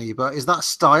 doesn't he? But is that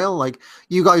style? Like,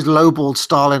 you guys lowballed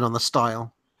Stalin on the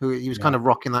style. He was kind of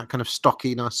rocking that kind of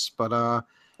stockiness, but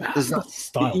there's that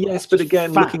style. Yes, but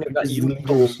again, looking at that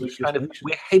uniform,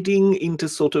 we're heading into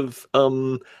sort of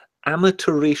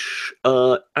amateurish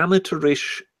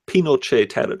Pinochet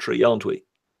territory, aren't we?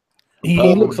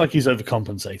 He looks like he's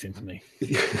overcompensating for me.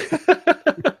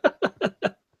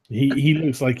 He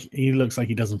looks like he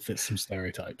doesn't fit some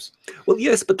stereotypes. Well,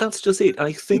 yes, but that's just it.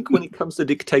 I think when it comes to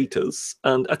dictators,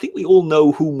 and I think we all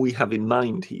know whom we have in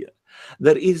mind here,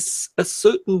 There is a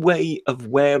certain way of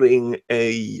wearing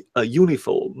a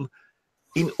uniform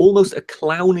in almost a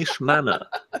clownish manner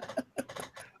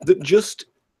that just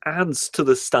adds to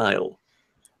the style,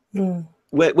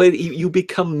 where you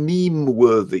become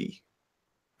meme-worthy.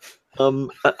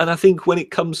 And I think when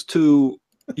it comes to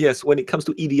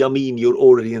Idi Amin, you're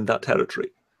already in that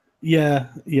territory. Yeah.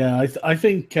 I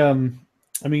think. I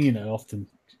mean, you know, often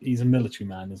he's a military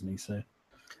man, isn't he? So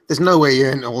There's no way he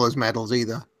earned all those medals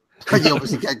either. He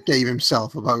obviously gave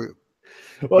himself about.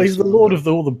 well, he's the lord of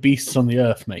all the beasts on the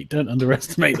earth, mate. Don't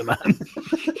underestimate the man.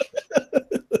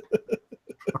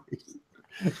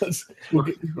 We'll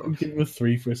give him a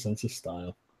 3 for a sense of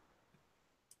style.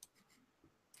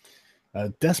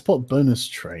 Despot bonus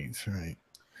traits, right?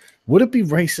 Would it be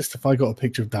racist if I got a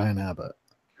picture of Diane Abbott?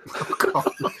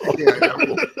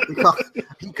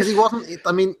 Because he wasn't.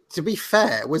 I mean, to be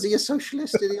fair, was he a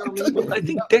socialist? Did he? Well, I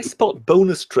think despot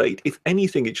bonus trait. If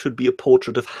anything, it should be a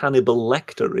portrait of Hannibal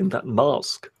Lecter in that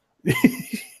mask.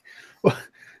 Well,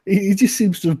 he just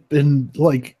seems to have been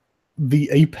like the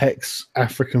apex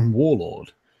African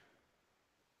warlord,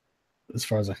 as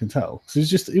far as I can tell. So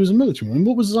he was a military man.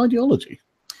 What was his ideology?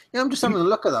 Yeah, I'm just having a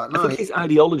look at that. No, I think his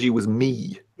ideology was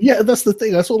me. Yeah, that's the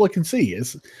thing. That's all I can see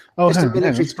is just a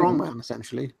military strongman,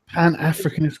 essentially.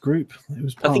 Pan-Africanist group. It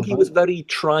was. I think he was very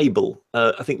tribal.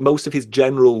 I think most of his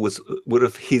general were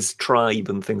of his tribe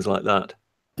and things like that.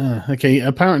 Okay.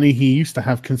 Apparently, he used to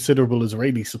have considerable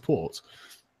Israeli support.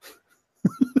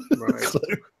 Right. So,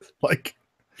 like,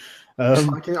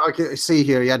 I can see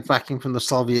here he had backing from the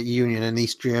Soviet Union and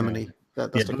East Germany. Yeah.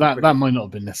 That might not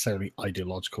have been necessarily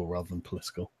ideological rather than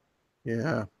political.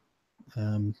 Yeah.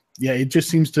 Yeah, it just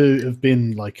seems to have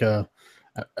been like a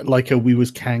we was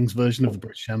Kang's version of the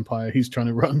British Empire he's trying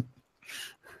to run.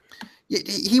 Yeah,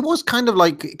 he was kind of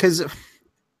like, because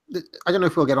I don't know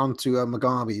if we'll get on to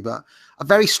Mugabe, but a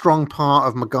very strong part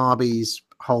of Mugabe's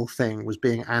whole thing was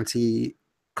being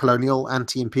anti-colonial,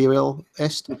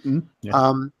 anti-imperialist. Mm-hmm.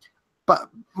 Yeah. But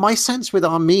my sense with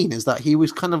Amin is that he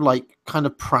was kind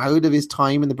of proud of his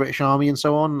time in the British Army and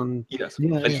so on. And yes,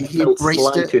 yeah, and he felt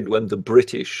slighted when the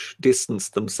British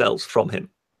distanced themselves from him.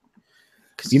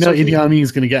 You know, Idi Amin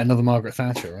is going to get another Margaret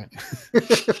Thatcher, right?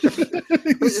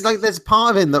 Like, there's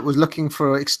part of him that was looking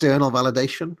for external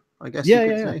validation, I guess.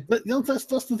 Yeah. But you know, that's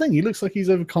the thing. He looks like he's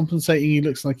overcompensating. He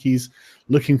looks like he's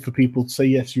looking for people to say,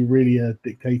 "Yes, you're really a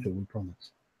dictator. We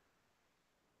promise."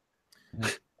 Yeah.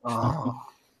 Oh.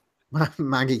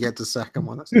 Maggie gets a second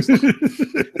one. Okay.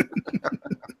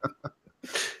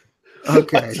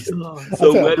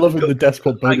 So I'm loving the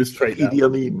despot bonus trait now. Idi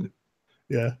Amin.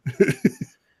 Yeah.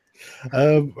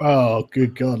 Oh,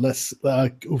 good God. Let's.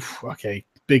 Okay.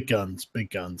 Big guns.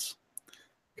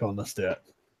 Come on, let's do it.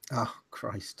 Oh,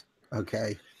 Christ.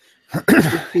 Okay.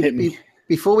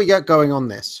 Before we get going on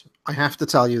this, I have to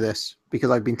tell you this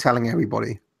because I've been telling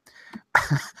everybody.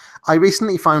 I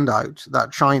recently found out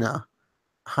that China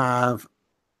have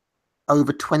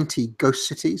over 20 ghost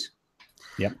cities.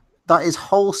 Yep. That is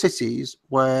whole cities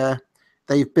where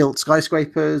they've built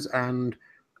skyscrapers and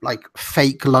like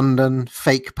fake London,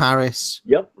 fake Paris.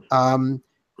 Yep.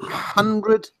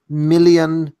 100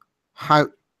 million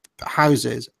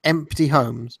houses, empty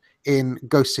homes in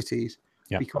ghost cities.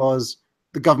 Yep. Because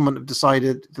the government have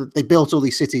decided that they built all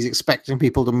these cities expecting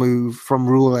people to move from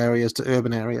rural areas to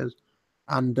urban areas.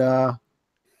 And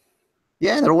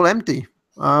yeah, they're all empty.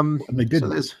 And they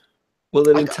didn't. So well,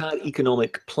 their entire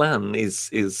economic plan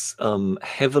is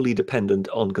heavily dependent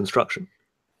on construction.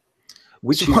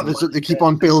 Which is they keep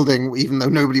on building even though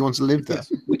nobody wants to live there.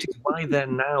 Which is why they're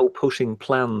now pushing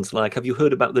plans like, have you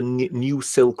heard about the new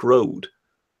Silk Road,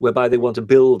 whereby they want to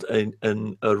build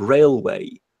a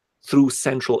railway through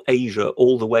Central Asia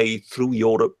all the way through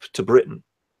Europe to Britain?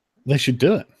 They should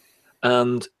do it.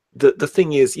 And the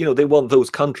thing is, you know, they want those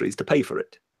countries to pay for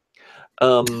it.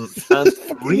 And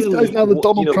really,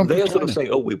 they're sort of saying,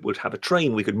 oh, we would have a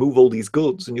train, we could move all these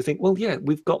goods. And you think, well, yeah,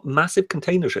 we've got massive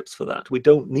container ships for that. We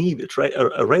don't need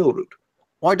a rail route.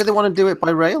 Why do they want to do it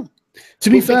by rail? To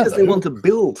be fair, because they want to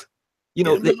build. You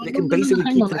know, they can basically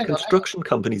keep the construction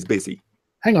companies busy.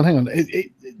 Hang on.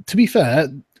 To be fair,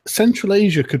 Central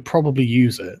Asia could probably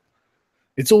use it.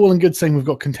 It's all well and good saying we've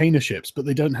got container ships, but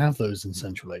they don't have those in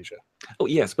Central Asia. Oh,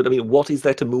 yes, but I mean, what is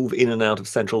there to move in and out of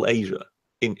Central Asia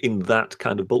in that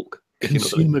kind of bulk?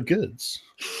 Consumer goods.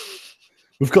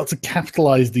 We've got to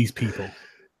capitalize these people.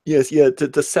 Yes, yeah,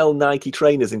 to sell Nike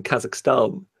trainers in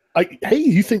Kazakhstan. Hey,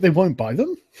 you think they won't buy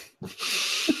them?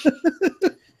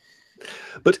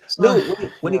 But no,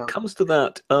 when it comes to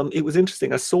that, it was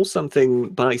interesting. I saw something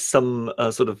by some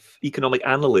sort of economic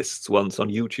analysts once on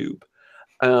YouTube,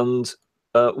 and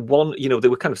one, they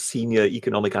were kind of senior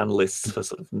economic analysts for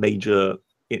sort of major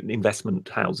investment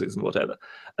houses and whatever.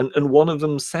 And one of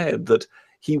them said that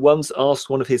he once asked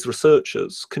one of his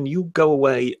researchers, can you go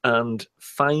away and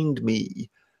find me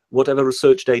whatever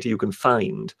research data you can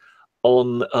find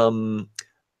on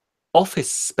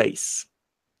office space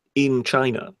in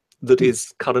China that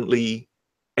is currently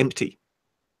empty?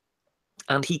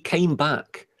 And he came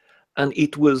back and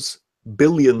it was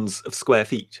billions of square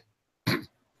feet.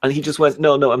 And he just went,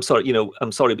 no, I'm sorry,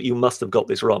 I'm sorry, but you must have got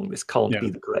this wrong. This can't be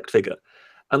the correct figure.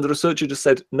 And the researcher just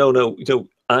said, no,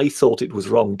 I thought it was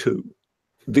wrong too.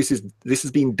 This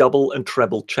has been double and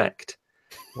treble checked.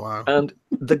 Wow. And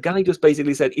the guy just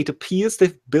basically said, it appears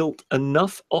they've built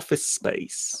enough office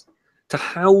space to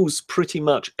house pretty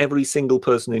much every single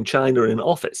person in China in an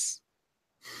office.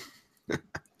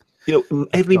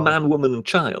 Every man, woman, and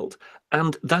child.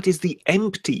 And that is the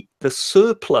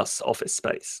surplus office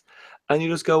space. And you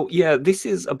just go, yeah, this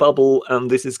is a bubble, and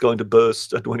this is going to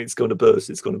burst. And when it's going to burst,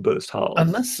 it's going to burst hard.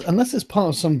 Unless it's part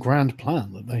of some grand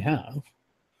plan that they have.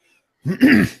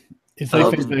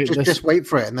 Just wait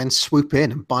for it and then swoop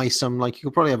in and buy some. Like, you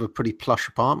could probably have a pretty plush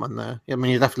apartment there. I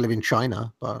mean, you'd have to live in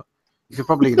China, but you could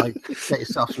probably get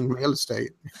yourself some real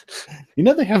estate.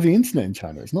 They have the internet in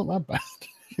China. It's not that bad.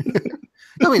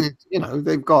 I mean,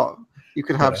 you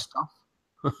could have stuff.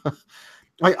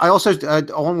 I also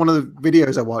on one of the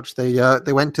videos I watched,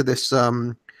 they went to this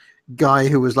guy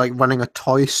who was like running a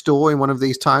toy store in one of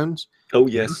these towns. Oh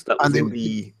yes, that was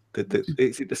in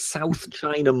is it the South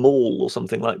China Mall or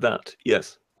something like that?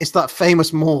 Yes, it's that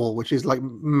famous mall which is like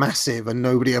massive and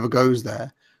nobody ever goes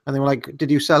there. And they were like,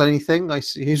 "Did you sell anything?"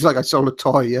 He's like, "I sold a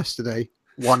toy yesterday,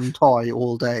 one toy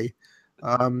all day."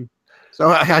 So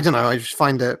I don't know. I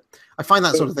find that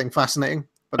sort of thing fascinating.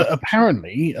 But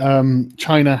apparently,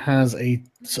 China has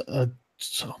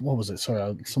what was it?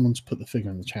 Sorry, someone's put the figure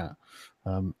in the chat.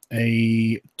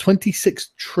 A $26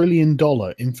 trillion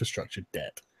infrastructure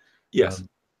debt. Yes,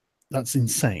 that's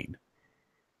insane.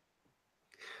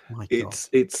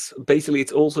 It's basically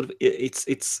it's all sort of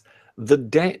it's the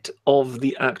debt of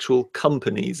the actual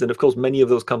companies, and of course, many of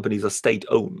those companies are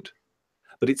state-owned,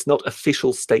 but it's not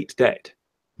official state debt.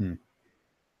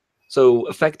 So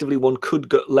effectively, one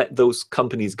could let those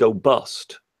companies go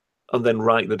bust and then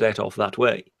write the debt off that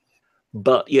way.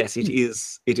 But yes, it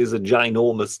is a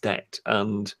ginormous debt,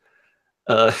 and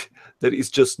there is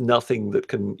just nothing that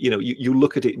can, you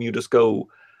look at it and you just go,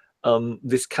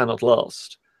 this cannot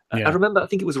last. I remember, I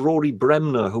think it was Rory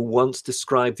Bremner who once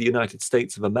described the United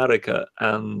States of America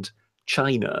and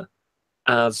China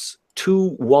as two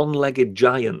one-legged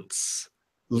giants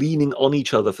leaning on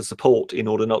each other for support in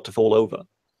order not to fall over.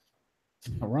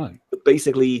 All right.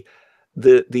 Basically,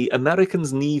 the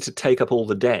Americans need to take up all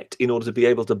the debt in order to be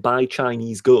able to buy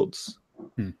Chinese goods.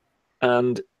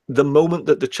 And the moment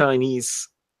that the Chinese,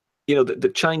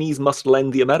 the Chinese must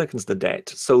lend the Americans the debt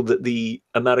so that the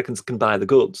Americans can buy the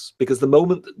goods. Because the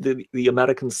moment the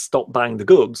Americans stop buying the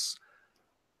goods,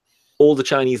 all the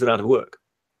Chinese are out of work.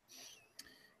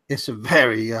 It's a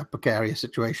very precarious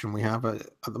situation we have at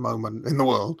the moment in the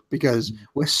world because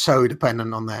we're so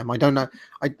dependent on them. I don't know.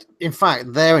 In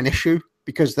fact, they're an issue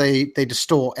because they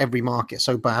distort every market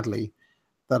so badly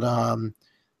that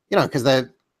because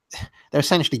they're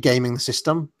essentially gaming the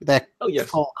system. They're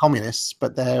full communists,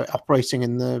 but they're operating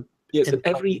in the and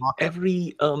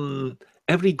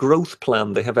every growth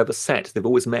plan they have ever set, they've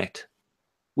always met,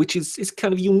 which is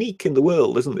kind of unique in the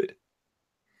world, isn't it?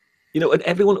 And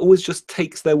everyone always just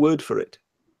takes their word for it,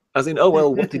 as in, oh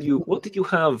well, what did you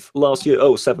have last year?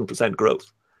 Oh, 7%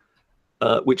 growth,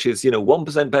 which is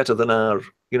 1% better than our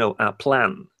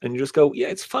plan. And you just go, yeah,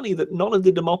 it's funny that none of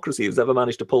the democracy has ever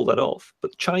managed to pull that off,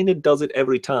 but China does it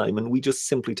every time, and we just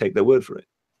simply take their word for it.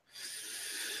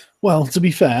 Well, to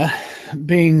be fair,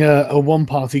 being a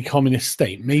one-party communist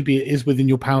state, maybe it is within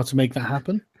your power to make that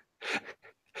happen.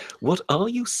 What are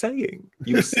you saying?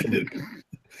 You cynic.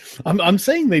 I'm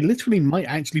saying they literally might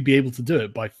actually be able to do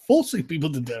it by forcing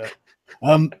people to do it.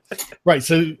 Right.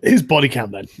 So his body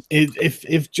count then.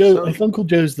 If Uncle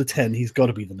Joe's the 10, he's got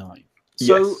to be the 9.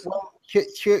 So Yes. well,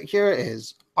 here it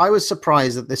is. I was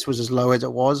surprised that this was as low as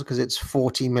it was because it's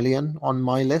 40 million on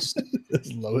my list.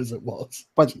 As low as it was.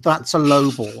 But that's a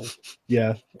low ball.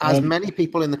 Yeah. As many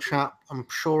people in the chat, I'm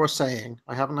sure, are saying.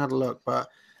 I haven't had a look, but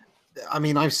I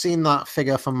mean, I've seen that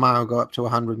figure from Mao go up to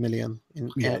 100 million.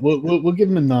 We'll give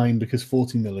him a 9 because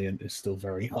 40 million is still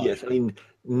very high. Yes, I mean,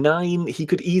 9, he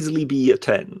could easily be a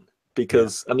 10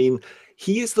 because, I mean,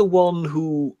 he is the one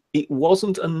who, it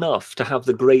wasn't enough to have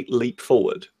the great leap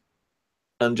forward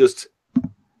and just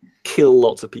kill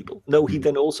lots of people. No, he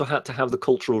then also had to have the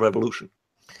Cultural Revolution.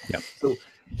 Yeah. So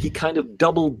he kind of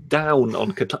doubled down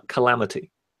on calamity.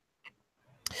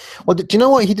 Well, do you know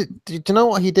what he did? Do you know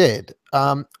what he did?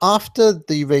 After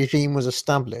the regime was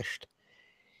established,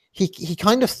 he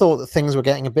kind of thought that things were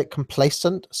getting a bit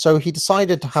complacent, so he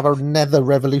decided to have another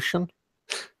revolution.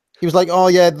 He was like, "Oh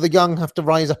yeah, the young have to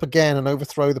rise up again and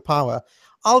overthrow the power.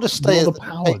 I'll just stay as the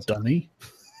power, dummy."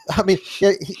 I mean,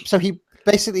 yeah. So he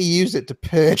basically used it to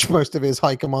purge most of his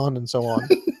high command and so on.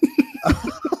 I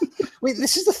mean,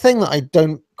 this is the thing that I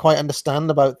don't quite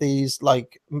understand about these,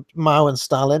 like Mao and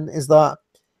Stalin, is that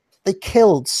they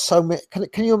killed so many.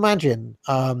 Can you imagine?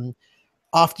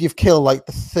 After you've killed like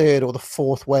the third or the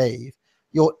fourth wave,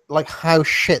 you're like how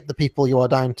shit the people you are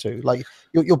down to. Like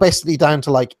you're basically down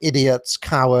to like idiots,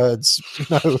 cowards. You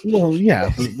know. Well,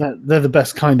 yeah, they're the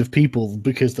best kind of people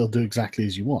because they'll do exactly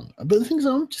as you want. But the thing is,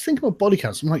 I'm just thinking about body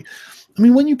counts. I'm like, I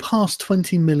mean, when you pass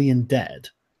 20 million dead,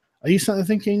 are you starting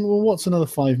thinking, well, what's another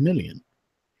 5 million?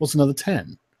 What's another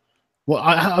 10? Well,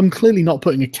 I'm clearly not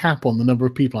putting a cap on the number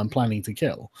of people I'm planning to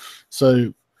kill.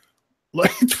 So,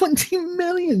 like 20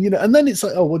 million, you know, and then it's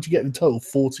like, oh, what'd you get in total?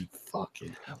 40.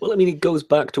 Fucking. Well, I mean, it goes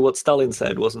back to what Stalin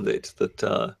said, wasn't it? That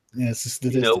yeah, it's a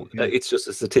statistic. You know, it's just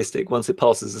a statistic. Once it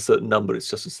passes a certain number, it's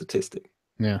just a statistic.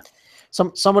 Yeah.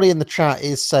 Somebody in the chat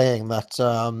is saying that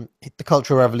the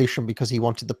Cultural Revolution because he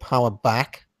wanted the power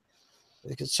back.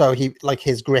 So he, like,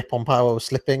 his grip on power was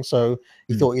slipping. So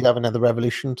he thought he'd have another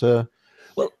revolution to.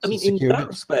 Well, I mean, in that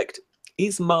respect,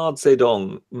 is Mao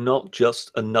Zedong not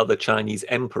just another Chinese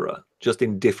emperor, just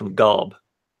in different garb?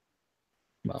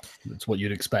 Well, that's what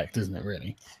you'd expect, isn't it?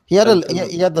 Really. He had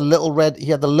he had the little red.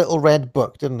 He had the little red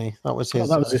book, didn't he? That was his.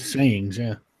 That was his sayings,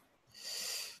 yeah.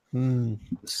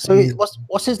 So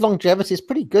what's his longevity? It's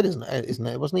pretty good, isn't it? Isn't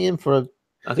it? Wasn't he in for a?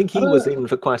 I think he was in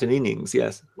for quite an innings.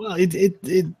 Yes. Well, it's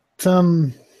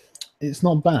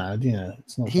not bad. Yeah,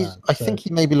 it's not bad. I think he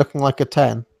may be looking like a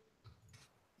 10.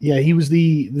 Yeah, he was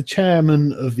the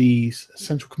chairman of the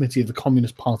Central Committee of the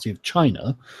Communist Party of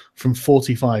China from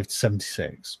 45 to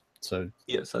 76. So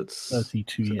yes, that's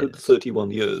 32 years. Good 31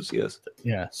 years. Yes.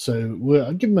 Yeah. So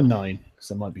I'll give him a 9 because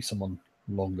there might be someone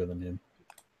longer than him.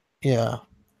 Yeah.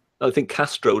 I think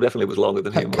Castro definitely was longer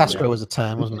than him. Castro was a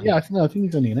 10, wasn't he? Yeah, I think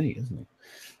he's only an 8, isn't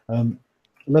he?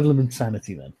 Level of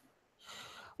insanity then.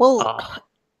 Well,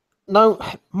 no,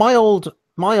 my old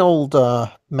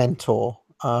mentor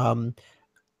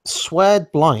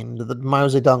sweared blind that Mao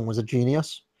Zedong was a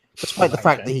genius, despite the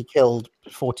fact that he killed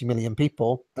 40 million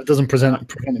people. That doesn't prevent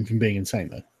him from being insane,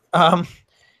 though.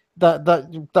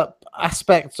 That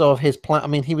aspects of his plan. I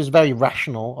mean, he was very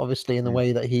rational, obviously, in the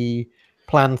way that he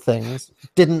planned things.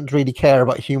 Didn't really care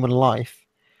about human life,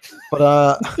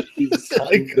 but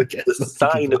the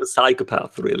sign of a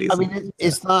psychopath, really. I mean,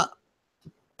 is that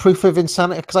proof of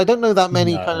insanity? Because I don't know that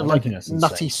many kind of like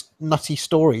nutty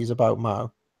stories about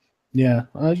Mao. Yeah,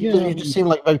 You just seem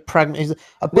like very pragmatic. He's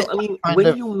a bit. I mean,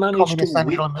 when you manage to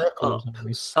whip up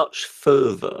such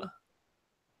fervor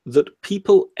that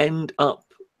people end up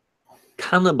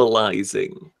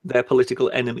cannibalizing their political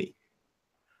enemy,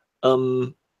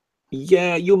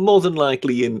 yeah, you're more than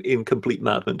likely in complete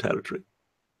madman territory.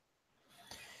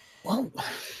 Well,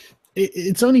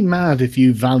 it's only mad if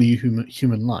you value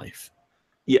human life.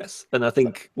 Yes, and I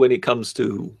think when it comes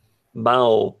to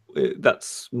Mao,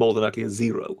 that's more than likely a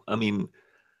 0. I mean,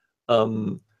 yeah,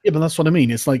 but that's what I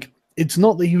mean. It's like, it's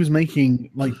not that he was making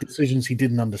like decisions he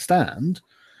didn't understand.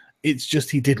 It's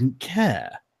just he didn't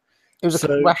care. It was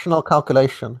a rational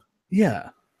calculation. Yeah.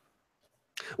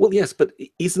 Well, yes, but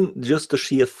isn't just the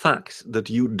sheer fact that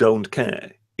you don't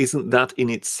care, isn't that in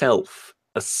itself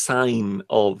a sign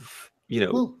of,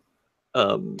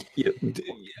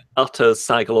 utter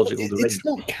psychological derangement? It's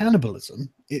not cannibalism.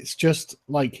 It's just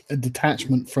like a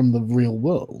detachment from the real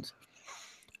world.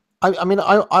 I mean,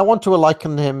 I want to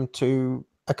liken him to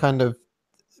a kind of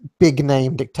big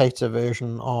name dictator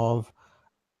version of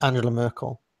Angela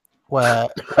Merkel, whereby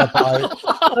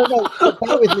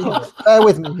bear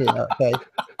with me here, okay?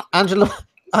 Angela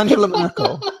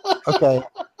Merkel, okay.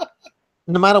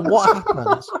 No matter what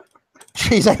happens,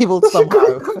 she's able to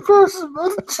somehow.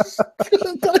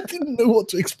 I didn't know what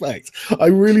to expect. I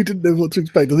really didn't know what to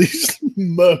expect. These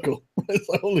Merkel. It's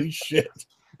like, holy shit.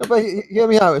 But hear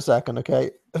me out a second,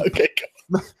 okay? Okay.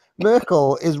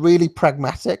 Merkel is really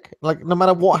pragmatic. Like, no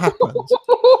matter what happens,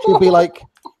 she'll be like,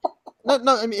 no.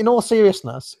 I mean, in all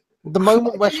seriousness, the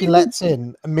moment where she lets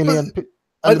in a million.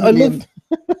 I love.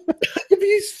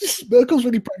 Merkel's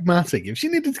really pragmatic. If she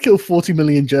needed to kill 40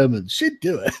 million Germans, she'd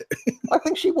do it. I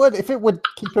think she would. If it would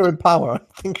keep her in power,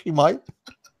 I think she might.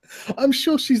 I'm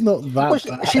sure she's not that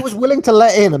bad. She was willing to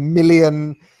let in a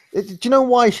million. Do you know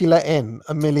why she let in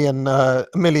a million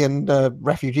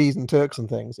refugees and Turks and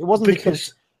things? It wasn't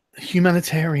because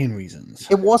Humanitarian reasons.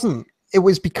 It wasn't. It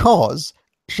was because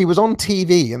she was on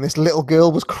TV and this little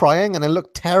girl was crying and it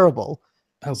looked terrible.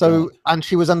 Oh, So, God. and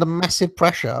she was under massive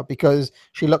pressure because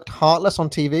she looked heartless on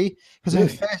TV. Because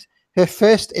Really? her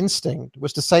first instinct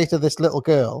was to say to this little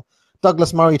girl,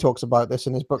 Douglas Murray talks about this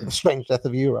in his book, The Strange Death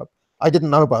of Europe. I didn't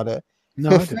know about it. No,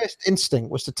 Her I didn't. first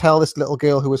instinct was to tell this little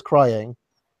girl who was crying,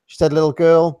 she said, little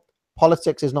girl,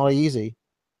 politics is not easy.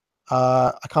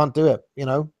 I can't do it, you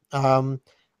know?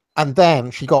 And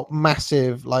then she got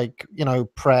massive, like, you know,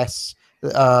 press,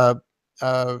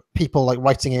 people like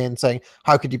writing in saying,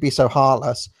 how could you be so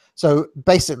heartless? So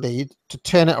basically, to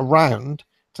turn it around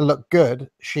to look good,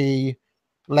 she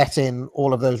let in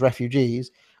all of those refugees.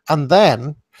 And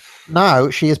then now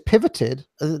she has pivoted.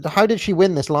 How did she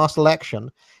win this last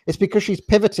election? It's because she's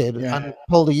pivoted and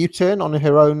pulled a U-turn on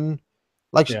her own.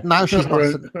 Like now she's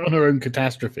on her own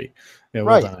catastrophe. Yeah,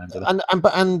 well right. done, Angela.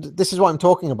 And this is what I'm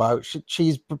talking about.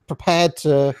 She's prepared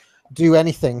to do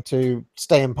anything to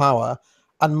stay in power,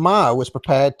 and Mao was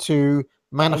prepared to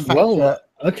manufacture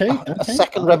a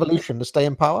second revolution to stay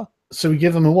in power. So we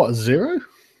give them a 0?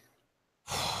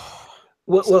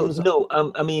 Well, no.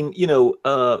 I mean, you know,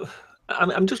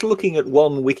 I'm just looking at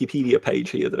one Wikipedia page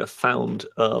here that I found,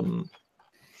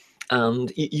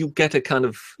 and you get a kind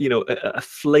of, you know, a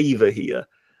flavor here.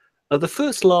 The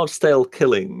first large-scale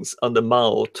killings under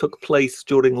Mao took place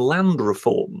during land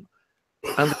reform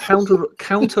and the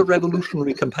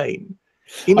counter-revolutionary campaign.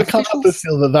 I can't help but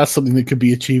feel that that's something that could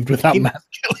be achieved without mass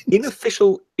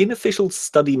killings. Unofficial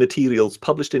study materials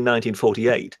published in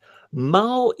 1948,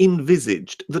 Mao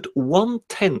envisaged that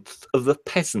 1/10 of the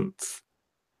peasants,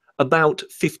 about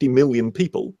 50 million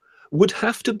people, would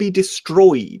have to be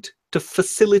destroyed to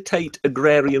facilitate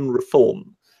agrarian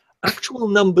reform. Actual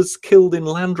numbers killed in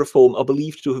land reform are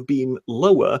believed to have been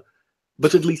lower,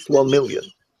 but at least 1 million.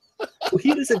 So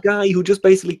here is a guy who just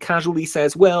basically casually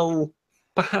says, well,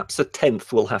 perhaps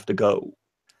 1/10 will have to go.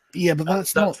 Yeah, but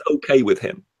that's okay with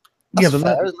him. That's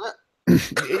fair, isn't it?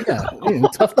 yeah,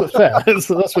 tough but fair.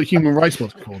 So that's what Human Rights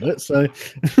Watch called it. So,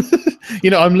 you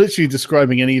know, I'm literally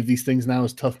describing any of these things now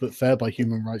as tough but fair by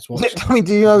Human Rights Watch. I mean,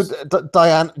 do you know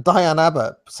Diane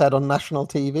Abbott said on national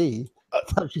TV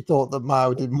that she thought that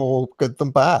Mao did more good than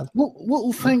bad?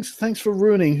 Well, thanks for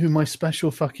ruining who my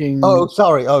special fucking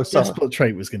sorry despot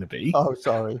trait was going to be. Oh,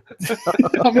 sorry. I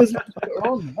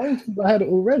had it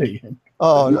already.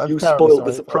 Oh, you spoiled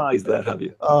the surprise there, have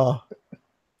you? Oh,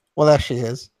 well, there she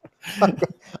is.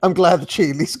 I'm glad that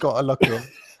she at least got a look in,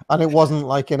 and it wasn't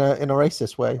like in a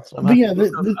racist way. So but yeah,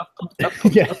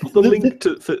 I'll put the link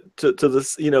to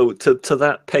this, you know, to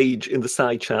that page in the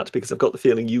side chat, because I've got the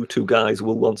feeling you two guys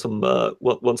will want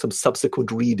some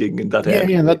subsequent reading in that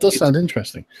area. Yeah, that does sound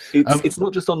interesting. It's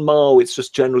not just on Mao; it's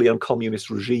just generally on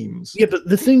communist regimes. Yeah, but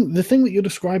the thing that you're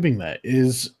describing there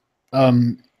is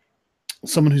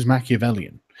someone who's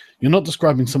Machiavellian. You're not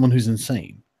describing someone who's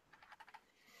insane.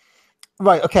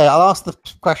 Right, okay, I'll ask the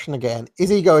question again. Is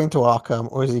he going to Arkham,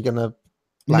 or is he going to...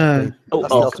 No. Oh,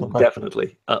 Arkham,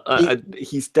 definitely.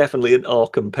 He's definitely an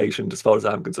Arkham patient, as far as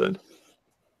I'm concerned.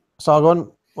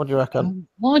 Sargon, what do you reckon?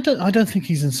 Well, I don't think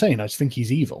he's insane. I just think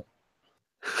he's evil.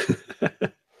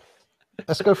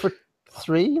 Let's go for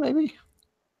 3, maybe?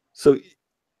 So,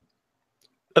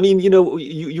 I mean, you know,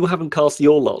 you haven't cast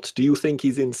your lot. Do you think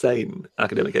he's insane,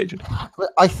 Academic Agent?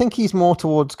 I think he's more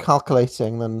towards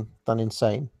calculating than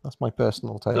insane. That's my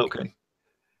personal take. Okay.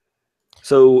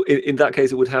 So in that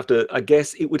case, it would have to, I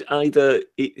guess it would either,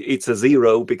 it's a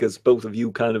 0 because both of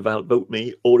you kind of outvote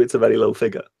me, or it's a very low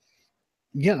figure.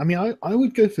 Yeah, I mean, I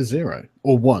would go for 0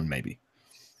 or 1, maybe.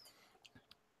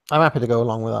 I'm happy to go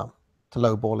along with that, to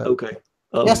lowball it. Okay.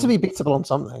 It has to be beatable on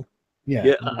something.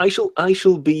 Yeah. I shall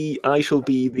be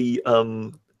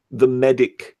the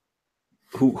medic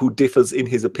who differs in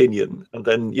his opinion, and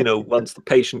then, you know, once the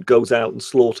patient goes out and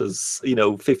slaughters, you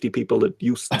know, 50 people at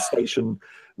Euston Station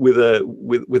with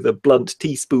a blunt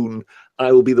teaspoon,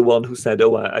 I will be the one who said,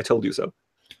 "Oh, I told you so."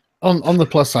 On the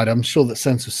plus side, I'm sure that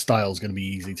sense of style is going to be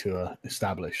easy to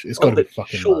establish. It's got to be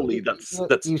fucking surely low.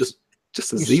 that's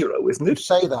just a 0, isn't it? You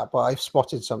say that, but I've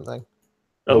spotted something.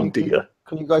 Oh dear!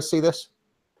 Can you guys see this?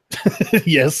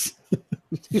 Yes.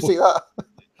 You see that?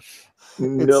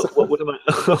 No. What am I?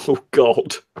 Oh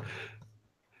God!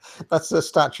 That's a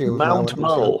statue. Mount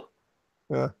Mao.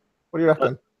 Yeah. What do you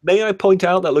reckon? May I point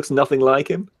out that looks nothing like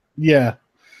him? Yeah.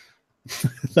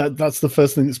 That's the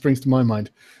first thing that springs to my mind.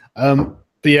 But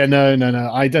yeah, no.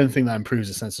 I don't think that improves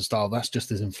a sense of style. That's just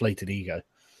his inflated ego.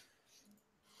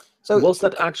 So was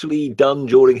that actually done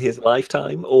during his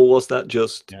lifetime, or was that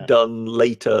just done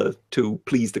later to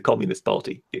please the Communist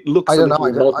Party? It looks I a don't know.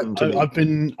 little modern to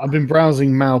me. I've been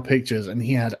browsing Mao pictures, and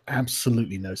he had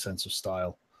absolutely no sense of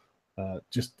style.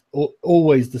 Just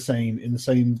always the same, in the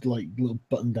same like little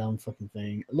button-down fucking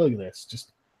thing. Look at this,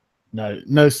 just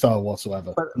no style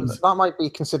whatsoever. But that might be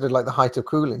considered like the height of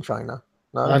cool in China.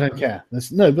 No, I don't care.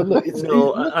 No, but look,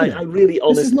 I really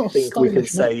honestly think we can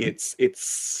say man.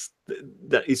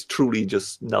 that is truly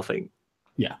just nothing.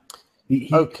 Yeah.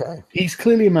 Okay. He's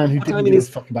clearly a man who didn't give a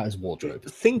fuck about his wardrobe.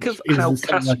 Think of how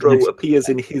Castro appears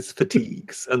in his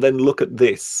fatigues, and then look at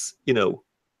this,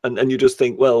 and you just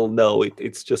think, well, no,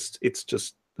 it's just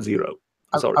zero.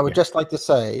 Sorry. I would just like to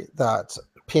say that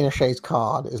Pinochet's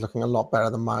card is looking a lot better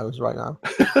than Mao's right now.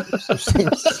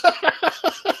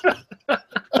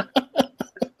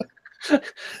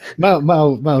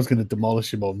 Mao's going to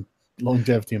demolish him on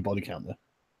longevity and body count there.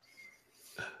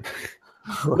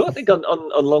 No, I think on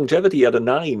longevity he had a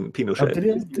 9, Pinochet. Oh, did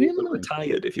he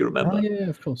retired, if you remember. Oh, yeah,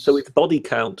 of course. So it's body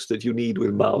count that you need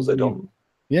with Mao Zedong.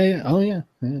 Yeah. Oh, yeah.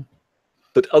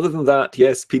 But other than that,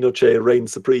 yes, Pinochet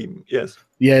reigns supreme. Yes.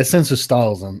 Yeah, sense of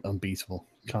style's unbeatable.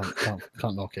 Can't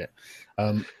knock it.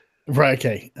 Right.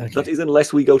 Okay. That is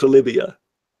unless we go to Libya.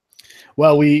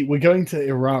 Well, we're going to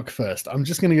Iraq first. I'm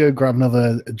just going to go grab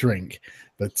another drink,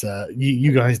 but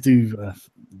you guys do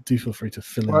feel free to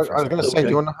fill in. I was going to say, do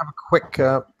you want to have a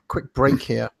quick break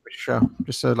here, which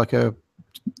just like a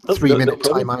 3-minute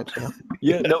timeout here?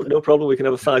 Yeah, no problem. We can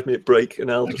have a 5-minute break, and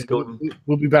I'll just go.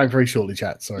 We'll be back very shortly,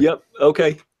 chat. Sorry. Yep.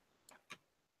 Okay.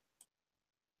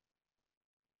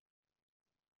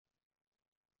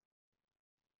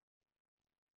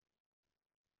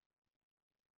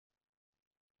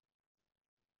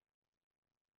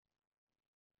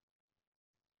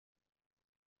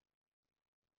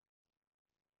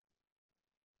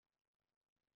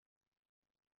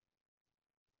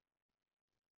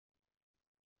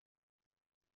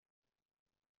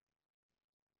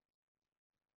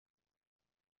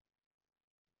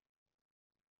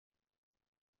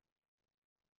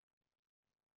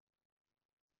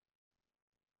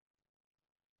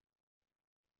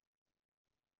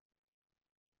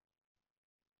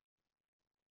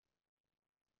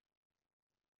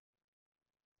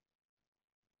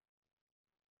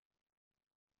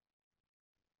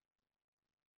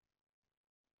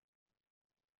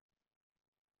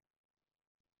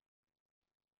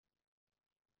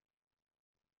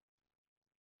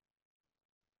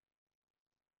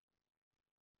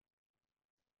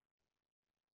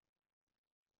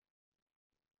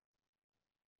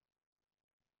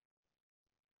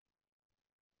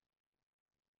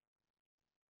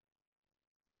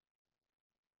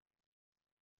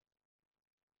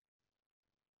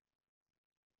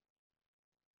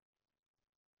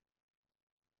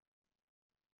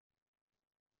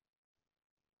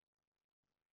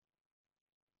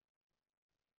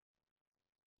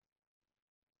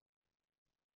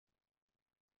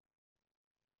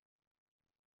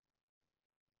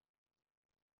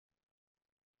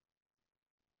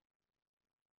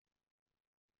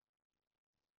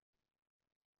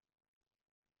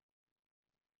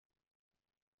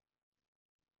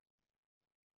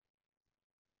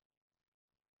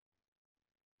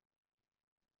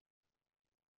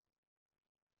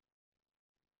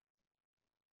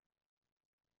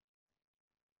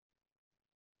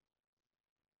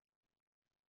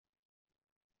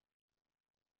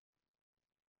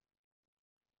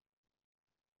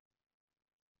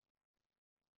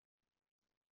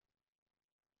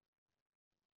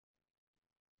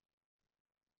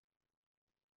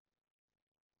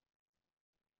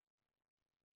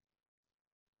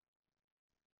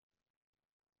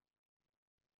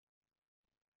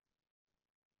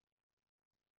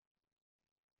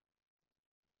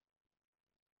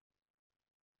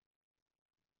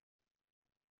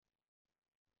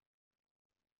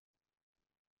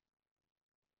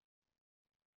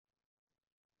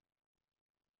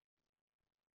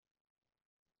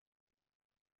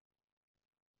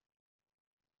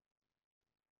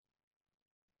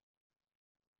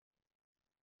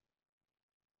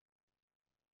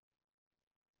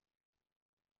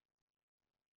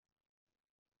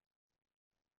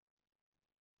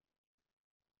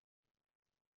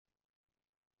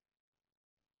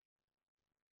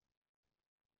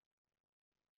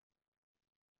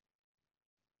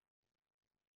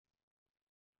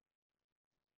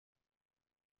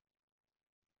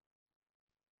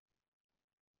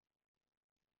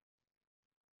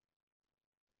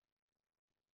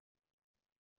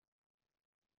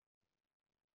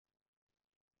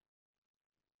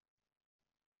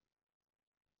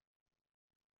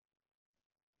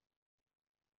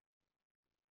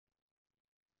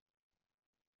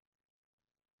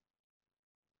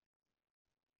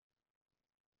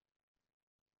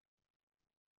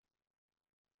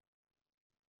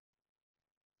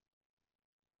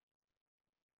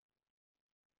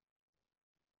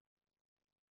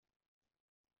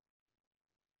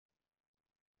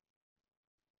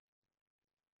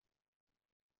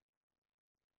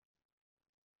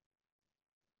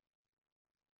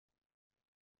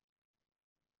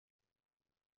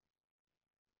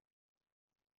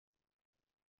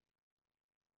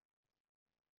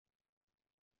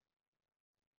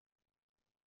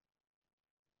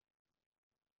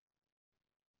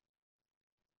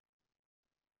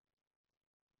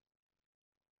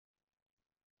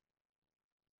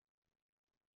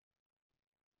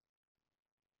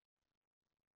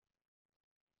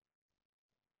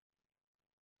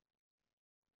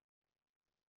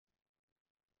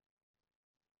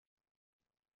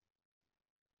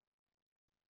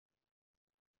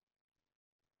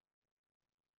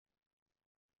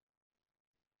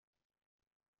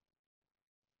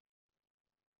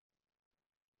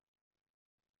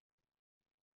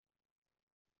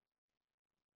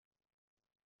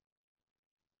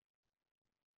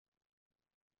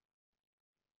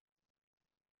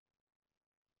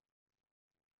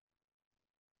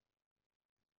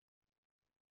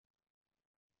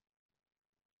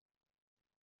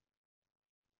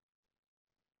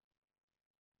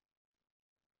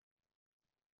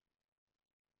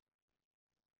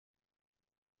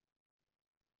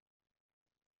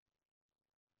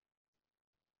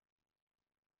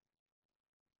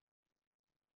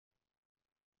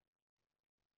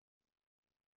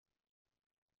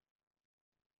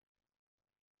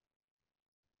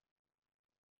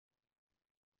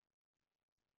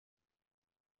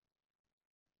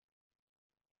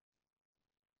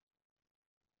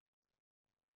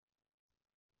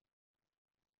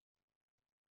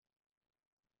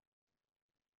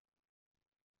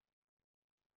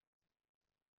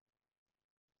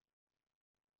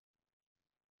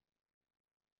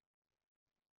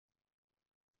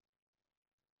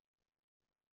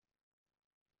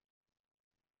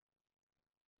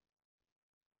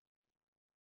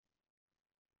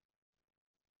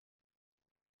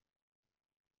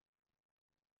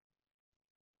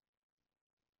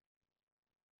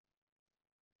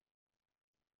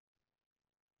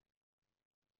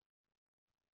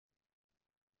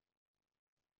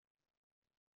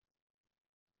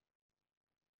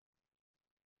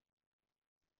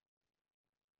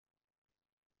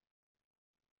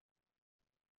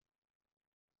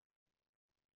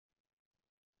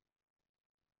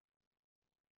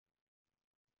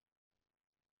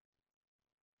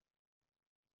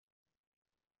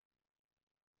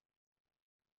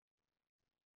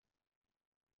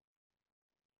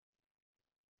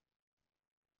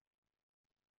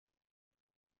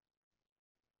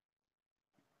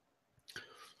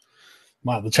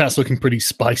 Wow, the chat's looking pretty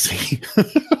spicy.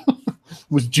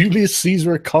 Was Julius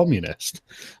Caesar a communist?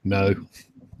 No.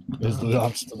 There's the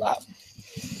answer to that.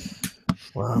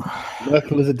 Wow.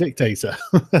 Merkel is a dictator.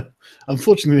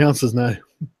 Unfortunately, the answer is no.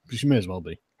 But she may as well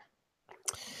be.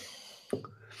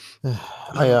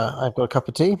 I've got a cup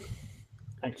of tea.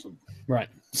 Excellent. Right.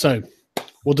 So,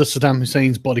 what does Saddam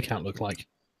Hussein's body count look like?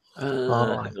 Hang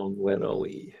on, where are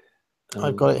we?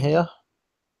 I've got it here.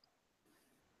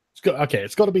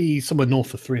 It's got to be somewhere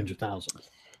north of 300,000.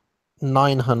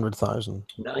 900,000.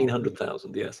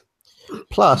 900,000, yes.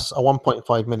 Plus a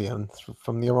 1.5 million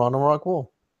from the Iran-Iraq War.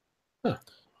 Huh.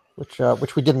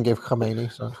 Which we didn't give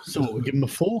Khomeini. So what, we give him a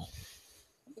 4?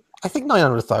 I think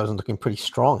 900,000 looking pretty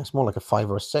strong. It's more like a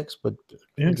 5 or a 6, but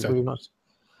Yeah, exactly. really nice.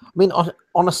 I mean,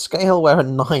 on a scale where a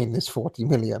 9 is 40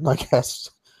 million, I guess.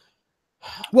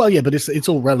 Well, yeah, but it's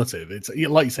all relative. It's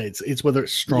like you say, it's whether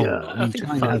it's strong. Yeah, or not. I mean, think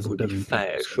China 5 has would be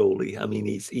fair, surely. I mean,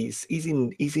 he's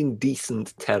in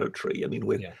decent territory. I mean,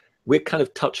 we're kind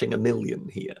of touching 1 million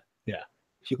here. Yeah.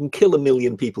 If you can kill 1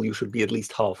 million people, you should be at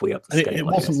least halfway up the scale. It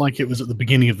wasn't like it was at the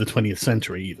beginning of the 20th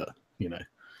century either, you know.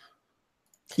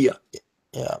 Yeah.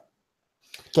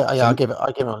 I'll give it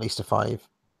at least a 5.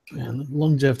 Yeah,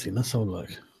 longevity, let's have a look.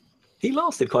 He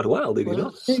lasted quite a while, did he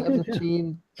not?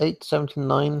 1708,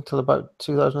 1709 till about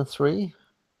 2003.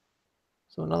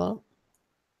 Something like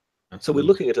that. So we're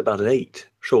looking at about an 8,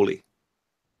 surely.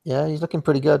 Yeah, he's looking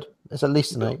pretty good. It's at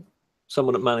least an 8.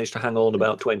 Someone that managed to hang on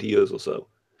about 20 years or so.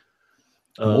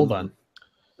 More than.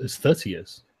 It's 30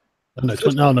 years. No,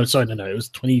 sorry, it was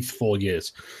 24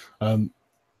 years. So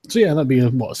yeah, that'd be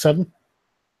a 7?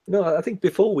 No, I think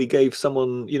before we gave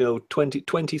someone,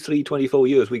 23, 24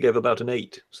 years, we gave about an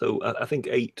 8. So I think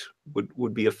 8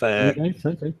 would be a fair...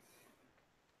 Okay.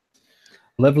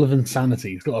 Level of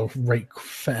insanity. He's got to rate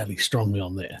fairly strongly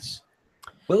on this.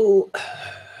 Well...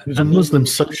 He was a Muslim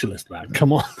socialist, man.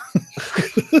 Come on.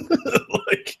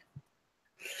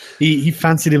 He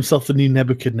fancied himself the new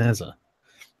Nebuchadnezzar.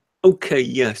 Okay,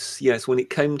 yes. When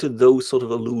it came to those sort of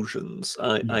illusions,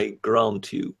 I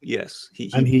grant you, yes.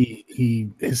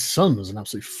 His son was an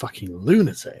absolute fucking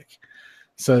lunatic.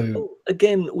 So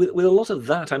again, with a lot of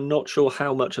that, I'm not sure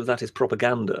how much of that is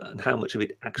propaganda and how much of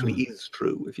it actually is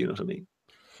true, if you know what I mean.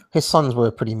 His sons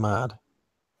were pretty mad,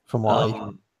 from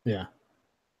what yeah.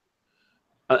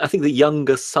 I think the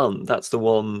younger son, that's the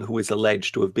one who is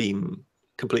alleged to have been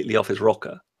completely off his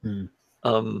rocker.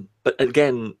 But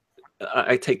again,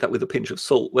 I take that with a pinch of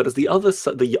salt. Whereas the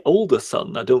older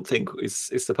son, I don't think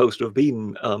is supposed to have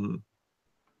been,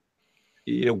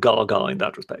 gaga in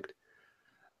that respect.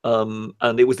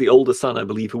 And it was the older son, I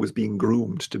believe, who was being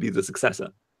groomed to be the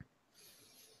successor.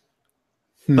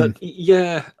 But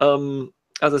yeah,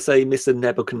 as I say, Mr.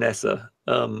 Nebuchadnezzar.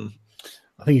 I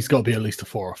think he's got to be at least a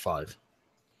 4 or 5.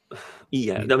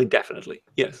 Yeah, I mean, definitely.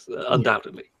 Yes,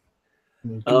 undoubtedly.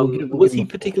 Yeah. Was he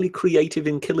particularly creative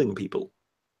in killing people?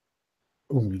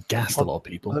 Oh, he gassed a lot of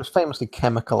people. There was famously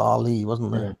Chemical Ali,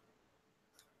 wasn't there?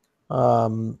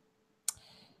 Yeah.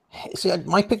 See,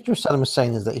 my picture of Saddam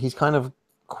Hussein is that he's kind of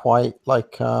quite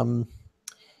like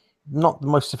not the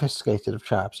most sophisticated of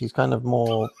chaps. He's kind of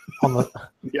more on the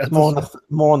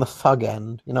more on the thug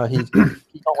end. You know, he's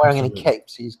not wearing any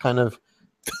capes. He's kind of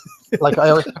like I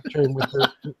always picture him with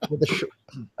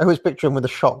the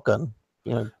shotgun.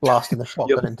 You know, blasting the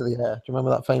shotgun into the air. Do you remember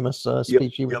that famous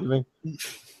speech he was giving?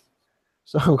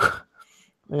 So,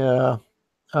 yeah.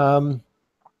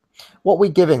 What we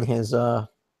giving his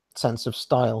sense of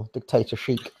style, dictator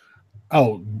chic?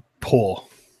 Oh, poor.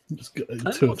 I'm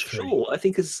not sure. I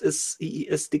think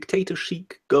as dictator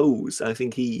chic goes, I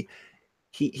think he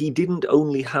didn't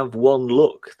only have one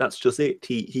look. That's just it.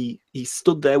 He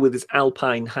stood there with his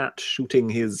alpine hat, shooting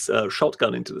his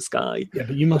shotgun into the sky. Yeah,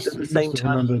 but you must at the same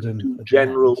time do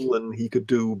general, and he could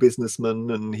do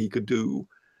businessman, and he could do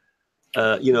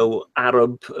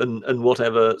Arab and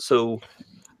whatever. So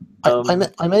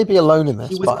I may be alone in this.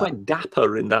 He was quite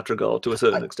dapper in that regard to a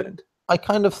certain extent. I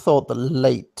kind of thought the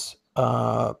late,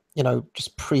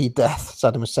 just pre-death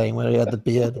Saddam Hussein, where he had the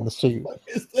beard and the suit,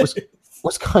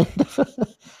 was kind of.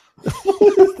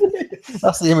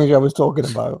 That's the image I was talking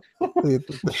about.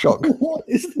 The shock. What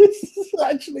is this? Is this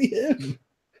actually him?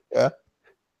 Yeah.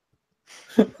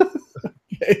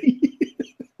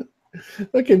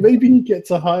 Okay, maybe he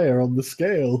gets a higher on the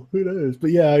scale. Who knows?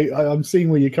 But yeah, I'm seeing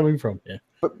where you're coming from. Yeah.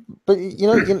 But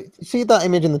you see that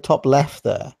image in the top left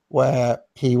there, where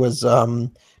he was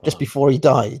just before he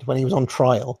died, when he was on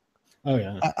trial. Oh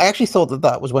yeah. I actually thought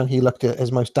that was when he looked at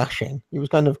his most dashing. He was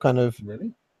kind of.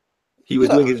 Really? He was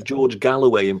doing his George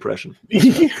Galloway impression.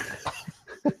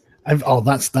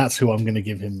 That's who I'm going to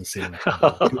give him the scene.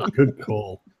 Good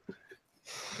call.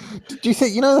 Do you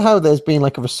think, you know how there's been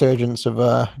like a resurgence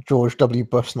of George W.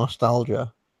 Bush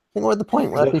nostalgia? I think we're at the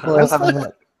point where people are having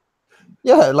like,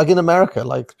 yeah, like in America,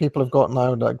 like people have got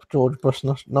now like George Bush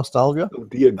nostalgia. Oh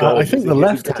dear God! I think the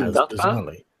left getting has, that bad?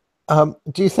 bizarrely.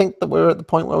 Do you think that we're at the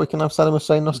point where we can have Saddam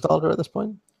Hussein nostalgia at this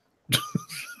point?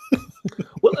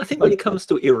 Well, I think when it comes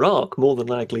to Iraq, more than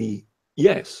likely,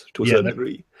 yes, to a certain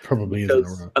degree. Probably is.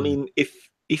 Because, I mean,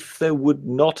 if there would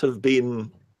not have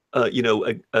been,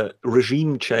 a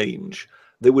regime change,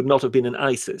 there would not have been an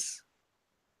ISIS.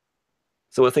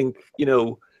 So I think,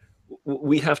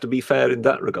 we have to be fair in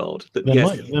that regard. That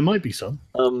there might be some.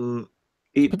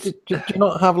 But do you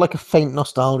not have like a faint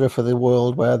nostalgia for the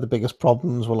world where the biggest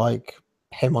problems were like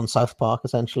him on South Park,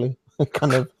 essentially?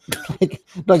 Kind of like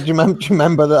do you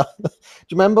remember that? Do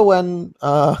you remember when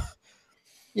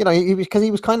because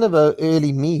he was kind of an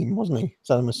early meme, wasn't he?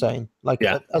 Saddam Hussein,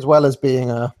 as well as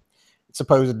being a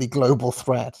supposedly global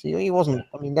threat. He wasn't.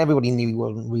 I mean, everybody knew he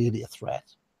wasn't really a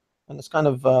threat, and it's kind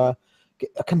of a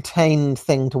contained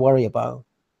thing to worry about,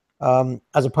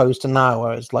 as opposed to now,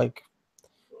 where it's like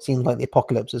seems like the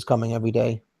apocalypse is coming every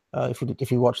day.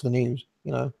 If you watch the news,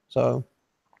 So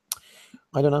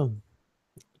I don't know.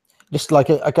 Just like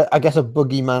I guess a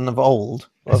boogeyman of old.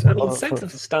 Sense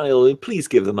of style. Please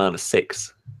give the man a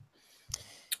 6,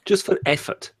 just for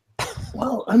effort.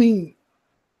 Well, I mean,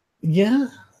 yeah.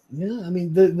 I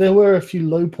mean, there were a few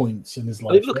low points in his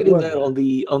life. I mean, look at him there on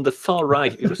the far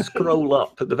right. If you just scroll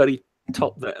up at the very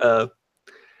top there,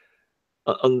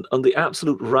 on the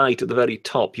absolute right at the very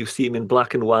top, you see him in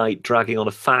black and white dragging on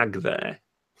a fag there.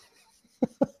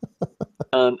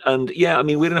 and yeah, I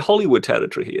mean, we're in Hollywood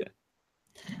territory here.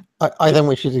 I think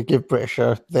we should give British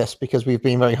this because we've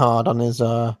been very hard on his.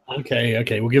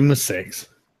 Okay, we'll give him a 6,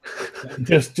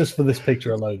 just for this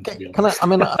picture alone. To be honest.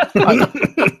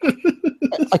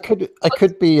 I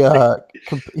could be.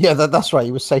 Yeah, that's right.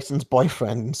 He was Satan's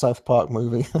boyfriend in South Park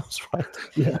movie. That's right.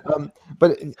 Yeah.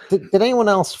 But did anyone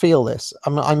else feel this?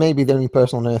 I may be the only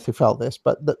person on earth who felt this.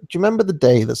 But do you remember the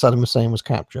day that Saddam Hussein was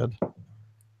captured?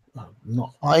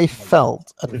 I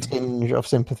felt a tinge of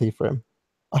sympathy for him.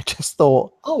 I just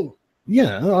thought, oh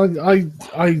yeah,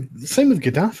 I same with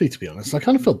Gaddafi. To be honest, I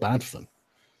kind of feel bad for them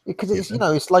because it's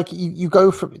it's like you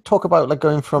go from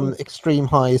going from extreme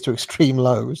highs to extreme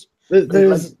lows.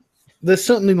 There's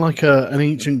certainly like an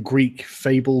ancient Greek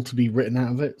fable to be written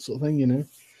out of it, sort of thing.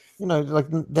 Like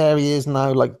there he is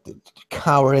now, like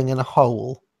cowering in a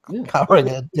hole, cowering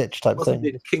in a ditch type thing. Wasn't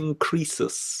it King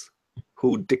Croesus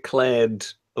who declared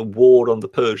a war on the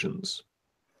Persians?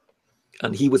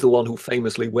 And he was the one who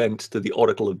famously went to the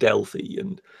Oracle of Delphi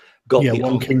and got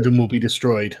one kingdom will be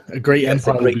destroyed. A great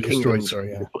empire will be destroyed.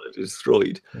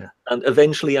 Destroyed. Yeah. And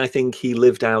eventually, I think he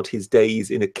lived out his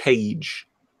days in a cage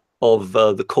of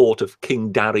the court of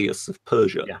King Darius of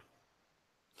Persia. Yeah.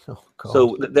 Oh, God.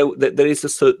 So there is a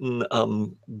certain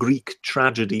Greek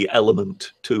tragedy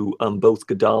element to both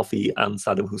Gaddafi and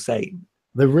Saddam Hussein.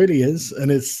 There really is,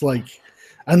 and it's like,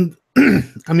 and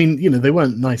I mean, they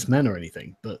weren't nice men or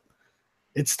anything, but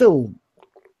it's still,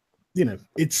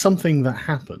 it's something that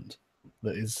happened.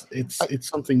 That is, it's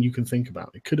something you can think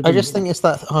about. It could have. I just think it's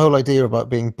that whole idea about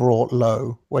being brought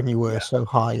low when you were so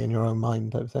high in your own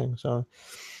mind, type thing. So,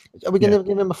 are we going to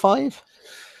give him a 5?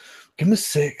 Give him a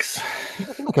 6.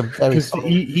 Like a very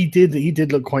he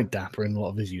did look quite dapper in a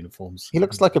lot of his uniforms. He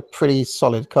looks like a pretty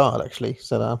solid card, actually.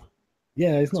 So,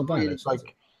 yeah, it's not bad. It's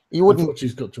like you wouldn't.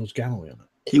 She's got George Galloway on it.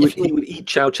 He would eat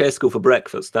Ceausescu for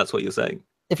breakfast. That's what you're saying.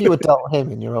 If you were dealt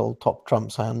him in your old Top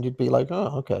Trumps hand, you'd be like,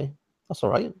 oh, okay, that's all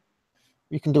right.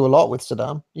 You can do a lot with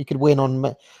Saddam. You could win on,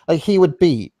 like he would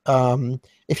beat.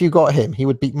 If you got him, he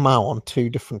would beat Mao on 2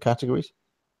 different categories.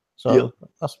 So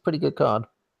that's a pretty good card.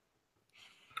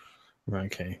 Right.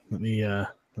 Okay. Let me have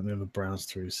a browse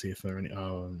through, see if there are any.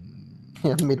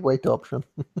 Midweight option.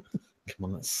 Come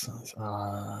on, let's.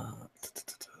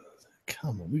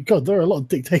 Come on, God, there are a lot of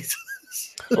dictators.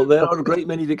 Well, there are a great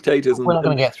many dictators. We're not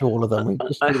going to get through all of them.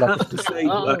 I have to say,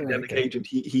 Academic Agent,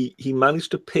 he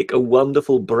managed to pick a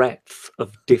wonderful breadth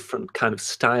of different kind of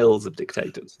styles of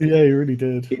dictators. Yeah, he really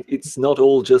did. It's not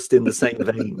all just in the same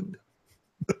vein.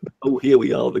 Oh, here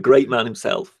we are, the great man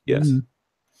himself. Yes. Mm.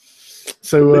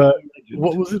 So,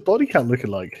 what was his body count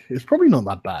looking like? It's probably not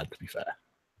that bad, to be fair.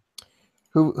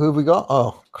 Who have we got?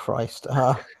 Oh, Christ.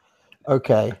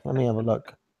 Okay, let me have a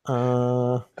look.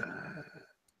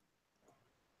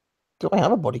 Do I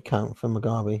have a body count for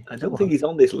Mugabe? I don't think he's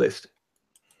on this list.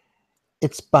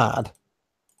 It's bad.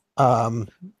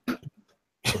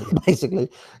 Basically,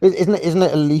 isn't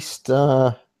it at least?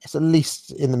 It's at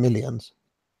least in the millions.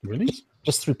 Really?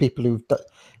 just through people who've done,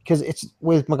 because it's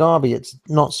with Mugabe, it's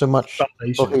not so much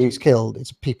people who he's killed,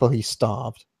 it's people he's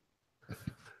starved.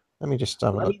 Let me just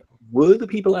have a look. Were the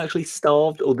people actually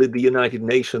starved, or did the United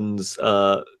Nations,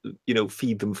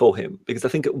 feed them for him? Because I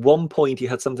think at one point he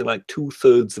had something like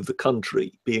 2/3 of the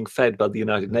country being fed by the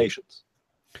United Nations.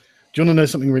 Do you want to know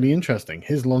something really interesting?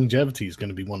 His longevity is going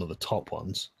to be one of the top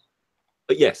ones.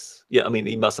 Yes. Yeah, I mean,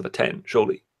 he must have a 10,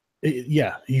 surely.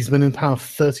 Yeah, he's been in power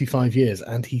 35 years,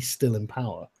 and he's still in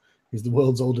power. He's the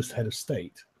world's oldest head of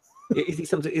state.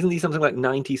 Isn't he something like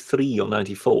 93 or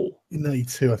 94?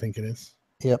 92, I think it is.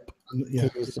 Yep. Yeah.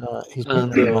 He's been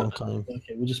there a long time.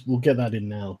 Okay, we'll get that in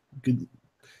now. Good.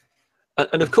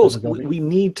 And of course, we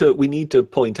need to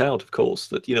point out, of course,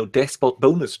 that despot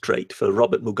bonus trait for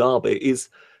Robert Mugabe is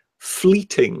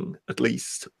fleeting, at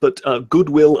least, but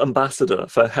goodwill ambassador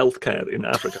for healthcare in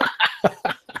Africa.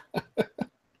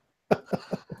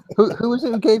 Who was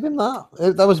it who gave him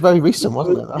that? That was very recent,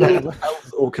 wasn't it? World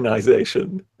Health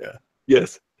Organization. Yeah.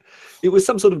 Yes. It was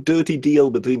some sort of dirty deal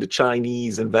between the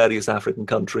Chinese and various African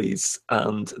countries,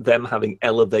 and them having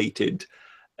elevated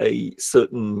a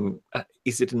certain,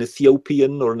 is it an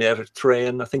Ethiopian or an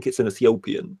Eritrean? I think it's an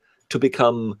Ethiopian, to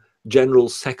become General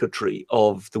Secretary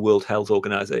of the World Health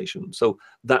Organization. So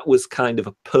that was kind of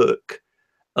a perk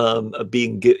of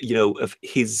being, of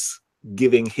his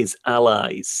giving his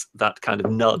allies that kind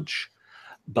of nudge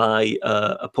by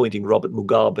appointing Robert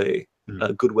Mugabe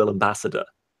goodwill ambassador.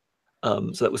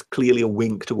 So that was clearly a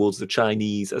wink towards the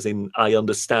Chinese, as in, I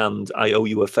understand, I owe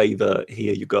you a favor,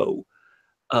 here you go.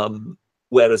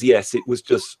 Whereas, yes, it was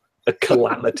just a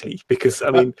calamity, because,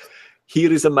 I mean,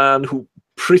 here is a man who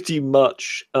pretty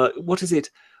much, what is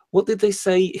it? What did they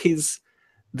say?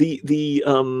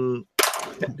 The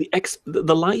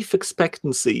life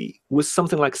expectancy was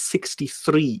something like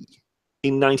 63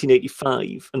 in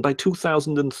 1985, and by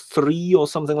 2003 or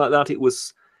something like that,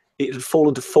 it had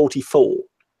fallen to 44.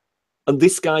 And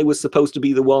this guy was supposed to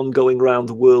be the one going around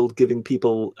the world giving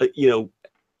people,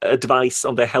 advice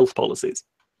on their health policies.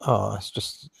 Oh,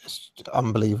 it's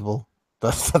unbelievable.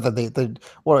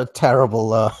 What a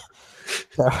terrible,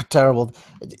 terrible.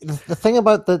 The thing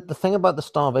about the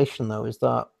starvation, though, is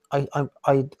that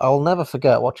I'll never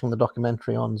forget watching the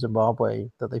documentary on Zimbabwe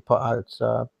that they put out,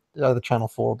 either Channel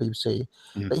 4 or BBC.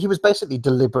 But he was basically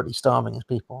deliberately starving his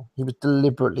people. He was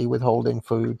deliberately withholding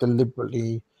food,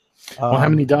 deliberately. Well, how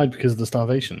many died because of the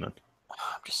starvation then?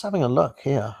 I'm just having a look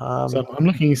here. So I'm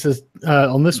looking. He says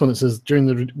on this one, it says during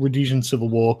the Rhodesian Civil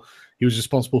War, he was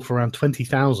responsible for around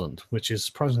 20,000, which is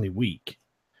surprisingly weak.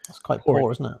 That's quite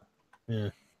poor, isn't it? Yeah.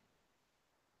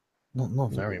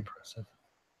 Not very impressive.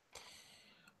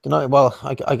 Well,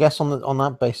 I guess on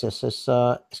that basis, it's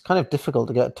kind of difficult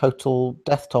to get a total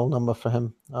death toll number for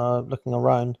him. Looking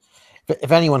around,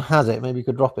 if anyone has it, maybe you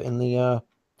could drop it in the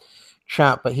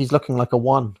chat. But he's looking like a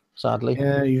 1, sadly.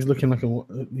 Yeah, he's looking like a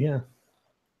yeah.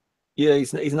 Yeah,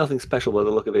 he's nothing special by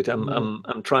the look of it.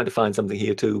 I'm trying to find something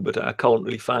here too, but I can't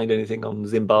really find anything on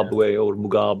Zimbabwe or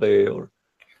Mugabe or.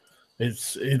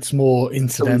 It's more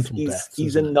incidental deaths.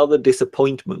 He's another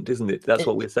disappointment, isn't it? That's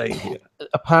what we're saying here.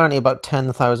 Apparently, about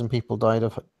 10,000 people died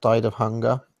of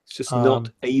hunger. It's just not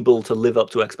able to live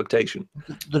up to expectation.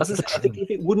 I think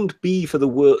if it wouldn't be for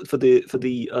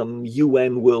the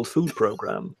UN World Food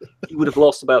Programme, he would have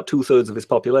lost about 2/3 of his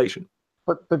population.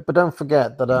 But don't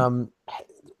forget that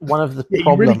one of the you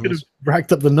problems. really could have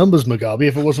racked up the numbers, Mugabe,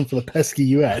 if it wasn't for the pesky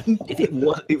UN. If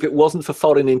it wasn't for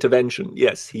foreign intervention,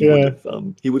 yes, he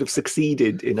would have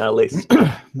succeeded in our list.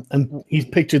 And he's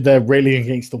pictured there railing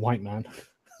against the white man.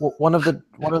 One of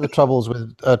the troubles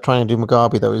with trying to do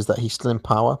Mugabe, though, is that he's still in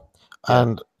power,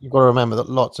 and you've got to remember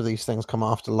that lots of these things come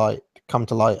to light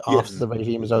after the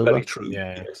regime is over. Very true.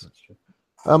 Yeah, yes. That's true.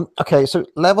 Okay, so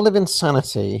level of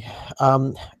insanity.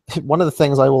 One of the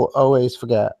things I will always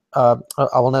forget, I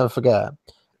will never forget,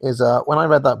 is when I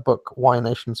read that book, Why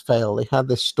Nations Fail. They had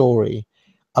this story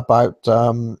about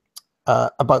the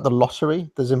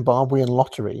lottery, the Zimbabwean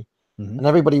lottery, and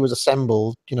everybody was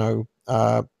assembled,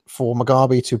 for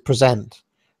Mugabe to present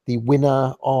the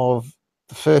winner of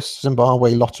the first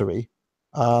Zimbabwe lottery.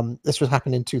 This was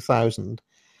happened in 2000.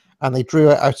 And they drew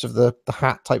it out of the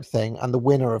hat type thing. And the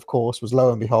winner, of course, was,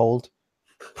 lo and behold,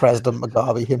 President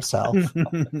Mugabe himself.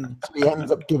 So he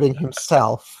ends up giving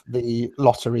himself the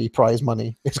lottery prize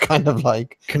money. It's kind of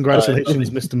like... Congratulations,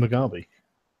 Mr. Mugabe.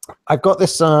 I've got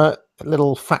this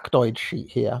little factoid sheet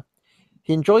here.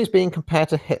 He enjoys being compared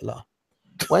to Hitler.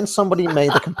 When somebody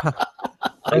made the comparison...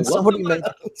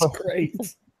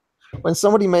 When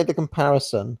somebody made the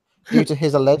comparison due to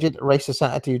his alleged racist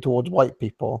attitude towards white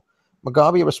people,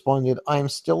 Mugabe responded, "I am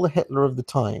still the Hitler of the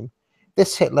time.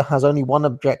 This Hitler has only one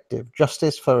objective: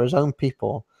 justice for his own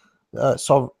people,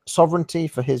 sovereignty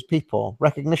for his people,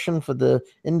 recognition for the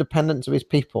independence of his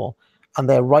people, and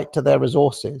their right to their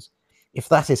resources. If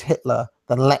that is Hitler,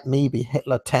 then let me be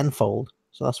Hitler tenfold.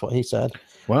 So that's what he said.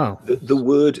 Wow.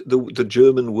 The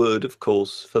German word, of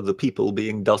course, for the people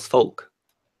being das Volk.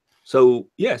 So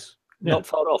yes, not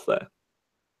far off there.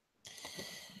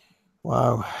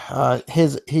 Wow.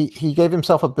 He gave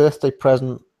himself a birthday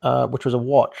present, which was a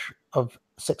watch of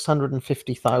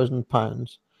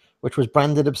 £650,000, which was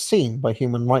branded obscene by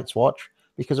Human Rights Watch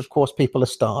because, of course, people are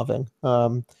starving.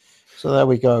 So there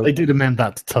we go. They did amend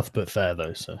that to tough but fair,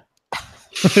 though. So,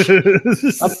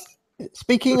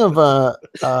 speaking of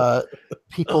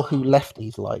people who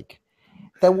lefties like,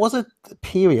 there was a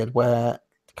period where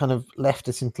kind of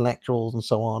leftist intellectuals and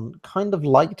so on kind of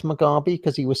liked Mugabe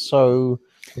because he was so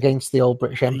against the old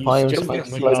British Empire and stuff like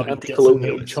that.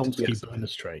 Anti-colonialist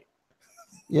bonus trait.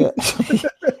 Yeah.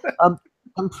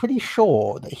 I'm pretty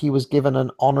sure that he was given an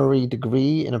honorary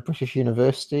degree in a British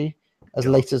university as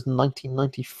late as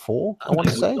 1994, I want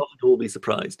to say. I would not at all be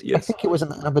surprised, yes. I think it was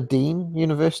in Aberdeen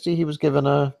University he was given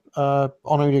a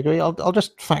honorary degree. I'll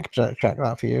just fact check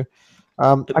that for you.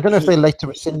 I don't know if they later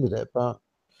rescinded it, but...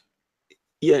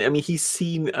 Yeah, I mean, he's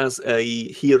seen as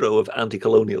a hero of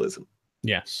anti-colonialism.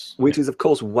 Yes. Which is, of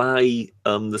course, why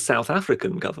the South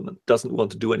African government doesn't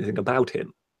want to do anything about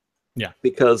him. Yeah.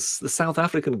 Because the South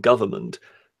African government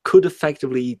could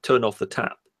effectively turn off the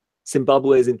tap.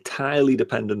 Zimbabwe is entirely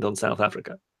dependent on South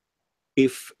Africa.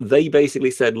 If they basically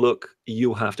said, look,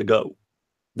 you have to go,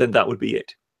 then that would be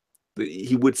it.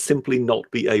 He would simply not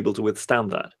be able to withstand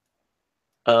that.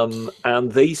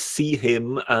 And they see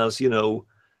him as, you know,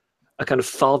 a kind of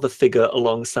father figure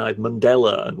alongside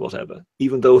Mandela and whatever,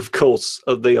 even though, of course,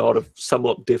 they are of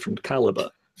somewhat different caliber.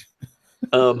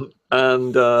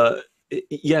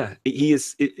 Yeah, he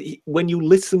is. When you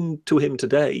listen to him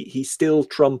today, he still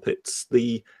trumpets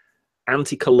the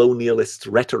anti-colonialist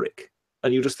rhetoric,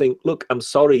 and you just think, look, I'm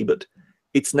sorry, but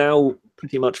it's now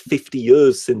pretty much 50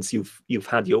 years since you've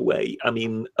had your way. I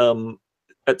mean,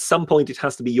 at some point, it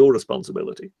has to be your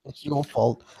responsibility. It's your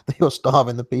fault that you're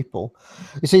starving the people.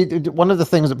 You see, one of the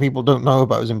things that people don't know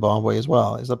about Zimbabwe as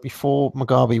well is that before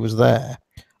Mugabe was there,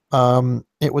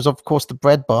 it was, of course, the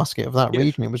breadbasket of that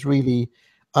region. It was really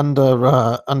under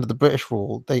the British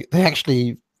rule. They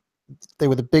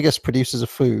were the biggest producers of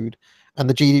food, and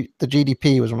the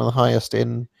GDP was one of the highest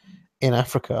in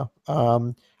Africa.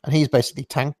 And he's basically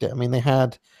tanked it. I mean,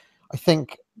 I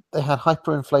think they had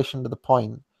hyperinflation to the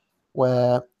point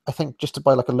where I think just to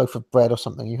buy like a loaf of bread or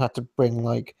something, you had to bring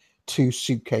like 2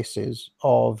 suitcases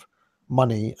of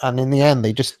money, and in the end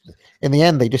they just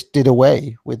did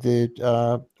away with the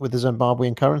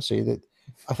Zimbabwean currency. That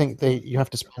I think you have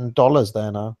to spend dollars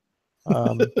there now.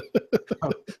 You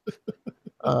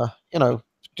know,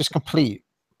 just complete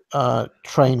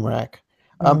train wreck.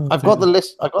 I've got the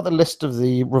list. I got the list of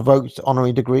the revoked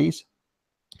honorary degrees.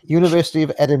 University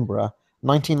of Edinburgh,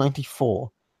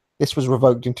 1994. This was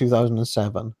revoked in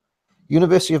 2007.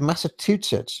 University of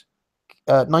Massachusetts,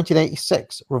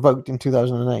 1986, revoked in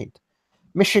 2008.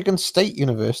 Michigan State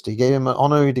University gave him an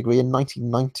honorary degree in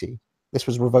 1990. This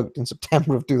was revoked in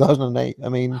September of 2008. I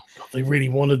mean, they really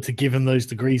wanted to give him those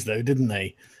degrees, though, didn't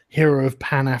they? Hero of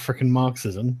Pan-African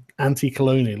Marxism,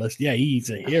 anti-colonialist. Yeah, he's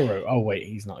a hero. Oh wait,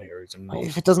 he's not a hero.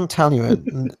 If it doesn't tell you,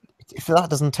 if that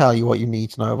doesn't tell you what you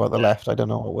need to know about the left, I don't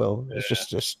know what will. It's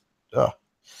just.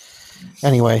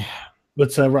 Anyway,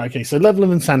 but right, okay. So level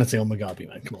of insanity on Mugabe,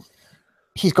 man. Come on,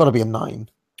 he's got to be a 9.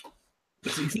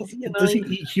 Does he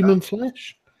eat human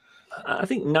flesh? I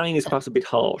think 9 is perhaps a bit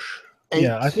harsh. 8.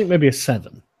 Yeah, I think maybe a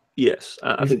 7. Yes,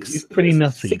 I think he's pretty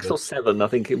nutty. 6 or 7, I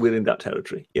think, within that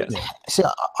territory. Yes. Yeah. See,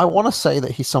 I want to say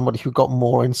that he's somebody who got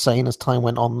more insane as time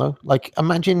went on, though. Like,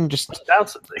 imagine just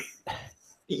undoubtedly.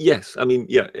 Yes, I mean,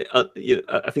 yeah,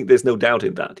 I think there's no doubt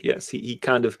in that. Yes, he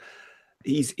kind of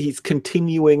he's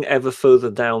continuing ever further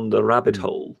down the rabbit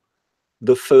hole.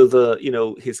 The further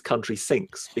his country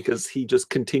sinks, because he just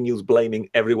continues blaming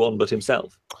everyone but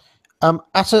himself.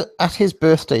 At his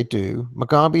birthday do,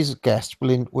 Mugabe's guests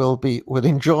will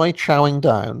enjoy chowing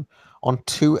down on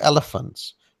 2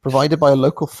 elephants provided by a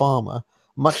local farmer,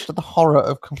 much to the horror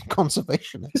of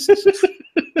conservationists.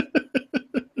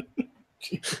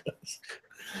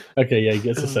 Okay, yeah, he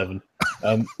gets a 7.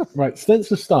 Right,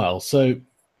 sense of style. So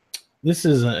this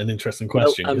is an interesting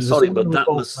question. Well, I'm sorry, but that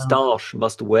moustache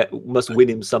must win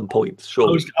him some points.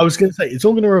 Surely. I was going to say, it's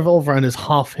all going to revolve around his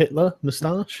half Hitler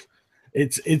moustache.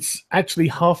 It's actually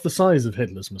half the size of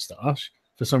Hitler's moustache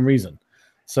for some reason.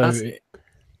 So,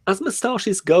 as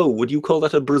moustaches go, would you call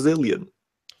that a Brazilian?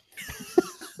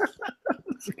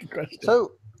 That's a good question.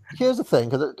 So here's the thing,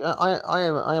 because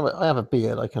I have a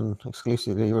beard I can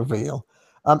exclusively reveal.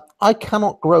 I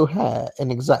cannot grow hair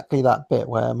in exactly that bit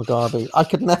where Mugabe. I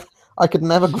could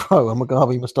never grow a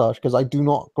Mugabe moustache because I do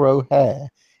not grow hair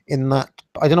in that.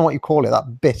 I don't know what you call it.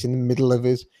 That bit in the middle of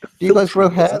his. Do you guys grow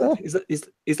hair there? Is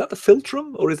that the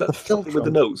philtrum, or is that The something with the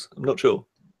philtrum. nose? I'm not sure.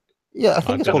 Yeah, I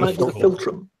think it's That called a might be the philtrum.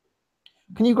 philtrum.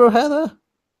 Can you grow hair there?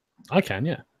 I can,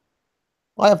 yeah.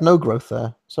 I have no growth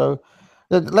there, so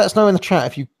let us know in the chat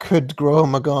if you could grow a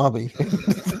Mugabe.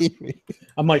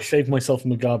 I might shave myself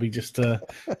Mugabe just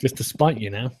to spite you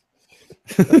now.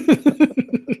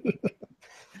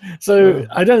 So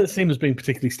I don't see him as being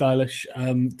particularly stylish.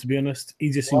 To be honest,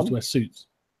 he just seems to wear suits.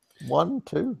 1,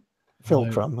 2,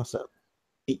 philtrum. That's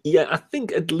it. Yeah, I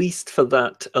think at least for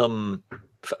that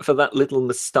for that little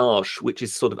moustache, which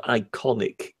is sort of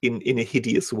iconic in a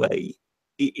hideous way,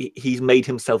 he's made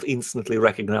himself instantly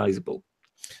recognizable.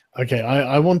 Okay,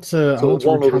 I want to. So I want to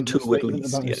one or recant two the at statement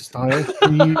least, about his yes. style.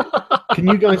 Can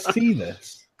you guys see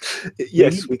this?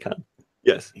 Yes, we can.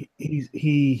 Yes,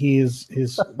 He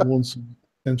has worn some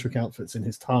eccentric outfits in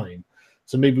his time,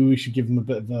 so maybe we should give him a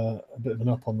bit of an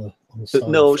up on the style.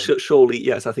 no, surely,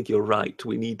 yes. I think you're right.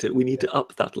 We need to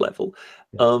up that level.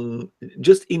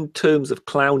 Just in terms of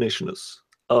clownishness.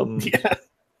 Yeah.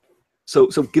 So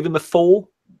give him a 4.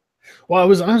 Well, I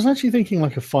was actually thinking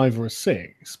like a 5 or a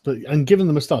 6, and given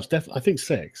the moustache, I think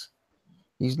 6.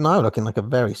 He's now looking like a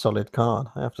very solid card,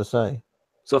 I have to say.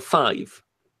 So a 5.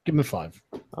 Give him a 5.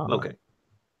 Oh, Okay.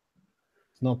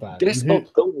 It's not bad.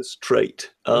 Despot bonus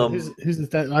trait. Who's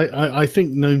I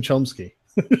think Noam Chomsky.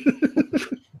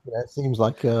 Yeah, it seems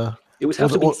like it would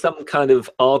have to be some kind of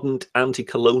ardent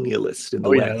anti-colonialist in the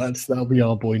West. Yeah, that'll be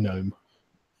our boy Noam.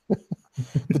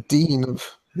 the dean of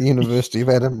the University of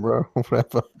Edinburgh or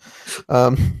whatever.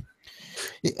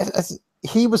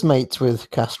 He was mates with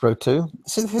Castro too.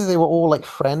 Since they were all like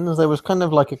friends, there was kind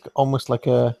of like almost like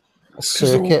a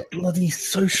circuit. Bloody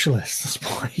socialists.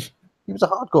 That's why. He was a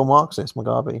hardcore Marxist,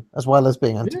 Mugabe, as well as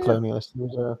being anti-colonialist. He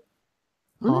was a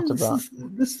part of that.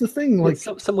 This is the thing. Like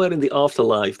somewhere in the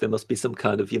afterlife, there must be some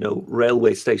kind of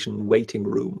railway station waiting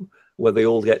room where they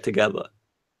all get together.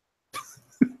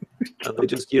 And they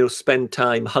just, spend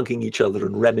time hugging each other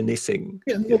and reminiscing.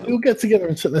 Yeah, you'll get together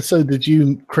and sit there. So, did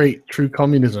you create true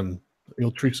communism,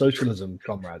 your true socialism,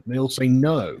 comrade? And they all say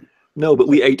no. No, but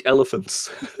we ate elephants.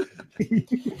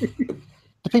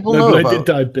 Do people know about? I did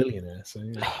die a billionaire. So,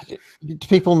 yeah. Do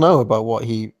people know about what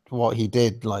he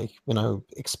did? Like,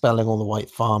 expelling all the white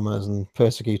farmers and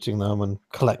persecuting them and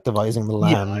collectivizing the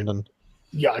land.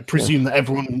 I presume that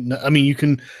everyone. I mean, you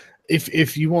can.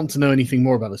 If you want to know anything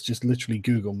more about this, just literally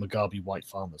Google Mugabe white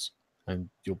farmers, and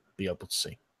you'll be able to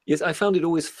see. Yes, I found it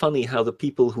always funny how the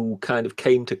people who kind of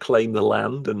came to claim the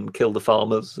land and kill the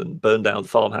farmers and burn down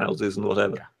farmhouses and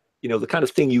whatever. Yeah. The kind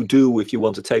of thing you do if you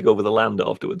want to take over the land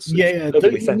afterwards. Yeah,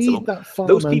 perfectly sensible.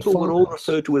 Those people were all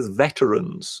referred to as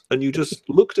veterans, and you just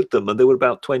looked at them and they were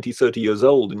about 20, 30 years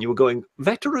old, and you were going,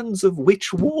 veterans of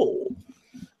which war?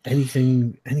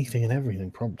 Anything and everything,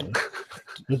 probably.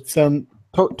 But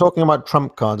talking about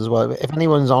Trump cards as well, if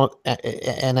anyone's on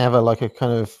and ever like a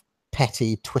kind of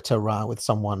petty Twitter row with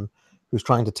someone who's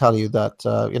trying to tell you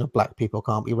that black people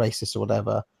can't be racist or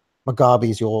whatever,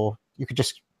 Mugabe's you could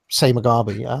just say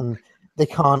Mugabe and they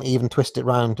can't even twist it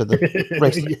round to the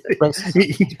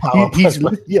racist power.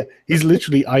 He's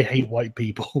literally I hate white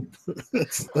people.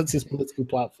 that's his political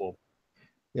platform.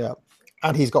 Yeah.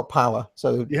 And he's got power.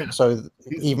 So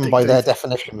even by their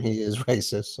definition he is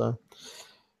racist. So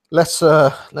let's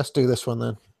do this one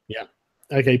then. Yeah.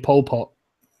 Okay, Pol Pot,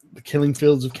 the killing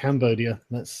fields of Cambodia.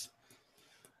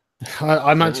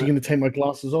 I'm actually going to take my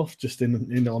glasses off just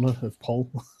in honor of Pol.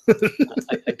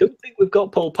 I don't think we've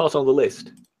got Pol Pot on the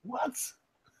list. What?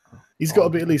 He's got to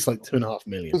be at least like 2.5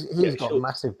 million. He's got a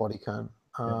massive body count.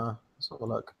 Let's have a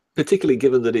look. Particularly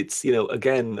given that it's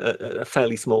again a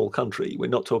fairly small country. We're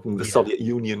not talking the Soviet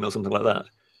Union or something like that.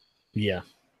 Yeah.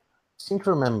 I seem to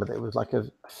remember that it was like a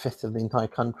fifth of the entire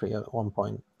country at one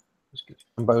point.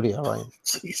 Cambodia, right?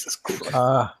 Jesus Christ.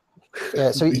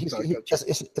 Yeah, so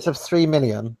it's of 3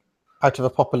 million out of a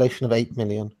population of 8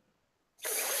 million.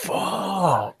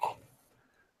 Fuck.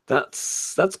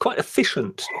 That's quite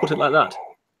efficient, put it like that.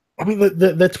 I mean,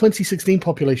 the 2016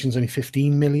 population is only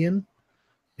 15 million.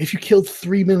 If you killed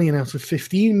 3 million out of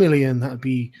 15 million, that'd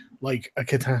be like a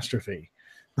catastrophe.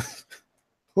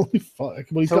 Holy fuck!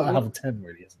 Well, he's got to have a 10,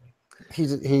 really, isn't he?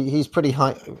 He's pretty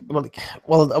high.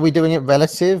 Well, are we doing it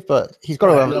relative? But he's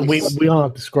got to. We are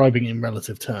describing it in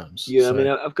relative terms. Yeah, so. I mean,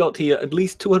 I've got here at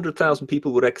least 200,000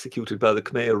 people were executed by the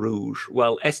Khmer Rouge,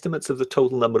 while estimates of the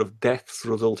total number of deaths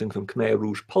resulting from Khmer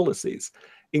Rouge policies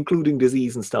including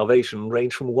disease and starvation,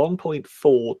 range from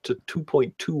 1.4 to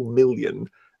 2.2 million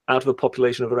out of a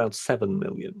population of around 7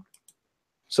 million.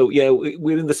 So yeah,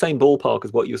 we're in the same ballpark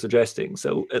as what you're suggesting.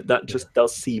 So that just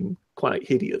does seem quite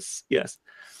hideous. Yes.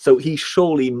 So he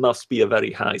surely must be a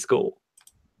very high score.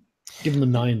 Give him a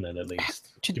 9 then, at least.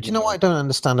 Do you know what I don't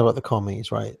understand about the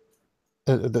commies, right?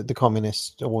 The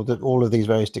communists, or all of these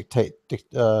various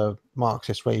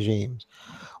Marxist regimes.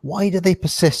 Why do they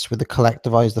persist with the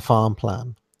collectivize the farm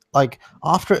plan? Like,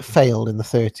 after it failed in the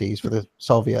 30s for the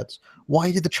Soviets,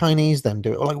 why did the Chinese then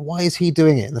do it? Or like, why is he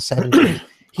doing it in the 70s?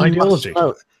 Ideology.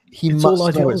 It's all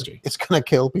ideology. It's going to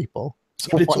kill people. So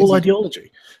but it's all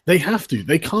ideology. They have to.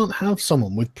 They can't have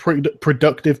someone with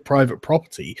productive private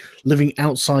property living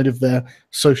outside of their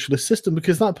socialist system,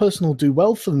 because that person will do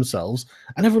well for themselves,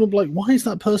 and everyone will be like, why is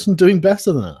that person doing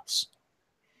better than us?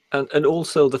 And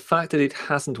also the fact that it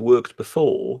hasn't worked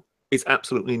before is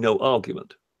absolutely no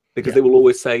argument, because they will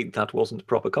always say that wasn't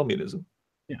proper communism.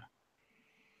 Yeah.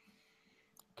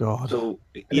 God. So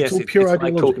yes, it's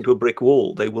like talking to a brick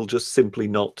wall. They will just simply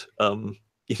not.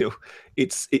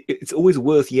 It's always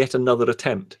worth yet another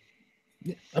attempt.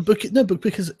 Yeah, but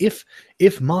because if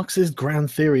Marx's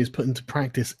grand theory is put into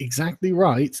practice exactly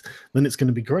right, then it's going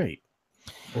to be great,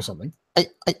 or something.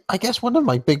 I guess one of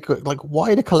my big, like,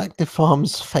 why do collective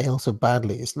farms fail so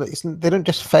badly? They don't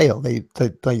just fail; they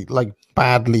like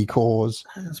badly cause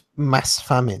mass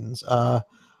famines. I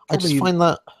just find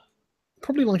that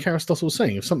probably, like Aristotle was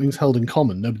saying, if something's held in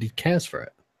common, nobody cares for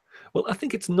it. Well, I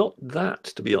think it's not that,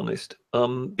 to be honest,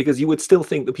 because you would still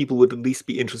think that people would at least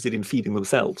be interested in feeding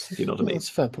themselves, if you know what I mean. That's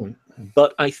a fair point.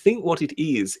 But I think what it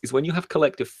is when you have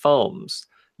collective farms,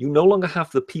 you no longer have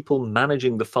the people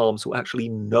managing the farms who actually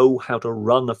know how to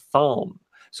run a farm.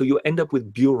 So you end up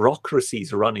with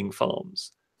bureaucracies running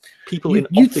farms. People in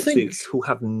offices who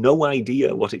have no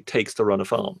idea what it takes to run a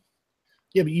farm.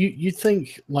 Yeah, but you'd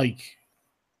think, like,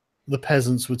 the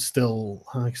peasants would still...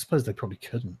 I suppose they probably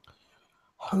couldn't.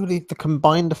 Holy, the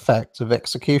combined effects of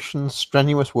execution,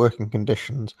 strenuous working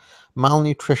conditions,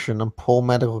 malnutrition, and poor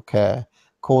medical care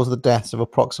caused the deaths of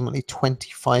approximately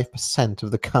 25%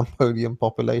 of the Cambodian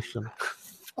population.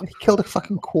 And he killed a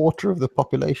fucking quarter of the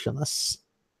population. That's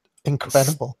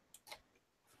incredible.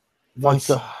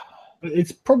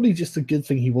 It's probably just a good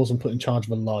thing he wasn't put in charge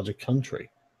of a larger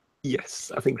country.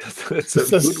 Yes, I think that's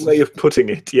a good way of putting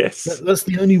it. Yes, that's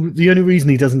the only reason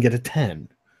he doesn't get a 10,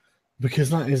 because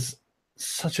that is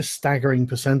such a staggering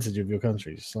percentage of your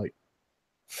country. It's like,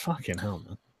 fucking hell,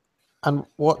 man. And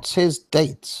what's his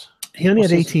dates? He only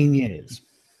had 18 years.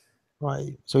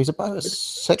 Right. So he's about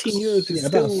 16 years.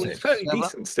 It's fairly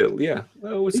decent still, yeah.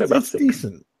 Well, it's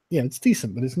decent. Yeah, it's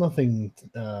decent, but it's nothing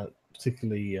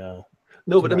particularly...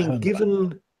 no, but I mean,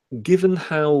 given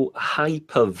how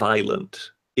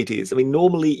hyper-violent it is, I mean,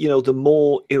 normally, the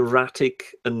more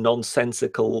erratic and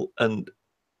nonsensical and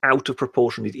out of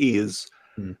proportion it is,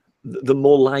 the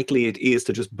more likely it is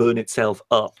to just burn itself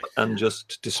up and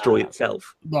just destroy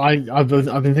itself. I've been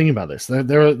thinking about this.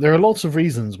 There are lots of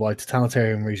reasons why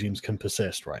totalitarian regimes can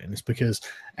persist, right? And it's because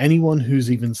anyone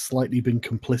who's even slightly been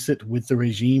complicit with the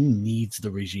regime needs the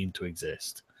regime to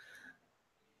exist.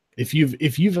 If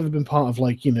you've ever been part of,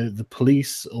 like, the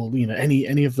police or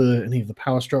any of the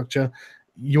power structure,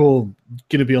 you're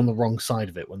going to be on the wrong side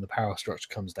of it when the power structure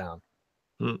comes down.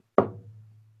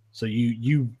 So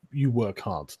you work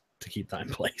hard to keep that in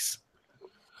place.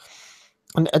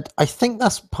 And I think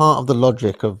that's part of the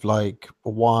logic of, like,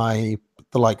 why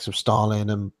the likes of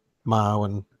Stalin and Mao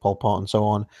and Pol Pot and so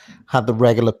on had the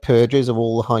regular purges of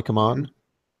all the high command.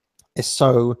 Is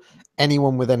so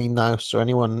anyone with any nous or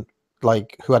anyone,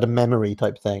 like, who had a memory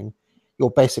type thing, you're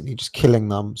basically just killing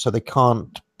them, so they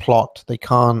can't plot, they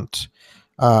can't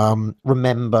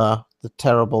remember the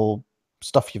terrible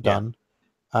stuff you've done.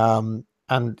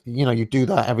 And, you do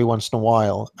that every once in a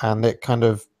while, and it kind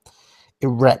of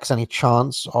erects any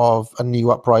chance of a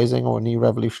new uprising or a new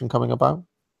revolution coming about.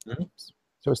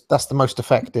 So that's the most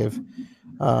effective.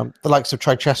 The likes of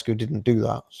Ceausescu didn't do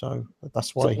that, so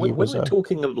that's why he was... When we're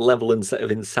talking of level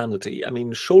of insanity, I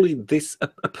mean, surely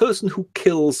a person who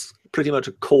kills pretty much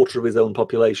a quarter of his own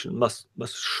population must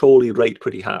surely rate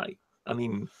pretty high. I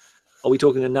mean, are we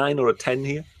talking a 9 or a 10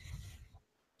 here?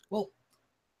 Well,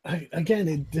 again,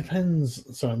 it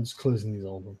depends. So I'm just closing these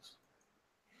albums.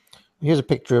 Here's a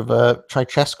picture of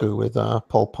Ceausescu with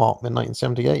Pol Pot in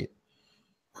 1978.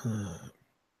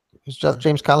 Is that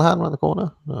James Callaghan around the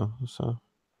corner? No, so...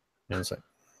 Yeah, that's it.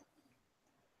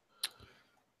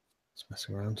 It's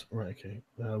messing around. Right, okay.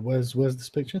 Where's this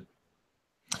picture?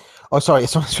 Oh, sorry,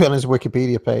 it's on his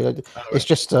Wikipedia page. It's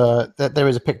just that there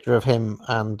is a picture of him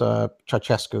and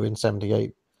Ceausescu in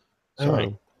 78. So,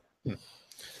 right.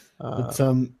 But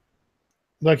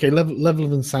okay, level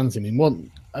of insanity. I mean, what?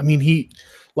 I mean, he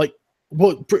like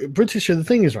what British. The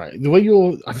thing is, right?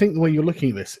 I think the way you're looking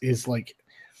at this is like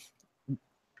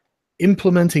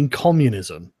implementing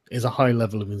communism is a high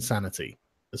level of insanity,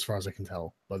 as far as I can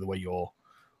tell by the way you're.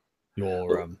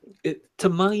 To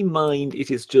my mind,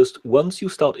 it is just once you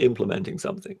start implementing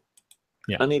something,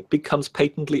 and it becomes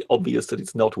patently obvious that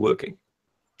it's not working.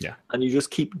 Yeah. And you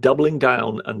just keep doubling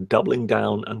down and doubling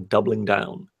down and doubling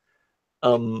down.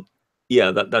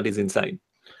 Yeah, that is insane.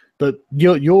 But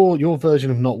your version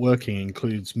of not working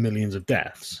includes millions of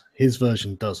deaths. His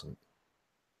version doesn't.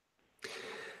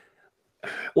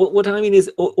 Well, what I mean is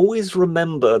always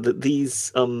remember that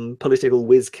these political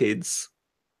whiz kids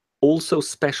also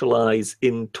specialize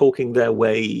in talking their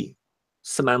way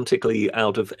semantically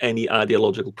out of any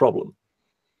ideological problem.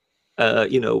 I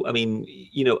mean,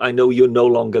 I know you're no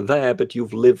longer there, but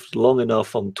you've lived long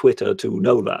enough on Twitter to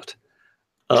know that.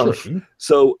 True.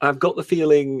 So I've got the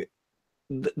feeling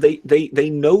they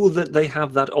know that they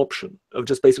have that option of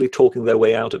just basically talking their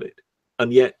way out of it,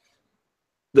 and yet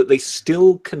that they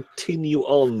still continue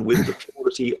on with the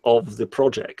purity of the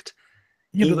project,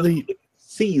 even though they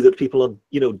see that people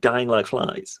are, dying like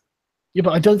flies. Yeah,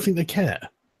 but I don't think they care.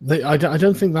 I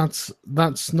don't think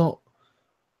that's not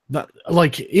that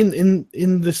like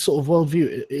in this sort of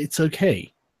worldview. It's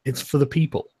okay. It's for the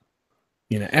people.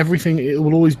 Everything. It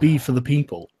will always be for the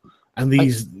people. And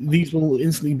these will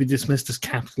instantly be dismissed as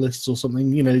capitalists or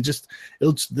something. They're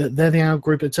the out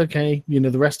group. It's okay. The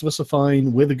rest of us are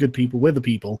fine. We're the good people. We're the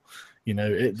people.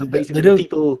 So basically,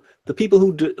 the people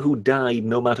who die,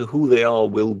 no matter who they are,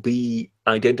 will be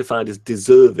identified as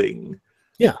deserving.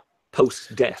 Yeah.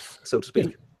 Post-death, so to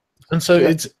speak. And so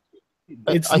it's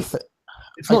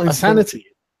not insanity.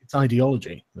 It's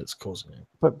ideology that's causing it.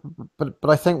 But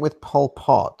I think with Pol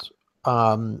Pot,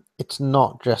 it's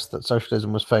not just that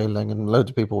socialism was failing and loads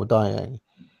of people were dying.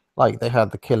 Like they had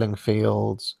the killing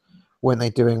fields. Weren't they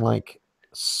doing like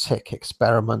sick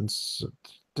experiments?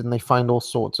 Didn't they find all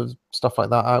sorts of stuff like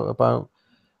that out about?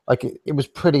 Like it was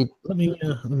pretty. Let me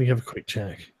have a quick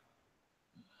check.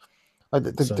 Like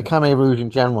the Khmer Rouge in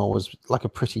general was like a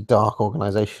pretty dark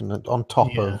organization on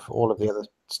top of all of the other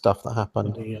stuff that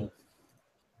happened.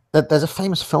 There's a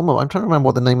famous film. I'm trying to remember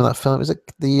what the name of that film is. It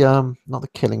not the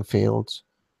Killing Fields?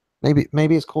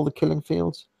 Maybe it's called the Killing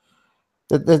Fields.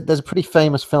 There's a pretty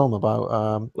famous film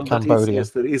about Cambodia.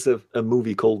 Yes, there is a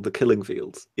movie called The Killing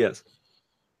Fields. Yes.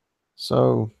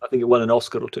 So I think it won an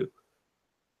Oscar or two.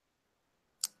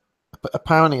 But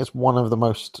apparently, it's one of the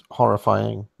most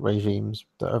horrifying regimes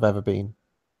that have ever been,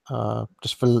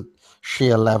 just for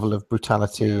sheer level of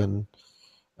brutality and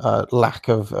lack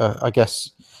of. I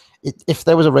guess if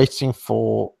there was a rating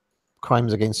for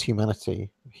crimes against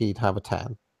humanity, he'd have a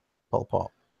 10. Pol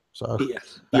Pot. So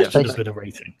that should have been a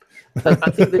rating. I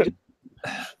think that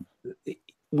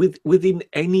within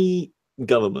any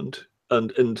government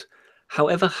and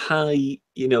however high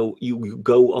you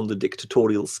go on the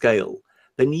dictatorial scale,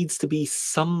 there needs to be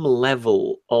some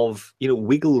level of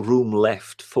wiggle room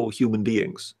left for human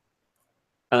beings.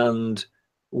 And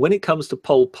when it comes to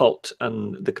Pol Pot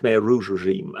and the Khmer Rouge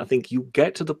regime, I think you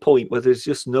get to the point where there's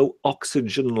just no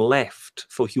oxygen left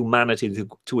for humanity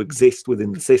to exist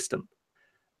within the system.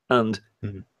 And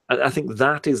I think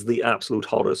that is the absolute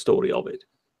horror story of it.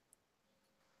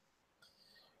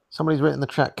 Somebody's written in the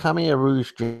chat, Khmer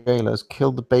Rouge jailers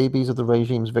killed the babies of the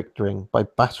regime's victory by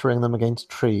battering them against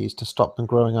trees to stop them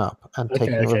growing up and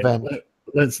taking revenge.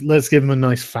 Let's give him a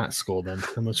nice fat score then.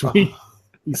 How much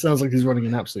he sounds like he's running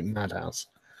an absolute madhouse.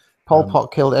 Pol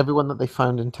Pot killed everyone that they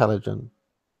found intelligent.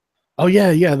 Oh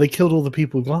yeah, they killed all the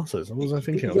people with glasses. What was I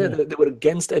thinking? Yeah, they were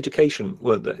against education,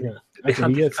 weren't they? Yeah. They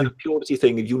had this kind of purity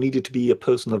thing. You needed to be a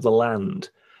person of the land.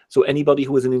 So anybody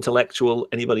who was an intellectual,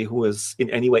 anybody who was in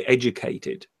any way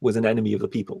educated, was an enemy of the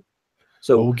people.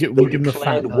 So we'll give them a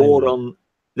fat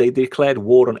they declared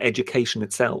war on education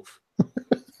itself.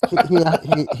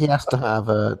 he has to have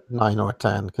a 9 or a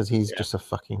 10 because he's just a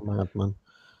fucking madman.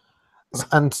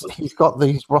 And he's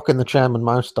rocking the chairman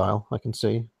Mao style, I can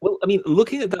see. Well, I mean,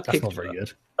 looking at that picture, not very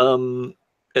good.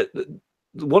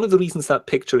 One of the reasons that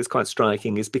picture is quite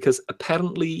striking is because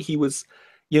apparently he was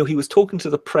talking to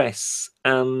the press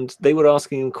and they were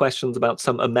asking him questions about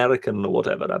some American or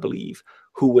whatever, I believe,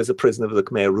 who was a prisoner of the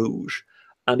Khmer Rouge.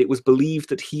 And it was believed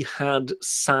that he had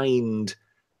signed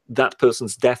that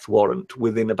person's death warrant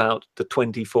within about the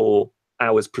 24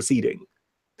 hours preceding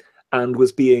and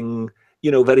was being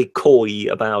very coy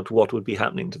about what would be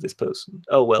happening to this person.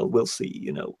 Oh, well, we'll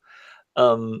see,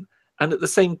 And at the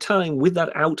same time, with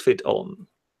that outfit on,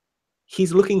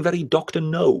 he's looking very Dr.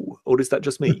 No, or is that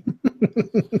just me?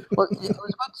 Well, yeah, I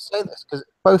was about to say this because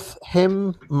both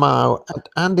him, Mao,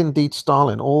 and indeed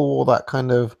Stalin, all that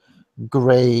kind of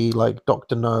grey, like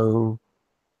Dr. No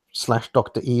 /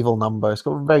 Dr. Evil number. It's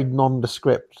got a very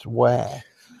nondescript wear.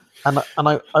 And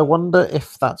I wonder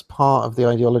if that's part of the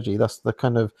ideology. That's the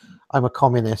kind of, I'm a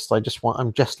communist. I'm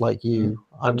just like you.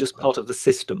 I'm just part of the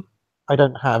system. I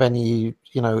don't have any,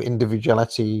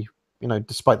 individuality,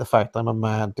 despite the fact I'm a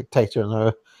mad dictator and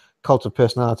a cult of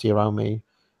personality around me.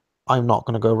 I'm not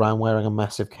going to go around wearing a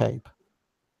massive cape.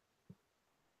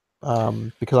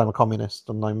 Because I'm a communist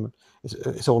and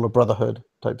it's all a brotherhood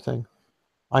type thing.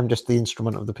 I'm just the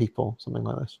instrument of the people, something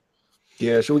like this.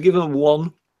 Yeah, shall we give him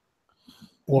 1?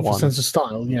 What for sense of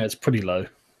style? Yeah, it's pretty low.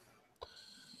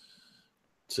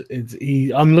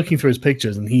 I'm looking through his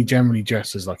pictures, and he generally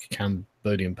dresses like a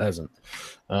Cambodian peasant.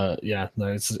 Yeah, no,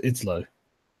 it's low.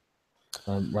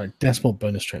 Right, decimal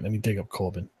bonus trait. Let me dig up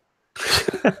Corbyn.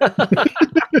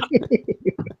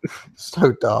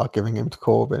 So dark giving him to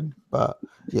Corbyn, but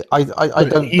yeah, I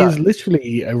don't. He is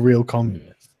literally a real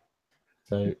communist.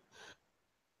 So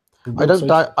I don't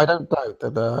doubt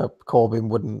that Corbyn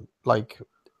wouldn't, like,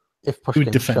 if push came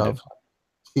to shove,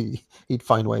 he'd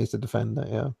find ways to defend it.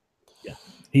 Yeah. Yeah,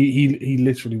 he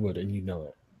literally would, and you know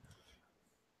it.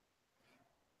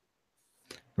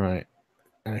 Right.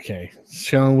 Okay.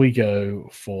 Shall we go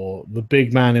for the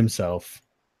big man himself?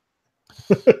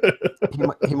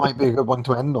 he might be a good one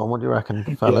to end on. What do you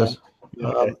reckon, fellas?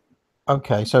 Yeah.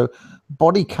 Okay, so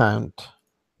body count.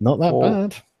 Not that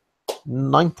bad.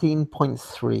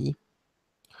 19.3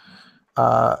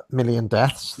 million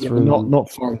deaths through not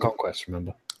foreign conquest,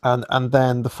 remember. And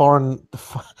then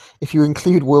if you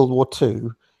include World War II,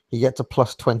 he gets a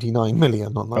plus 29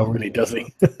 million on that. Oh, really? Does he?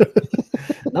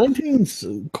 19's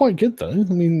quite good, though. I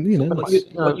mean,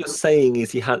 What you're saying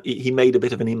is he made a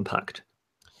bit of an impact.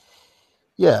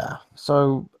 Yeah.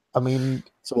 So I mean,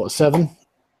 so what? 7?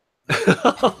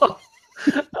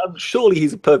 Surely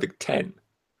he's a perfect 10.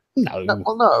 No.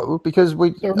 Well, no, because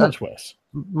they're much worse.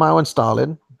 Mao and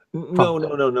Stalin.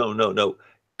 No.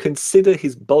 Consider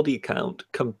his body count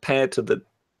compared to the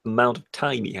amount of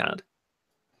time he had.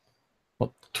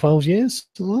 What, 12 years?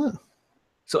 What?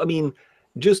 So, I mean,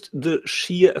 just the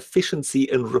sheer efficiency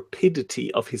and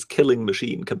rapidity of his killing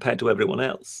machine compared to everyone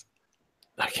else.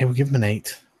 Okay, we'll give him an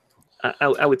 8.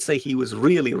 I would say he was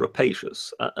really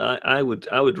rapacious. I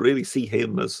would really see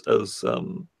him as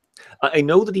I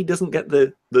know that he doesn't get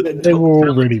the They were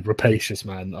all really rapacious,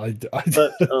 man.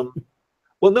 But,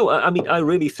 well, no, I mean, I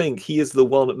really think he is the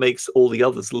one that makes all the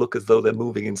others look as though they're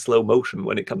moving in slow motion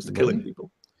when it comes to killing people.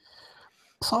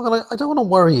 So I don't want to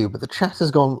worry you, but the chat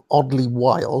has gone oddly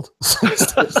wild.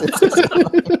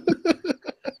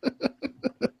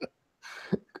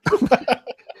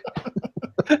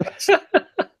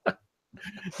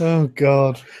 Oh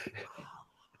God.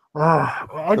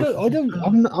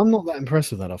 I'm not that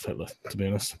impressed with that off Hitler, to be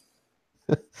honest.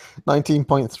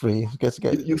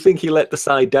 19.3. You think he let the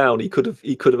side down? He could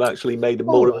have actually made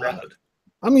more of an effort.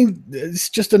 I mean, it's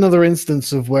just another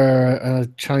instance of where a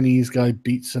Chinese guy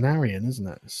beats an Aryan, isn't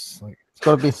it? It's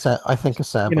got to be set. I think a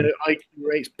 7. IQ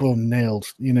rates, boom,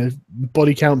 nailed.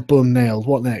 Body count, boom, nailed.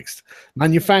 What next?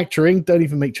 Manufacturing, don't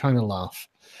even make China laugh.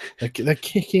 They're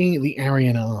kicking the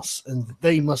Aryan ass, and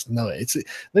they must know it.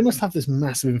 They must have this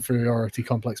massive inferiority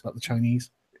complex about the Chinese.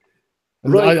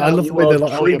 And right, I love the way they're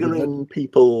like triggering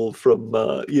people from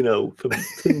from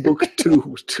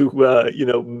Timbuktu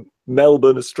to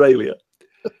Melbourne, Australia.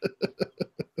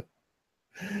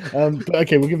 But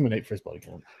okay, we'll give him an 8 for his body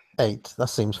count. 8. That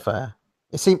seems fair.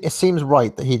 It seems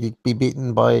right that he'd be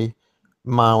beaten by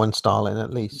Mao and Stalin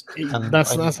at least. And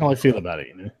that's how I feel about it,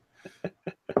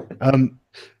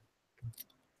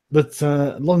 But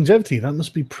longevity, that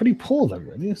must be pretty poor then,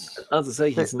 really. As I say,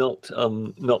 he's not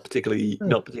particularly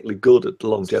good at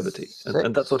longevity,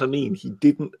 and that's what I mean. He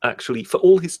didn't actually, for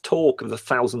all his talk of the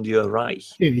 1,000-year Reich.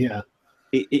 Yeah.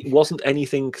 It wasn't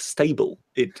anything stable.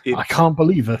 I can't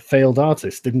believe a failed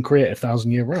artist didn't create a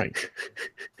 1,000-year Reich.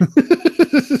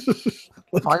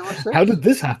 How did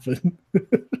this happen?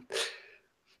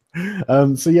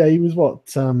 So yeah, he was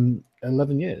what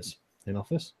 11 years in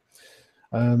office.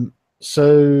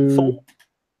 So 4.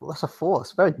 Well, that's a 4.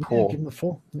 It's very poor. Yeah, give him a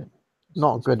 4. Yeah.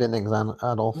 Not good innings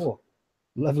at all. 4.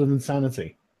 Level of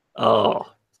insanity. Oh,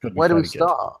 where do we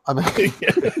start? I mean,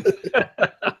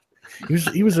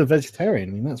 he was a vegetarian.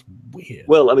 I mean, that's weird.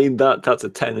 Well, I mean that's a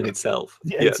 10 in itself.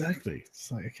 Yeah, exactly.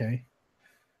 It's like, okay.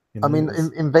 I mean,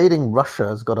 invading Russia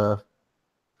has got to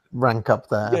rank up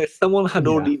there. Yeah, someone had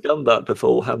already done that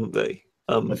before, hadn't they?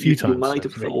 A few times. You might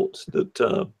have thought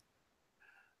that.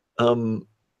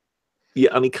 Yeah,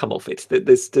 I mean, come off it.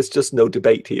 There's just no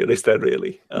debate here, is there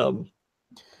really?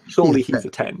 Surely he's a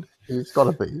 10. He's got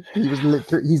to be. He's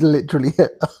literally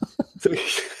Hitler.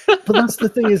 But that's the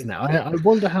thing, isn't it? I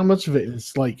wonder how much of it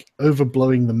is like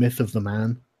overblowing the myth of the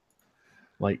man.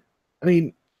 Like, I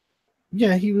mean,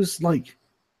 yeah, he was like,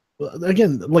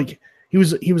 again, like he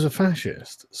was a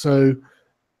fascist. So,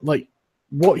 like,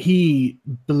 what he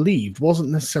believed wasn't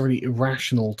necessarily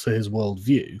irrational to his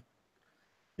worldview.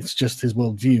 It's just his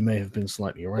worldview may have been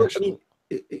slightly irrational. Well,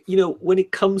 I mean, when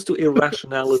it comes to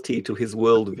irrationality to his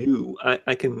worldview,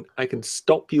 I can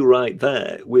stop you right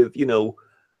there with,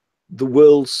 the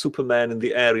world's Superman in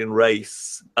the Aryan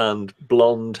race and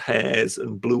blonde hairs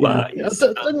and blue eyes. Yeah,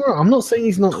 don't get me wrong, I'm not saying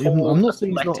he's not. I'm not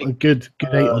saying he's not a good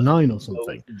 8 or 9 or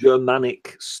something.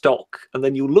 Germanic stock, and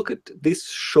then you look at this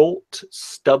short,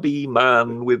 stubby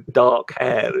man with dark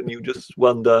hair, and you just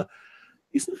wonder,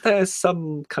 isn't there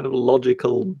some kind of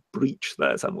logical breach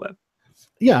there somewhere?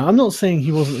 Yeah, I'm not saying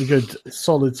he wasn't a good,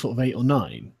 solid sort of 8 or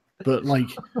 9, but like,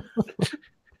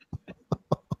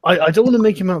 I don't want to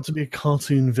make him out to be a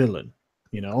cartoon villain.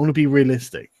 I want to be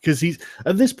realistic, because he's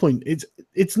at this point. It's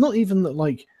not even that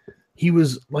like he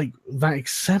was like that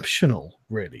exceptional,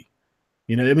 really.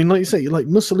 I mean, like you say, like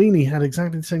Mussolini had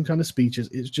exactly the same kind of speeches.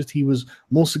 It's just he was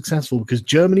more successful because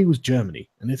Germany was Germany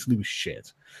and Italy was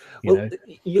shit. You're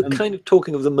kind of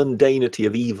talking of the mundanity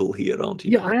of evil here, aren't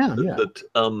you? Yeah, I am. Yeah.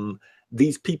 That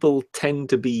these people tend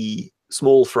to be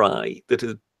small fry that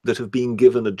have been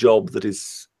given a job that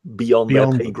is beyond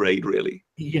their pay grade, really.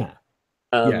 Yeah.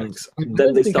 And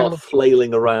then they start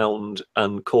flailing around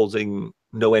and causing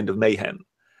no end of mayhem.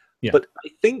 Yeah. But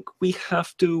I think we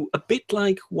have to, a bit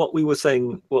like what we were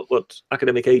saying, what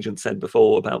Academic Agent said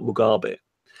before about Mugabe,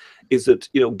 is that,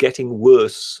 getting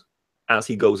worse as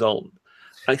he goes on.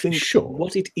 I think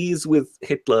what it is with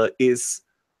Hitler is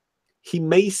he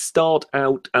may start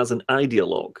out as an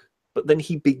ideologue, but then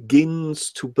he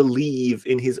begins to believe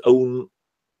in his own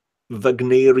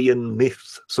Wagnerian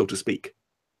myth, so to speak.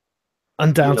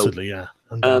 Undoubtedly, yeah.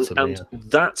 Undoubtedly, and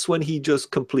that's when he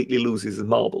just completely loses his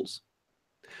marbles.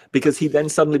 Because he then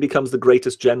suddenly becomes the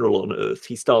greatest general on earth.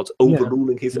 He starts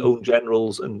overruling his own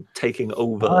generals and taking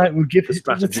over we'll give the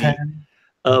strategy.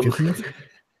 I'm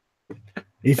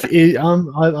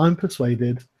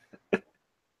persuaded.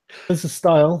 There's a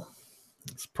style.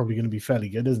 It's probably going to be fairly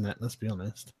good, isn't it? Let's be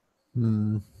honest.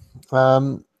 Well,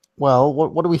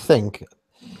 what do we think?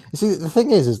 You see, the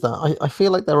thing is that I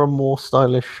feel like there are more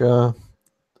stylish. I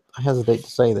hesitate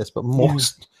to say this, but more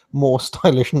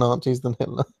stylish Nazis than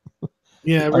Hitler.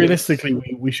 Yeah,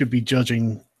 realistically, we should be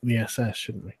judging the SS,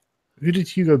 shouldn't we? Who did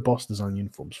Hugo Boss design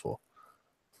uniforms for?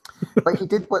 Like he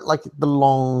did wear like the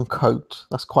long coat.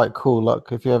 That's quite cool.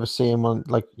 Look, if you ever see him on,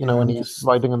 like, when he's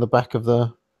riding on the back of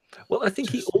the. Well, I think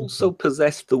he also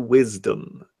possessed the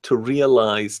wisdom to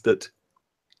realize that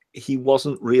he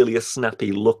wasn't really a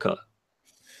snappy looker.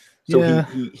 So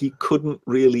he couldn't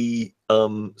really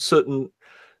some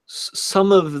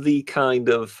of the kind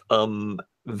of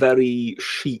very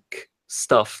chic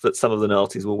stuff that some of the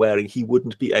Nazis were wearing, he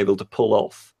wouldn't be able to pull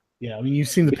off. Yeah, I mean, you've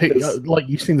seen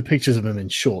the pictures of him in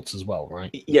shorts as well,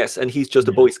 right? Yes, and he's just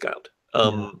a Boy Scout.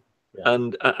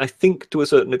 And I think to a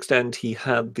certain extent he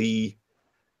had the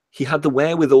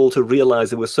wherewithal to realize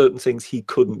there were certain things he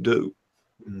couldn't do.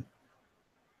 And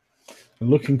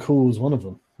looking cool was one of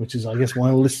them, which is, I guess,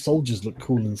 why all his soldiers look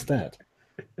cool instead.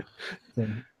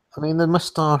 I mean, the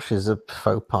moustache is a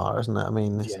faux pas, isn't it? I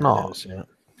mean, it's not.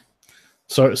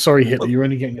 So sorry, Hitler, you're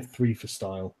only getting a 3 for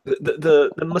style. The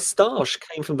moustache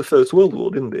came from the First World War,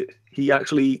 didn't it? He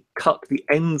actually cut the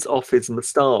ends off his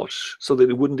moustache so that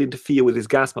it wouldn't interfere with his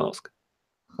gas mask.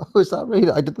 Oh, is that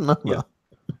really? I didn't know that.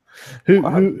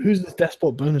 Who's this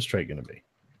despot bonus trait going to be?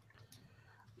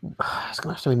 It's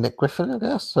going to have to be Nick Griffin, I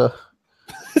guess.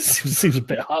 Seems a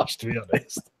bit harsh, to be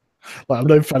honest. Like, I'm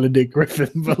no fan of Nick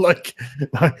Griffin, but like,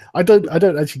 I don't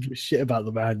actually give a shit about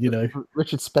the man,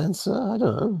 Richard Spencer, I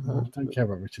don't know. I don't care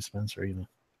about Richard Spencer either.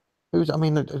 Who is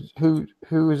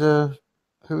a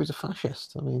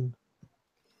fascist? I mean,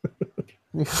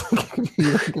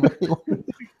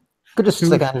 could just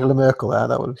stick Angela Merkel there.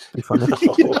 That would be funny.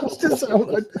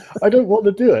 I don't want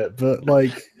to do it, but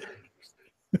like,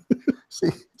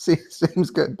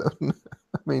 seems good, doesn't it?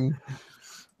 I mean,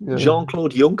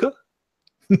 Jean-Claude Juncker.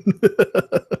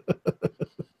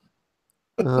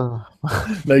 No,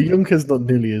 Juncker's not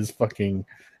nearly as fucking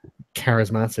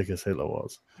charismatic as Hitler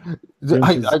was.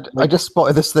 I just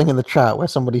spotted this thing in the chat where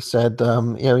somebody said,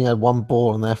 he had one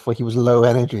ball and therefore he was low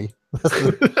energy.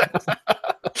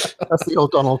 That's the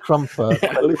old Donald Trump. Well, if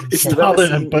you've ever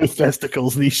Stalin had seen, both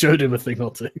testicles, and he showed him a thing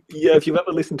or two. yeah, if you've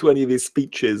ever listened to any of his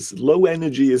speeches, low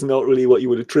energy is not really what you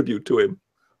would attribute to him.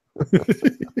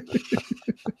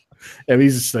 Yeah,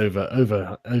 he's just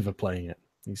overplaying it.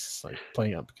 He's just like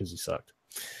playing it up because he sucked.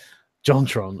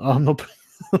 Jontron. Oh, I'm not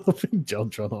putting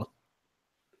Jontron on.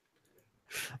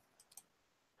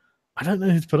 I don't know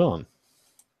who to put on.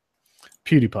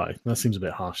 PewDiePie. That seems a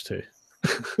bit harsh too.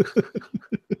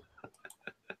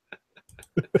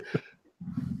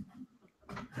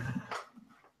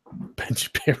 Ben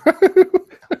Shapiro.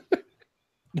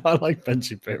 I like Ben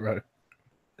Shapiro.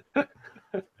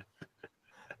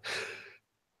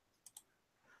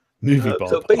 Movie Bob.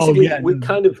 So basically, yeah, we're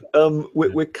kind of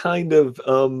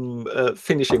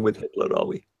finishing with Hitler, are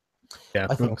we? Yeah, I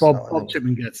but think Bob so.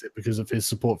 Chipman gets it because of his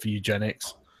support for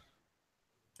eugenics.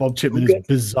 Bob Chipman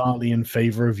is bizarrely in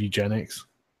favor of eugenics.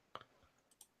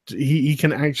 He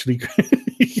can actually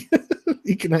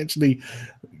he can actually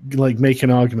like make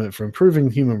an argument for improving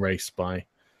the human race by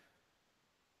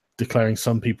declaring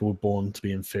some people were born to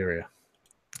be inferior.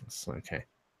 That's okay.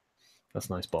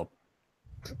 That's nice, Bob.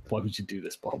 Why would you do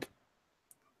this, Bob?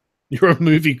 You're a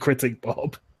movie critic,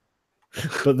 Bob.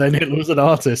 But then Hitler was an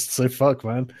artist, so fuck,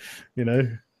 man. You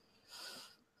know.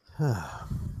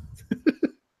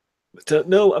 But,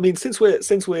 no, I mean, since we're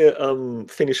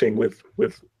finishing with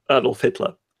Adolf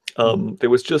Hitler, there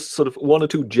was just sort of one or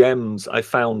two gems I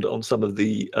found on some of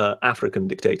the African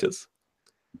dictators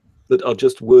that are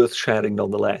just worth sharing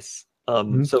nonetheless.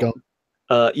 So,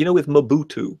 with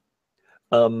Mobutu,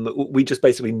 we just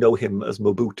basically know him as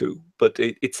Mobutu, but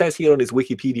it says here on his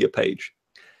Wikipedia page,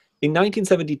 in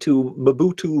 1972,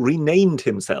 Mobutu renamed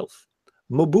himself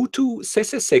Mobutu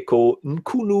Sese Seko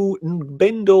Nkunu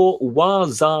Nbendo wa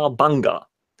Zabanga,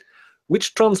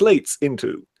 which translates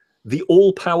into the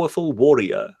all-powerful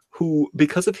warrior who,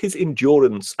 because of his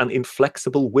endurance and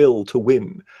inflexible will to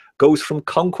win, goes from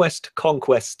conquest to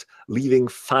conquest, leaving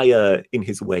fire in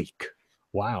his wake.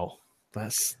 Wow.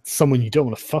 That's someone you don't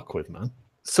want to fuck with, man.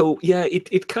 So yeah,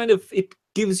 it kind of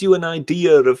gives you an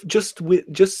idea of just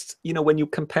when you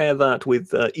compare that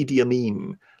with Idi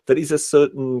Amin, there is a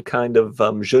certain kind of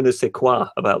je ne sais quoi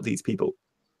about these people.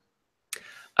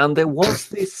 And there was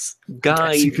this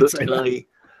guy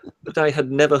that I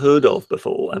had never heard of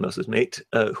before, I must admit,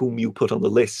 whom you put on the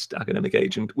list, Academic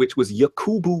Agent, which was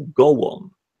Yakubu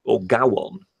Gowon, or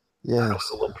Gowon. Yes. I don't know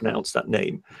how one pronounced that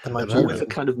name. Who was a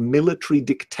kind of military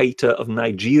dictator of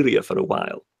Nigeria for a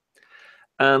while.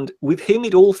 And with him,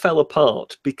 it all fell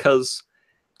apart because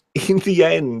in the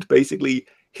end, basically,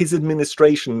 his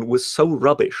administration was so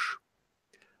rubbish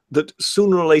that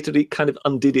sooner or later it kind of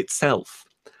undid itself.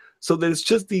 So there's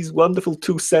just these wonderful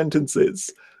two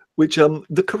sentences, which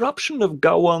the corruption of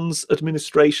Gowon's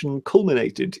administration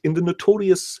culminated in the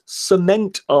notorious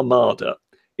cement armada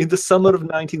in the summer of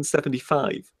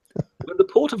 1975, when the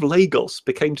port of Lagos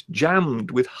became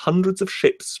jammed with hundreds of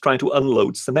ships trying to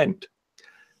unload cement.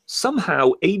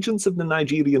 Somehow, agents of the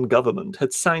Nigerian government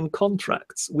had signed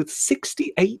contracts with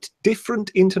 68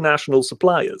 different international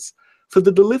suppliers for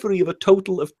the delivery of a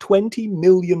total of 20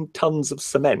 million tons of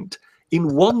cement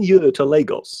in 1 year to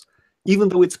Lagos, even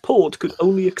though its port could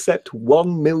only accept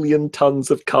 1 million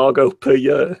tons of cargo per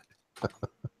year.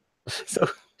 So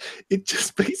it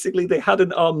just basically, they had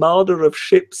an armada of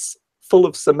ships full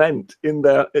of cement in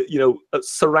their,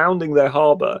 surrounding their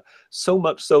harbor, so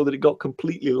much so that it got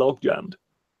completely logjammed.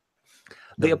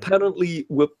 They apparently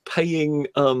were paying,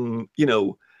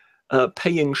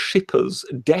 paying shippers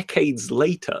decades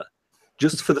later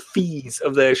just for the fees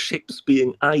of their ships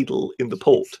being idle in the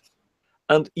port.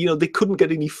 And, they couldn't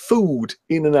get any food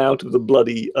in and out of the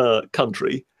bloody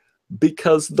country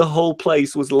because the whole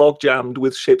place was logjammed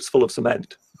with ships full of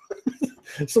cement.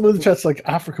 Some of the chats like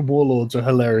African warlords are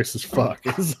hilarious as fuck.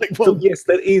 It's like, well, so yes,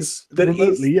 there is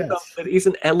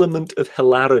an element of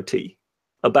hilarity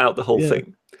about the whole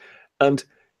thing. And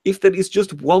if there is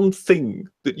just one thing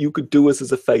that you could do us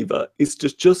as a favor, is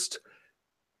just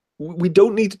we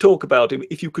don't need to talk about him.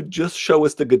 If you could just show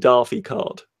us the Gaddafi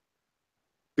card,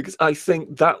 because I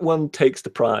think that one takes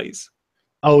the prize.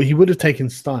 Oh, he would have taken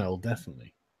style,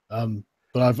 definitely.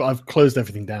 But I've closed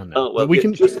everything down now. Oh, well, but we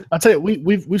can. I tell you,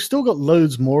 we've still got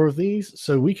loads more of these,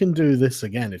 so we can do this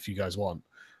again if you guys want,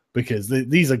 because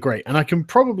these are great, and I can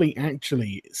probably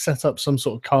actually set up some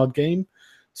sort of card game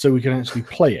so we can actually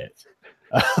play it.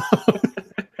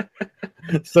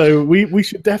 So we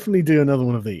should definitely do another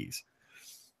one of these.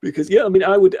 Because I mean,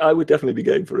 I would definitely be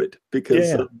going for it. Because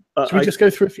should we just go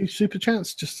through a few super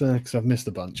chats just because I've missed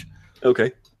a bunch?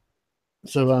 Okay.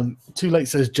 So Too Late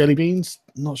says jelly beans.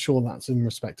 Not sure that's in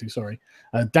respect to. Sorry.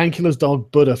 Dankula's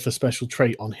dog Buddha for special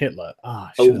trait on Hitler.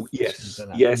 Ah, Oh yes,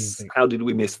 yes. How did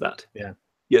we miss that? Yeah.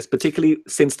 Yes, particularly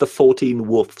since the 14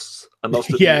 woofs. I must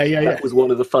admit, that was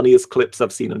one of the funniest clips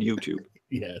I've seen on YouTube.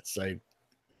 Yeah, same.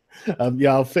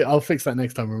 Yeah, I'll fix that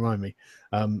next time. Remind me.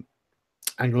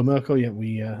 Angela Merkel. Yeah,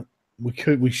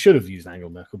 we should have used Angela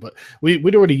Merkel, but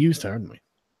we'd already used her, hadn't we?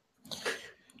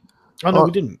 Oh no,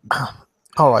 we didn't.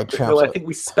 All right, chaps. No, I think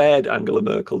we spared Angela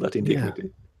Merkel that indignity. Yeah.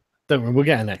 Don't worry, we'll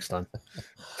get her next time.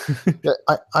 Yeah,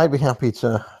 I'd be happy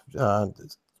to,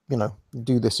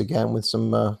 do this again with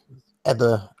some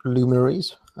other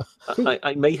luminaries.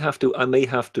 I may have to,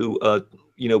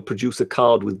 produce a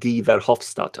card with Guy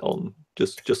Verhofstadt on,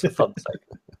 just for fun's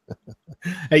sake.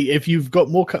 Hey, if you've got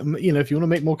more, if you want to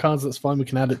make more cards, that's fine. We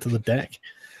can add it to the deck.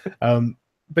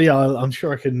 But yeah, I'm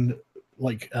sure I can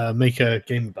make a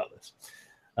game about this.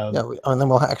 Yeah, and then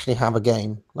we'll actually have a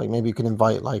game. Like maybe you can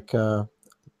invite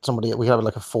somebody. We have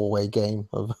like a 4-way game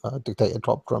of Dictator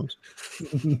Top Trumps.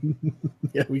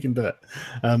 Yeah, we can do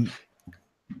it.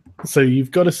 So you've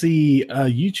got to see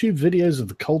YouTube videos of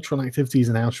the cultural activities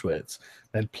in Auschwitz.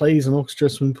 They had plays, an orchestra,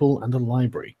 swimming pool, and a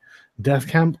library. Death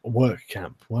camp, work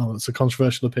camp. Well, it's a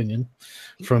controversial opinion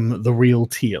from the real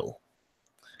Teal.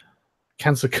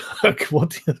 Cancer Kirk,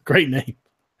 great name.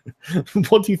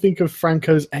 What do you think of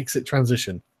Franco's exit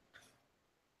transition?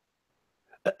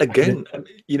 Again,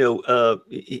 a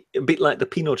bit like the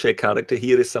Pinochet character,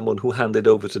 here is someone who handed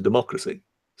over to democracy.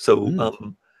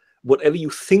 So whatever you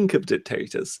think of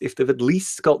dictators, if they've at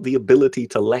least got the ability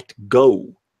to let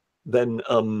go, then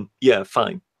yeah,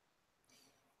 fine.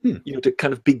 To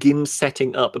kind of begin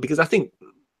setting up, because I think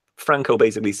Franco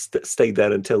basically stayed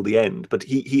there until the end, but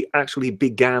he actually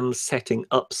began setting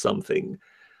up something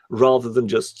rather than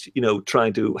just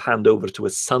trying to hand over to a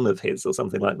son of his or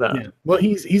something like that. Yeah. Well,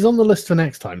 he's on the list for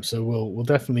next time, so we'll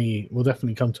definitely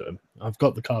come to him. I've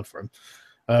got the card for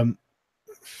him.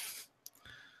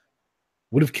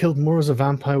 Would have killed more as a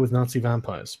vampire with Nazi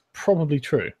vampires. Probably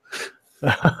true.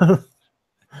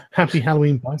 Happy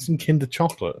Halloween, buy some Kinder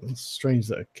Chocolate. It's strange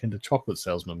that a Kinder Chocolate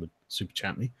salesman would super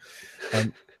chat me.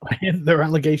 There are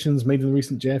allegations made in the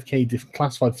recent JFK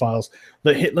classified files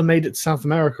that Hitler made it to South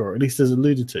America, or at least as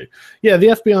alluded to. Yeah, the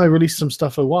FBI released some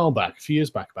stuff a few years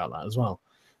back about that as well.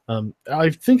 I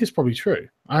think it's probably true.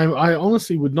 I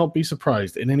honestly would not be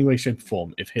surprised in any way, shape, or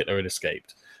form if Hitler had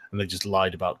escaped and they just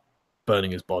lied about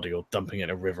burning his body or dumping it in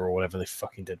a river or whatever they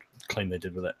fucking claim they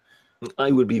did with it.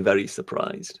 I would be very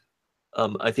surprised.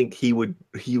 I think he would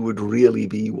really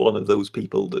be one of those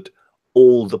people that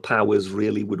all the powers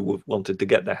really would have wanted to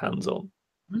get their hands on.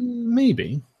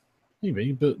 Maybe,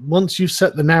 but once you've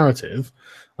set the narrative,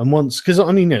 and because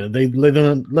they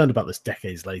learned about this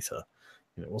decades later.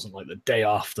 It wasn't like the day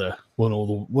after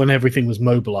when everything was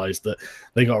mobilized that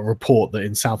they got a report that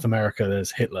in South America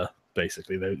there's Hitler.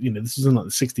 Basically, this was in like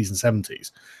the 60s and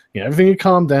 70s. Everything had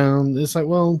calmed down. It's like,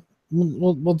 well,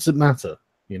 what does it matter?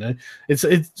 It's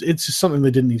just something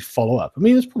they didn't need to follow up. I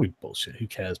mean, it's probably bullshit. Who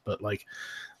cares? But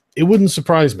it wouldn't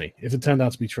surprise me if it turned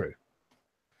out to be true.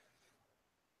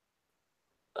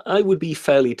 I would be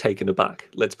fairly taken aback.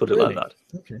 Let's put it like that.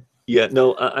 Okay. Yeah,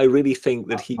 no, I really think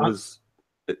that he was.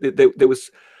 There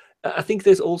was. I think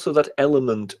there's also that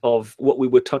element of what we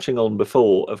were touching on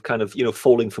before, of kind of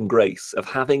falling from grace, of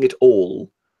having it all,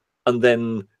 and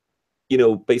then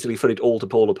basically for it all to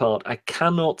fall apart. I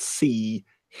cannot see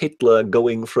Hitler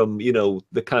going from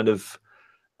the kind of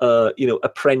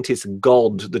apprentice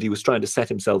god that he was trying to set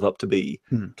himself up to be,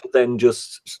 to then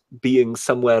just being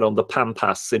somewhere on the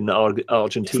Pampas in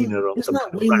Argentina. Isn't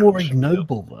that way more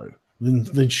ignoble though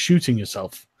than shooting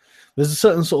yourself? There's a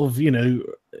certain sort of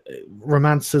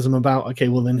romanticism about, okay,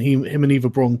 well then him and Eva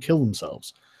Braun kill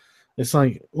themselves. It's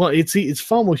like, well, it's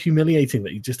far more humiliating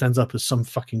that he just ends up as some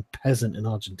fucking peasant in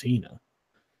Argentina.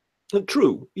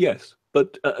 True, yes,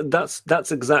 but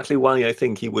that's exactly why I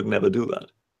think he would never do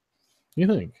that. You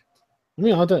think? I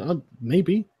mean,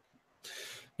 maybe,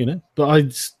 but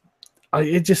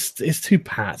it's too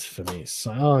pat for me. It's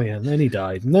like, oh yeah, and then he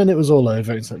died, and then it was all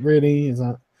over. It's like, really?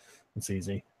 It's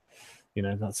easy.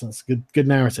 That's good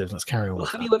narrative. Let's carry on. Well,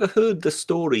 have you ever heard the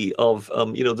story of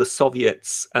the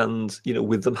Soviets and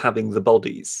with them having the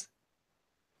bodies,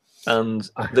 and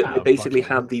they basically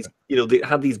had these they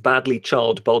had these badly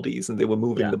charred bodies and they were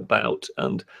moving them about,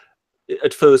 and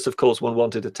at first, of course, one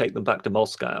wanted to take them back to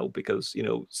Moscow because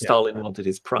Stalin wanted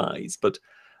his prize, but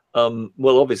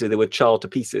well, obviously they were charred to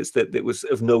pieces. That it was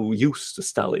of no use to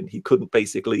Stalin. He couldn't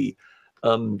basically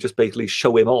just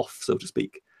show him off, so to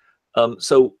speak.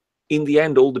 So in the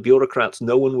end, all the bureaucrats,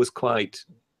 no one was quite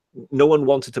no one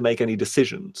wanted to make any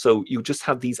decision. So you just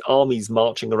had these armies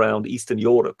marching around Eastern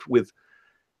Europe with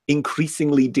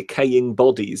increasingly decaying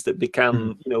bodies that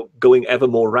began, going ever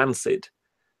more rancid,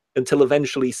 until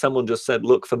eventually someone just said,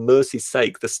 look, for mercy's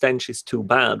sake, the stench is too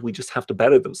bad. We just have to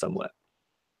bury them somewhere.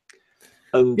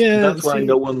 And that's why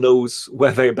no one knows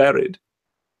where they're buried.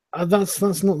 That's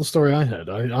not the story I heard.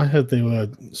 I heard they were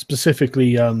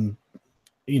specifically,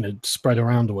 spread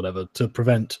around or whatever to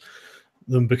prevent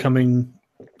them becoming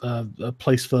a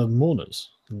place for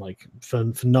mourners, like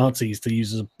for Nazis to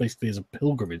use basically as a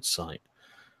pilgrimage site.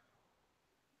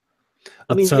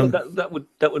 I mean,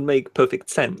 that would make perfect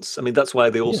sense. I mean, that's why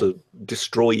they also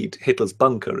destroyed Hitler's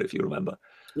bunker, if you remember.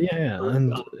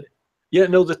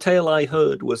 The tale I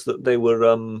heard was that they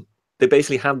were they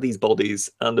basically had these bodies,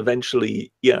 and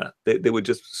eventually, they were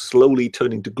just slowly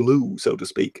turning to glue, so to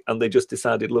speak, and they just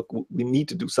decided, look, we need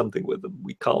to do something with them.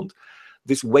 We can't.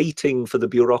 This waiting for the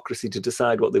bureaucracy to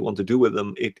decide what they want to do with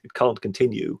them, it can't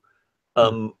continue.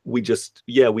 We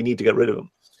need to get rid of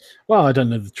them. Well, I don't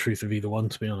know the truth of either one,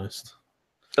 to be honest.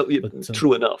 Oh,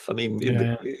 true enough. I mean,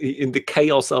 in the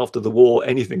chaos after the war,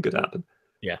 anything could happen.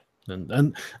 Yeah.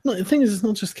 And the thing is, it's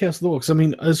not just chaos of the war. Because, I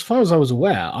mean, as far as I was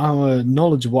aware, our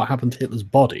knowledge of what happened to Hitler's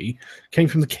body came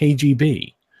from the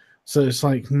KGB. So it's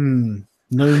like,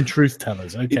 known truth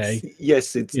tellers. Okay.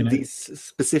 It's these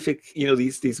specific,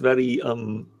 these very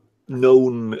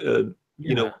known,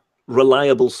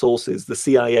 reliable sources, the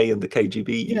CIA and the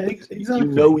KGB. Yeah,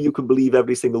 exactly. You can believe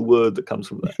every single word that comes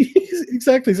from there.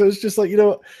 Exactly. So it's just like,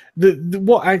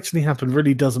 what actually happened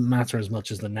really doesn't matter as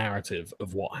much as the narrative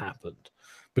of what happened.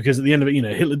 Because at the end of it,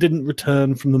 Hitler didn't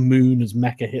return from the moon as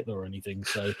Mecha Hitler or anything.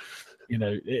 So,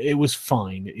 it was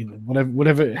fine.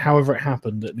 However it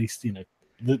happened, at least,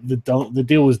 the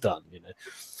deal was done.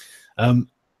 The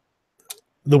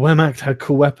Wehrmacht had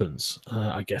cool weapons.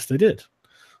 I guess they did.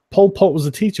 Pol Pot was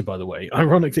a teacher, by the way.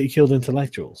 Ironic that he killed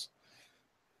intellectuals.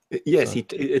 Yes,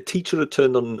 a teacher had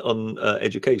turned on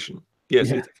education.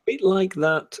 Yes, it's a bit like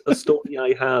that. A story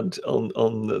I had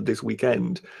on this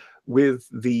weekend with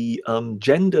the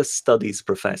gender studies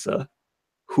professor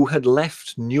who had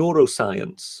left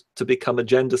neuroscience to become a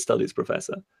gender studies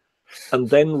professor, and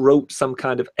then wrote some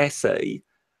kind of essay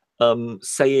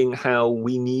saying how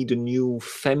we need a new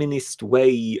feminist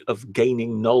way of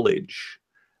gaining knowledge,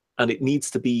 and it needs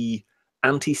to be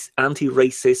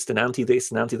anti-racist and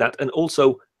anti-this and anti-that, and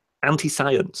also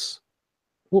anti-science.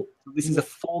 Well, this is a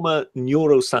former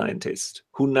neuroscientist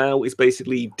who now is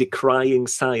basically decrying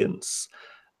science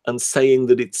and saying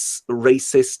that it's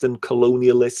racist and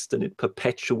colonialist and it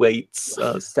perpetuates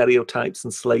stereotypes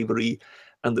and slavery,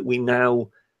 and that we now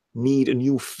need a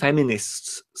new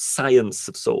feminist science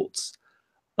of sorts.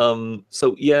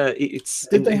 It's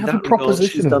did they have a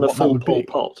proposition of what that would be?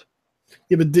 Pot.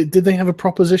 Yeah, but did they have a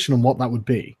proposition on what that would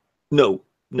be? No.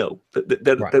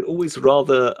 They're always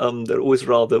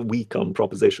rather weak on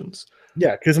propositions.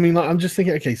 Yeah, because I mean, I'm just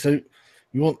thinking. Okay, so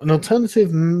you want an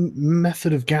alternative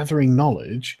method of gathering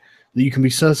knowledge that you can be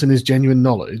certain is genuine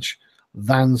knowledge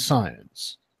than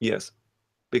science. Yes,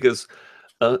 because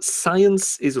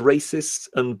science is racist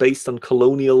and based on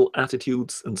colonial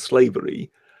attitudes and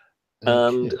slavery.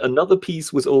 And another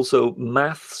piece was also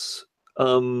maths.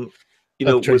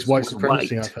 Was white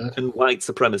supremacy. I've heard. And white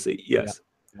supremacy. Yes,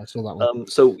 I saw that one.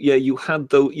 You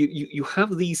had you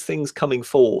have these things coming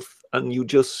forth. And you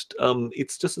just,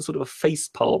 it's just a sort of a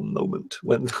facepalm moment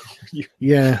when the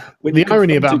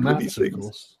irony about maths, of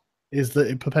course, is that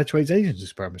it perpetuates Asian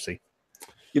supremacy.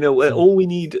 All we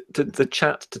need the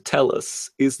chat to tell us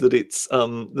is that it's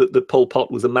that Pol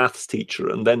Pot was a maths teacher,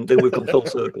 and then we've come full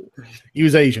circle. He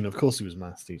was Asian, of course. He was a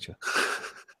maths teacher.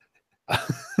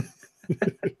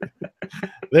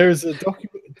 There is a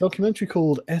documentary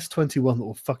called S21 that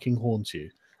will fucking haunt you.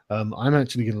 I'm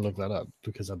actually going to look that up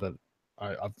because I bet.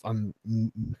 I'm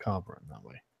macabre in that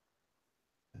way.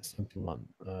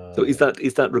 So is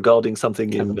that regarding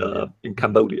something in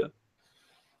Cambodia?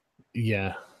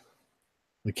 Yeah,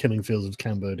 the killing fields of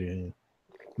Cambodia. Yeah.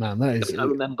 Man, that is. I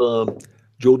remember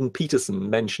Jordan Peterson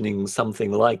mentioning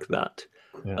something like that.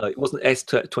 Yeah. It wasn't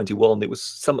S21. It was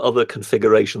some other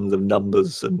configurations of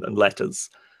numbers and letters,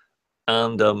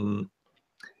 and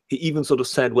he even sort of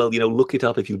said, "Well, look it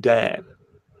up if you dare."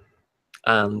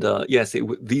 And yes,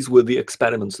 these were the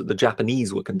experiments that the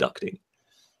Japanese were conducting,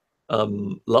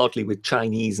 largely with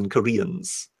Chinese and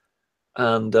Koreans,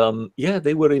 and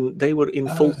they were in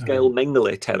full-scale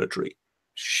Mengele territory.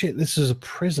 Shit, this is a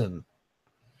prison.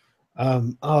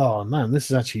 Oh man, this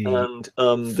is actually. And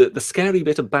the scary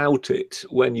bit about it,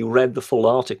 when you read the full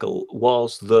article,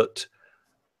 was that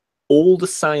all the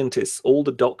scientists, all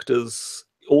the doctors,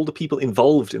 all the people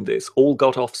involved in this, all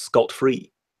got off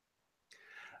scot-free.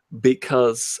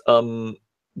 because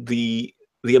the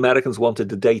Americans wanted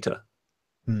the data.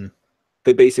 Hmm.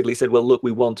 They basically said, well, look,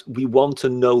 we want to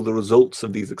know the results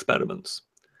of these experiments.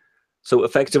 So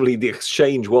effectively, the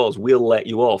exchange was, we'll let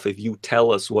you off if you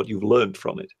tell us what you've learned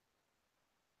from it.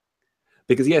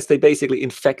 Because yes, they basically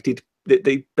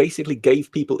they basically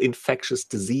gave people infectious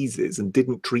diseases and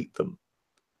didn't treat them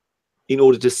in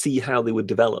order to see how they would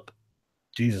develop.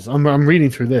 Jesus, I'm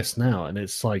reading through this now, and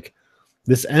it's like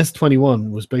this S-21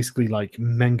 was basically like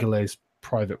Mengele's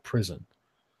private prison.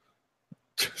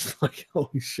 Just like,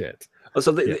 holy shit. Oh,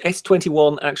 so the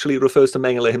S-21 actually refers to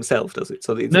Mengele himself, does it?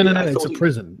 So No, it's a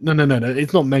prison. No,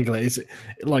 it's not Mengele. It's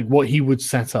like what he would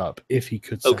set up if he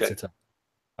could set it up.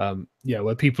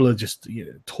 Where people are just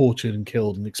tortured and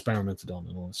killed and experimented on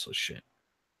and all this sort of shit.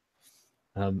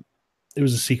 It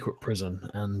was a secret prison,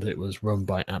 and it was run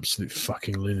by absolute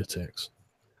fucking lunatics.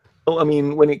 Oh, I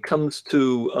mean, when it comes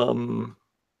to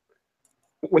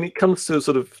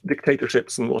sort of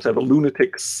dictatorships and whatever,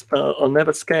 lunatics are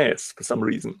never scarce for some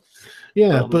reason.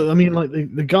 Yeah, but I mean, like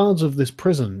the guards of this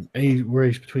prison were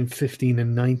aged between 15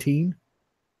 and 19.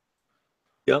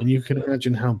 Yeah, and you can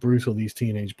imagine how brutal these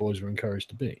teenage boys were encouraged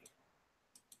to be.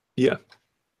 Yeah.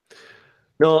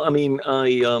 No, I mean,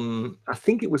 I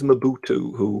think it was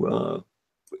Mobutu who,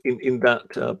 in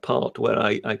that part where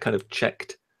I kind of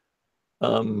checked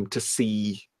to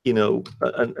see, and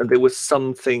there was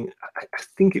something, I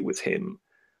think it was him,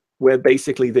 where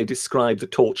basically they described the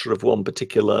torture of one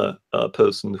particular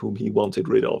person whom he wanted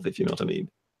rid of, if you know what I mean.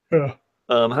 Yeah.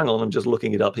 Hang on, I'm just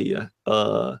looking it up here.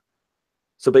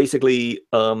 So basically,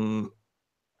 so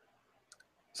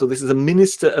this is a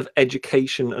minister of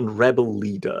education and rebel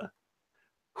leader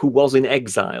who was in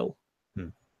exile.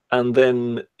 And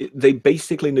then they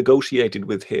basically negotiated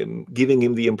with him, giving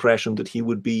him the impression that he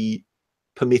would be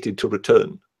permitted to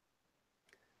return.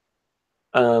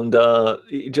 And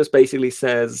it just basically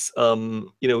says,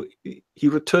 he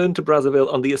returned to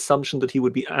Brazzaville on the assumption that he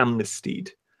would be amnestied,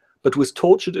 but was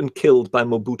tortured and killed by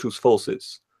Mobutu's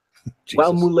forces.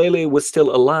 While Mulele was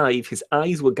still alive, his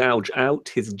eyes were gouged out,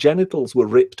 his genitals were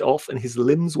ripped off, and his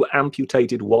limbs were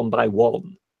amputated one by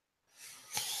one.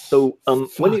 So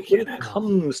when it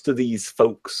comes to these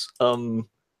folks,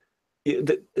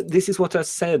 this is what I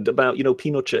said about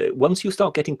Pinochet. Once you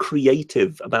start getting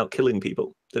creative about killing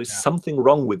people, there is something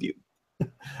wrong with you.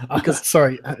 Because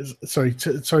sorry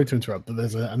to interrupt, but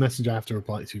there's a message I have to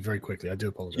reply to very quickly. I do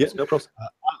apologize. Yeah, no problem.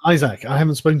 Isaac, I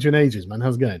haven't spoken to you in ages, man.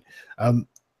 How's it going?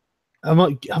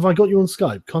 Have I got you on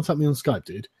Skype? Contact me on Skype,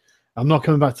 dude. I'm not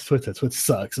coming back to Twitter. Twitter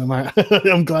sucks.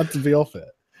 I'm glad to be off it.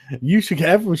 Everyone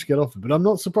should get off it, but I'm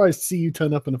not surprised to see you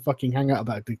turn up in a fucking hangout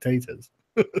about dictators.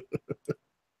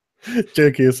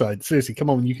 Joking aside, seriously, come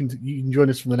on, you can join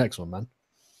us for the next one, man.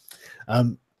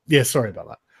 Yeah, sorry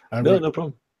about that. No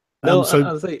problem. No,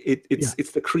 I'll say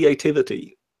it's the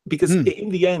creativity, because in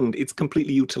the end, it's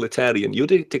completely utilitarian. You're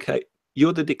the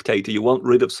dictator. You want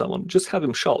rid of someone, just have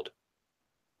him shot.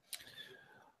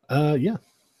 Yeah.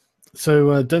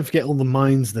 So don't forget all the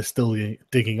mines they're still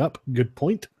digging up. Good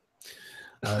point.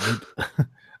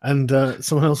 And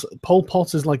someone else, Pol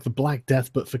Pot is like the Black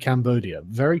Death, but for Cambodia.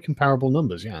 Very comparable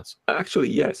numbers, yes. Actually,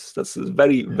 yes. That's a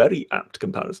very, very apt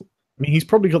comparison. I mean, he's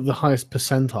probably got the highest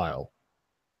percentile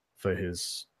for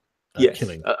his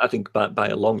killing. I think by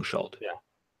a long shot.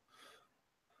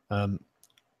 Yeah.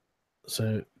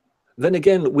 So then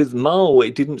again, with Mao,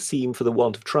 it didn't seem for the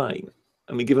want of trying.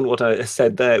 I mean, given what I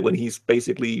said there, when he's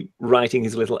basically writing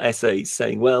his little essays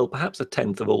saying, well, perhaps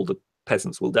 1/10 of all the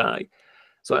peasants will die.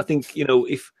 So I think,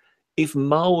 if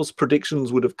Mao's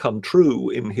predictions would have come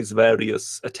true in his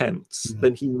various attempts,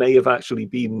 then he may have actually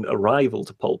been a rival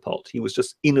to Pol Pot. He was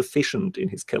just inefficient in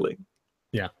his killing.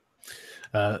 Yeah.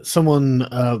 Someone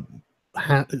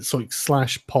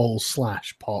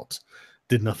 /Pol/Pot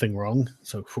did nothing wrong.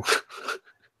 So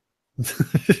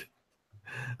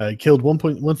killed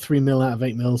 1.13 mil out of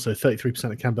 8 mil, so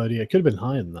 33% of Cambodia. It could have been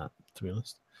higher than that, to be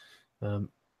honest.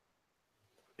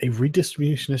 A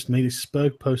redistributionist made a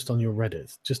Spurg post on your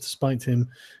Reddit just to spite him.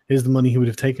 Here's the money he would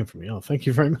have taken from me. Oh, thank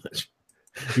you very much.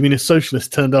 You mean a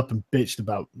socialist turned up and bitched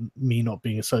about me not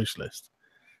being a socialist?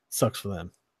 Sucks for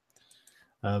them.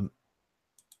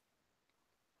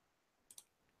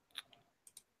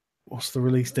 What's the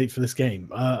release date for this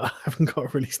game? I haven't got a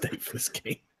release date for this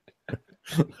game.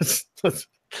 I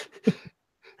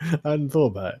hadn't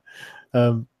thought about it.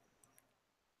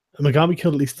 Mugabe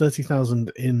killed at least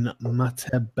 30,000 in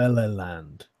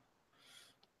Matabeleland.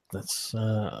 That's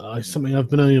something I've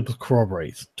been able to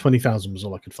corroborate. 20,000 was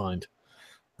all I could find.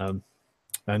 And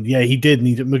yeah,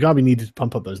 Mugabe needed to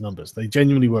pump up those numbers. They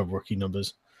genuinely were rookie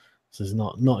numbers. This is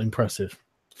not impressive.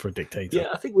 for a dictator. Yeah,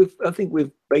 I think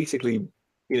we've basically,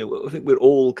 I think we're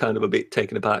all kind of a bit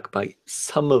taken aback by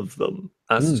some of them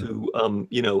as to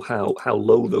how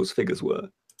low those figures were.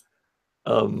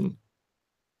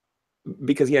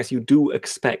 Because yes, you do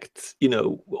expect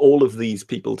all of these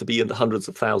people to be in the hundreds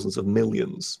of thousands of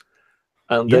millions,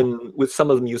 and then with some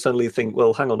of them you suddenly think,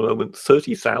 well, hang on a moment,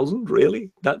 30,000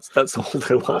 really? That's all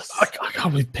there was. I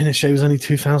can't believe Pinochet was only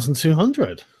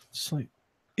 2,200. It's like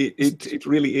it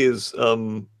really is.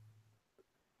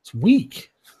 It's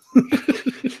weak.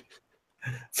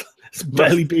 It's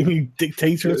barely being a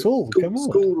dictator at all. Come on.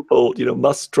 School report,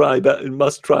 must try better,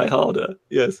 must try harder.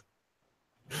 Yes.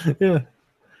 Yeah.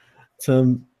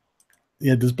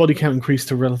 Does body count increase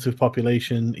to relative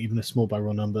population, even if small by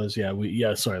raw numbers?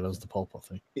 Sorry, that was the Pol Pot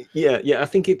thing. Yeah. I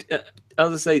think it.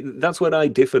 As I say, that's where I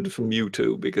differed from you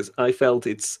two, because I felt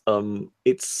it's in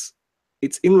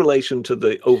relation to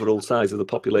the overall size of the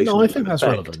population. No, I think that's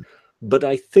relevant. But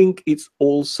I think it's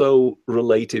also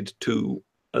related to,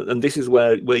 and this is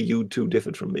where you two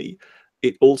differed from me.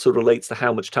 It also relates to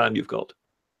how much time you've got.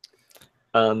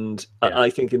 And I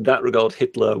think in that regard,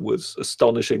 Hitler was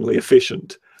astonishingly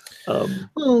efficient.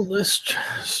 Well, that's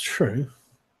true.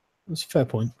 That's a fair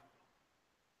point.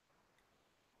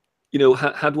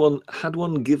 Had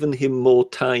one given him more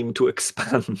time to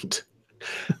expand,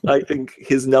 I think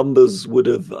his numbers would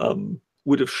have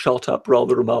shot up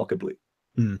rather remarkably.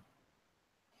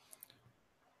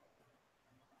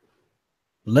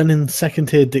 Lenin's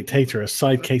second-tier dictator, a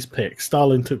side case pick.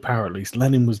 Stalin took power at least.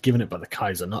 Lenin was given it by the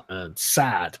Kaiser, not earned.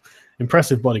 Sad.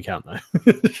 Impressive body count, though.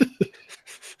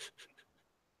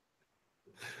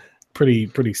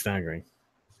 Pretty staggering.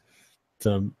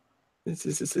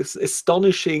 It's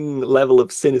astonishing level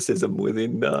of cynicism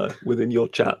within your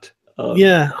chat.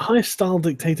 High-style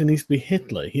dictator needs to be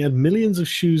Hitler. He had millions of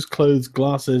shoes, clothes,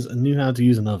 glasses, and knew how to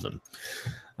use an oven.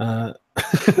 Oh,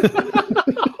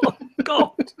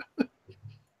 God.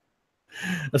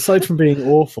 Aside from being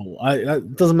awful,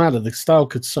 it doesn't matter. The style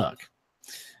could suck,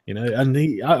 and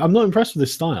I'm not impressed with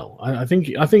his style. I think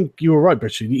you were right,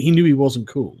 Richard. He knew he wasn't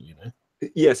cool,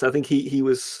 Yes, I think he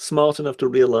was smart enough to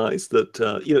realize that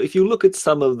if you look at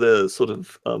some of the sort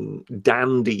of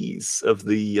dandies of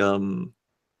the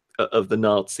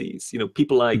Nazis,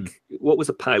 people like what was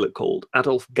a pilot called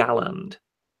Adolf Galland,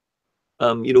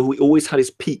 who always had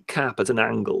his peak cap at an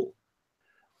angle.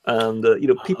 And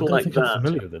people like that. I'm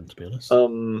familiar with them, to be honest.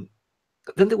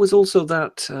 Then there was also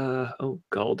that.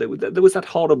 There was that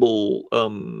horrible.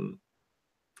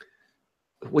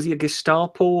 Was he a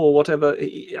Gestapo or whatever?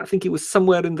 I think he was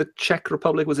somewhere in the Czech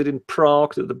Republic. Was it in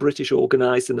Prague that the British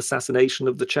organised an assassination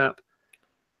of the chap?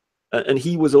 And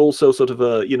he was also sort of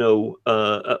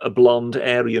a blonde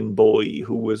Aryan boy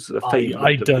who was a favourite.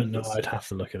 I don't know. I'd have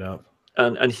to look it up.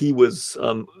 And he was.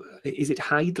 Is it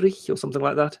Heydrich or something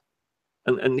like that?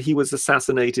 And he was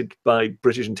assassinated by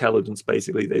British intelligence.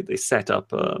 Basically, they set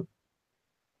up.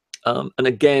 And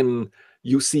again,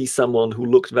 you see someone who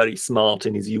looked very smart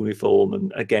in his uniform,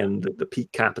 and again, the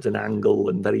peak cap at an angle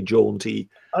and very jaunty.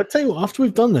 I'll tell you what. After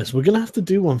we've done this, we're going to have to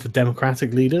do one for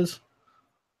democratic leaders,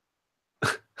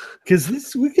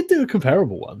 because we could do a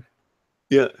comparable one.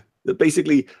 Yeah,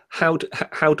 basically how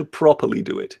to properly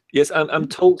do it. Yes, I'm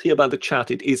told here by the chat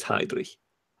it is Heydrich.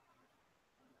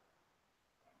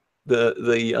 The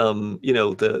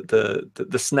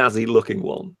snazzy looking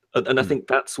one, and I think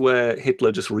that's where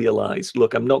Hitler just realized,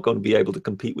 look, I'm not going to be able to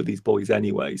compete with these boys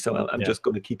anyway, so I'm just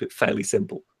going to keep it fairly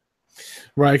simple.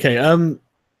 Right. Okay.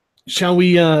 Shall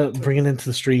we bring it into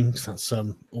the stream? That's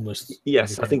almost.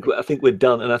 Yes, I think we're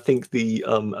done, and I think the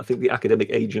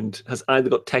academic agent has either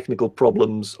got technical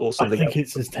problems or something. I think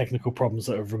it's his technical problems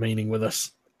that are remaining with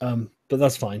us. But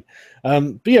that's fine.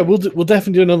 But yeah, we'll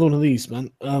definitely do another one of these,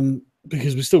 man.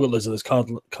 Because we've still got loads of those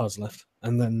cards left,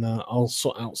 and then I'll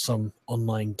sort out some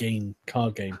online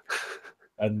card game,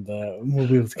 and we'll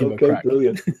be able to give it a crack.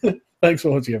 Brilliant. Thanks for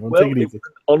watching, everyone. Take it easy.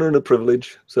 Honor and a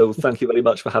privilege. So thank you very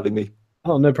much for having me.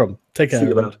 Oh, no problem. Take care. See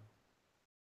you about.